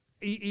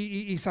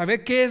y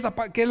saber qué es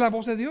la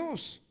voz de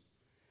Dios.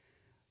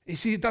 Y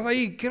si estás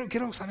ahí,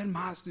 quiero saber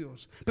más,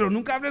 Dios. Pero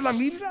nunca abres la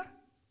Biblia.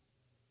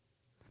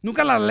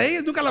 Nunca la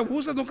lees, nunca la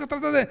usas, nunca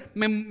tratas de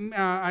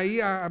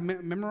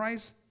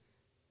memorize.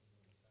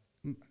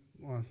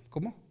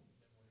 ¿Cómo?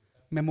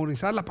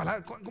 Memorizar la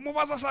palabra. ¿Cómo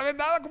vas a saber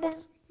nada?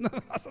 ¿Cómo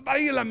vas a estar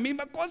ahí en la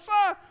misma cosa?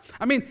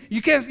 I mean,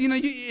 you can't,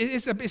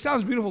 it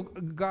sounds beautiful.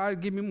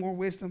 God, give me more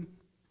wisdom.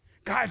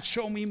 God,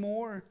 show me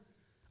more.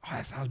 Oh,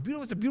 that sounds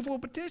beautiful. It's a beautiful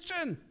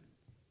petition.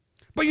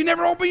 But you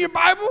never open your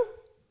Bible?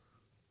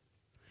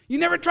 You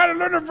never try to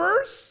learn a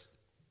verse?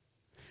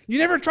 You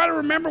never try to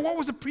remember what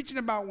was the preaching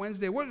about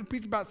Wednesday, what was the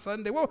preaching about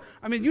Sunday. Well,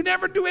 I mean, you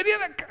never do any of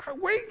that.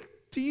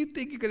 Wait till you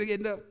think you're going to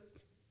end up.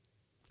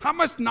 How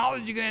much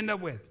knowledge are you going to end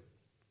up with?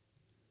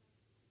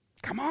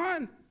 Come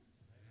on.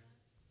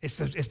 It's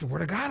the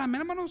word of God. Amen,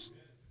 hermanos.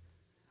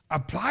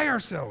 Apply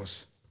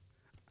ourselves.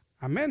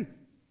 Amen.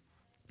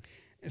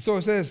 So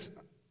it says,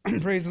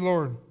 praise the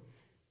Lord.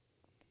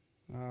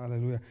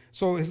 Hallelujah.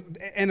 So,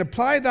 and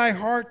apply thy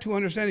heart to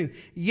understanding.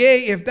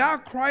 Yea, if thou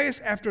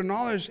criest after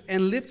knowledge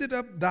and lifted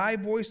up thy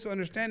voice to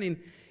understanding,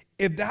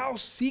 if thou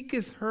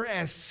seekest her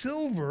as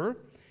silver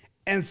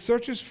and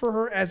searchest for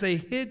her as a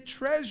hid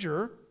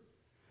treasure,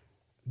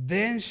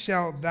 then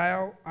shalt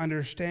thou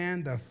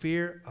understand the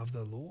fear of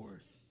the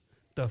Lord.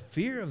 The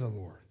fear of the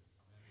Lord.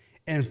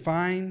 And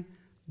find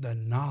the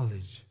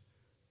knowledge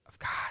of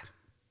God.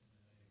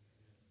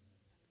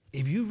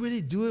 If you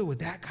really do it with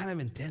that kind of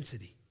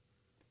intensity,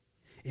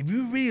 if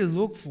you really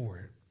look for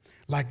it,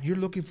 like you're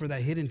looking for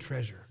that hidden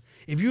treasure.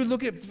 If you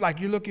look at like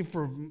you're looking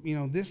for,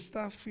 this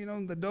stuff,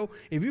 the dough.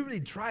 If you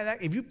really try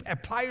that, if you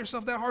apply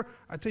yourself that hard,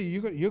 I tell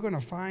you, you're going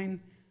to find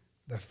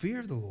the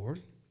fear of the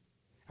Lord,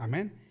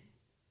 amen,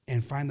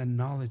 and find the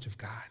knowledge of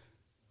God.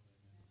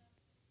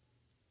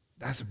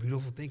 That's a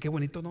beautiful thing. Qué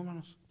bonito, ¿no,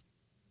 hermanos?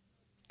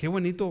 Qué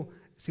bonito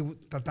si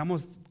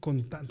tratamos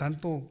con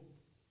tanto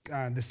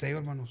deseo,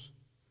 hermanos.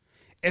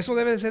 Eso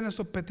debe de ser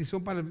nuestra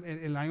petición para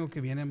el año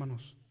que viene,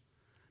 hermanos.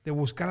 De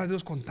buscar a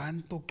Dios con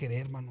tanto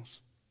querer,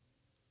 hermanos.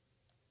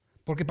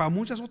 Porque para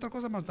muchas otras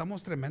cosas, hermanos,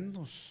 estamos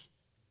tremendos.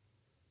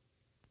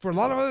 For a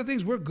lot of other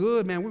things, we're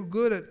good, man. We're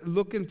good at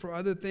looking for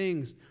other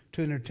things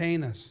to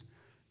entertain us,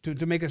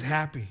 to make us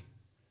happy.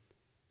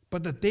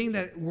 But the thing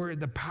where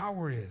the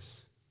power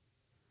is,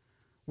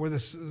 where the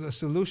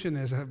solution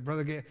is,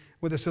 brother,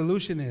 where the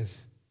solution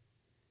is,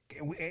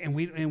 and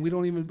we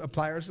don't even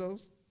apply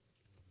ourselves.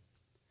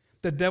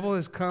 The devil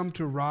has come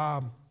to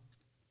rob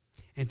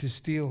and to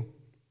steal.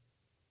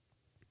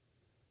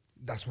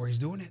 That's where he's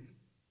doing it.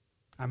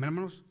 Amen,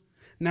 hermanos.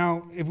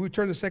 Now, if we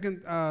turn to 2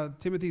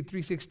 Timothy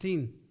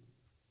 3:16,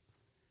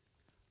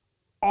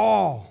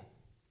 all,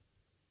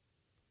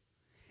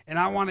 and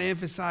I want to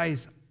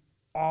emphasize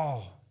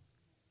all.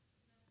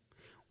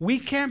 We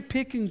can't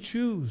pick and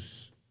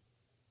choose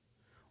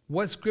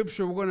what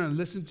scripture we're going to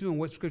listen to and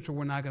what scripture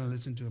we're not going to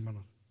listen to,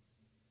 hermanos.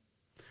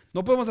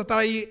 No podemos estar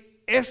ahí,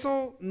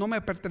 eso no me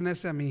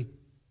pertenece a mí.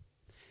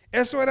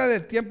 Eso era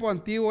del tiempo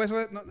antiguo.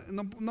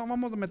 No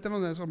vamos a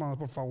meternos en eso, hermanos,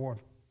 por favor.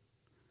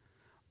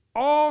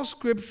 All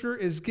Scripture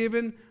is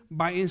given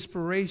by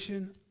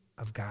inspiration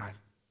of God.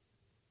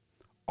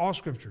 All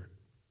Scripture.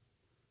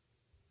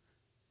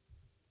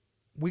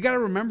 We got to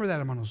remember that,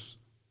 hermanos.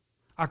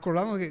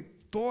 Acordando que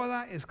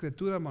toda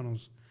escritura,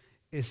 hermanos,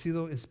 ha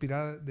sido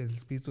inspirada del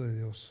Espíritu de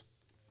Dios.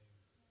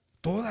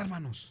 Toda,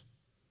 hermanos.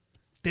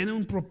 Tiene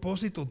un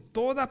propósito.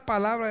 Toda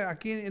palabra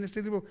aquí en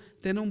este libro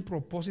tiene un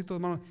propósito,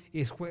 hermanos,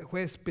 y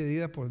fue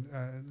expedida por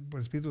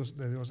el Espíritu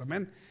de Dios.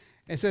 Amén.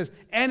 It says,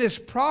 and is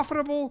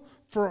profitable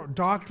for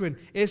doctrine.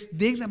 Es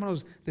digna,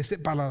 hermanos,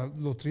 para la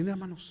doctrina,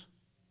 hermanos.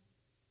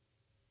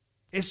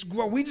 It's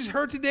what we just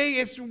heard today.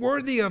 It's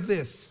worthy of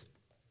this.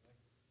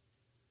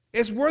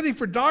 It's worthy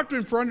for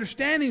doctrine, for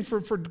understanding,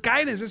 for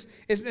guidance.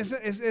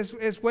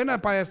 Es buena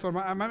para esto.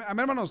 Amén,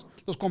 hermanos.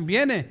 Los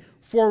conviene.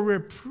 For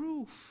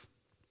reproof.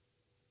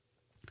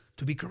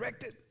 To be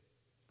corrected.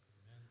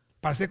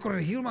 Para ser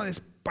corregido, hermanos.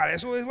 Para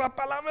eso es la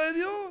palabra de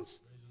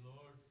Dios.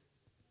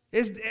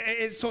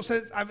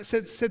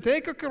 Se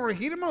tiene que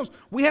corregir, hermanos.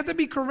 We have to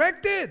be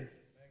corrected.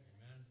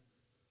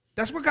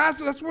 That's what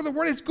the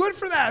word is good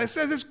for that. It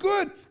says it's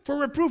good for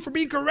reproof, for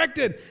being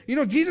corrected. You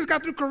know, Jesus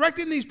got through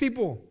correcting these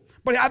people.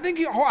 But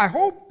I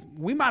hope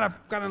we might have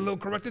gotten a little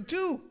corrected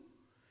too.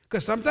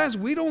 Because sometimes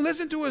we don't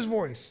listen to his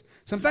voice.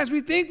 Sometimes we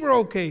think we're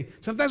okay.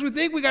 Sometimes we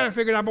think we got it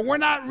figured out, but we're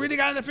not really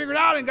got it figured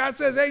out. And God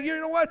says, hey, you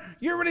know what?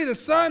 You're really the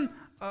son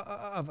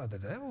of the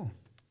devil.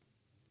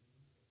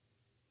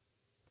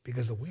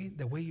 Because the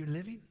way you're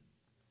living,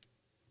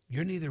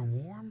 you're neither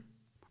warm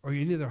or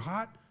you're neither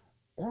hot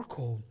or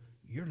cold.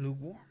 You're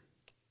lukewarm.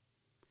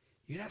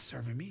 You're not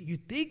serving me. You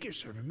think you're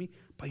serving me,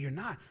 but you're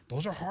not.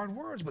 Those are hard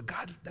words, but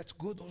God, that's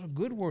good. Those are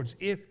good words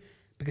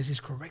because he's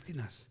correcting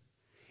us.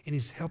 And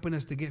he's helping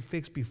us to get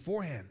fixed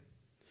beforehand.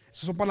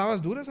 Esas son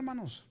palabras duras,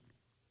 hermanos.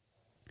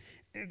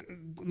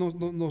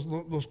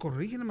 Nos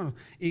corrigen, hermanos.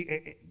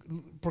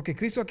 Porque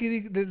Cristo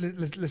aquí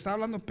le está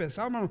hablando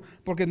pesado, hermanos.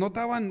 Porque no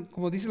estaban,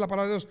 como dice la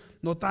palabra de Dios,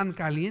 no tan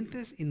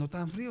calientes y no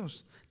tan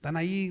fríos. Están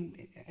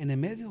ahí en el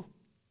medio.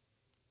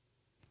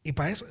 Y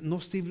para eso no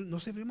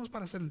servimos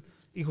para ser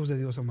hijos de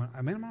Dios, hermanos.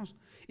 Amén, hermanos.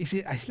 Y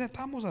si así la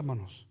estamos,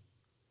 hermanos,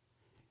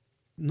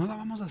 no la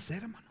vamos a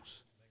hacer,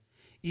 hermanos.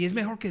 Y es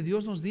mejor que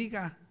Dios nos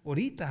diga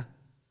ahorita,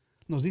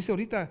 nos dice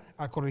ahorita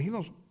a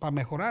corregirnos para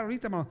mejorar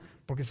ahorita, hermanos,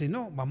 porque si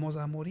no, vamos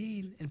a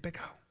morir en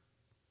pecado.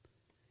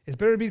 It's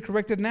better to be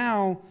corrected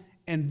now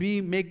and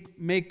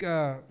make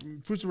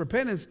fruits of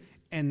repentance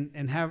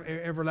and have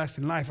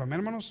everlasting life. Amén,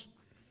 hermanos.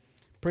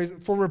 Praise,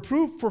 for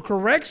reproof, for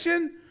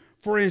correction,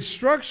 for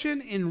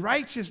instruction in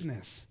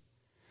righteousness,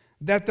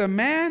 that the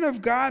man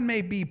of God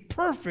may be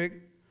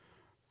perfect,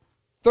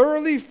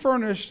 thoroughly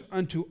furnished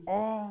unto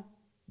all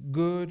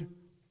good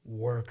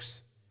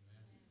works.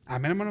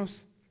 Amen,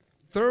 hermanos.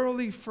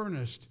 Thoroughly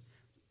furnished,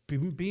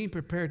 being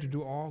prepared to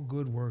do all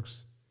good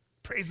works.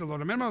 Praise the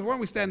Lord. Amen, hermanos. Why don't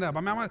we stand up?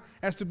 I'm going to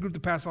ask the group to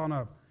pass on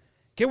up.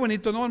 Qué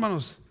bonito, ¿no,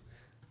 hermanos?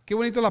 Qué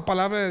bonito la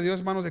palabra de Dios,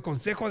 hermanos, de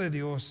consejo de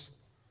Dios.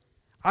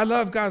 I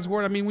love God's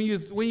word. I mean, when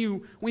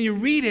you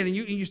read it and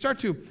you start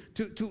to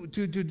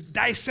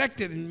dissect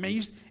it, and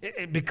man,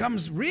 it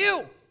becomes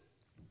real.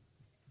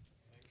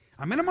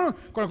 Amén, hermano.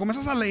 Cuando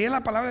comienzas a leer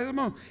la palabra de Dios,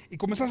 hermano, y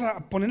comienzas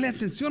a ponerle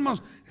atención,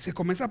 hermanos, se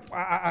comienza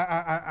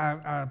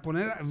a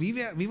poner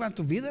viva en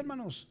tu vida,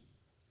 hermanos.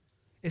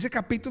 Ese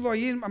capítulo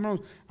ahí,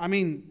 hermanos,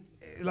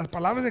 las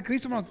palabras de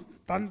Cristo, hermanos,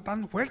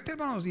 tan fuertes,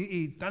 hermanos,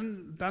 y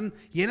tan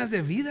llenas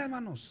de vida,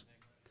 hermanos.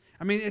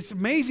 I mean, it's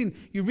amazing.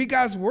 You read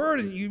God's word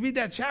and you read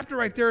that chapter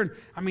right there, and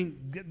I mean,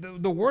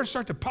 the words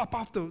start to pop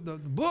off the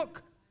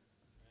book.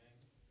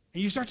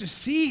 And you start to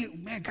see,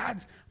 man,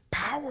 God's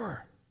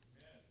power.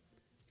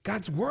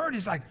 God's word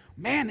is like,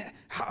 man,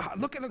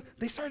 look,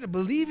 they started to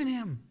believe in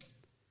him.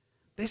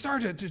 They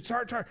started to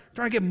try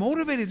to get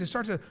motivated to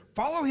start to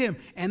follow him.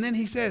 And then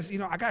he says, you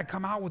know, I got to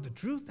come out with the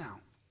truth now.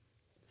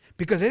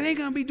 Because it ain't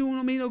going to be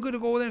doing me no good to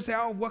go over there and say,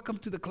 oh, welcome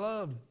to the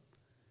club.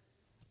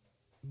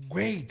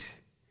 Great.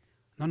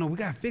 No, we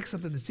got to fix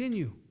something that's in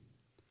you.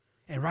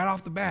 And right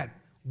off the bat,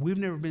 we've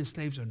never been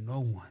slaves of no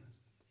one.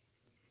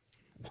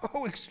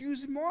 Whoa,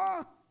 excuse me.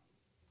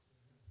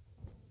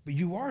 But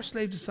you are a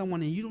slave to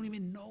someone and you don't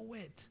even know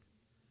it.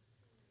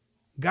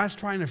 God's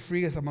trying to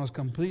free us, hermanos,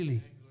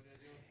 completely.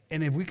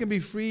 And if we can be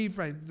free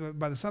by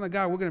the Son of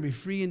God, we're going to be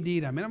free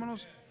indeed. Amen,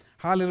 hermanos?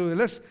 Hallelujah.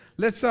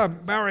 Let's bow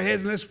our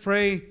heads and let's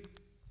pray.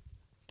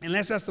 And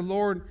let's ask the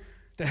Lord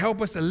to help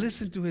us to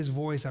listen to his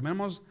voice. Amen,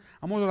 hermanos?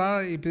 Vamos a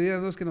orar y pedir a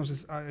Dios que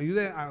nos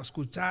ayude a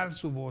escuchar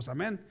su voz.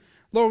 Amen.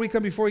 Lord, we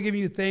come before you giving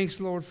you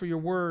thanks, Lord, for your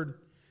word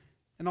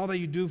and all that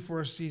you do for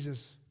us,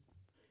 Jesus.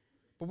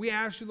 But we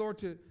ask you,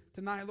 Lord,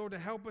 tonight, Lord, to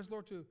help us,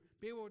 Lord, to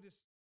be able to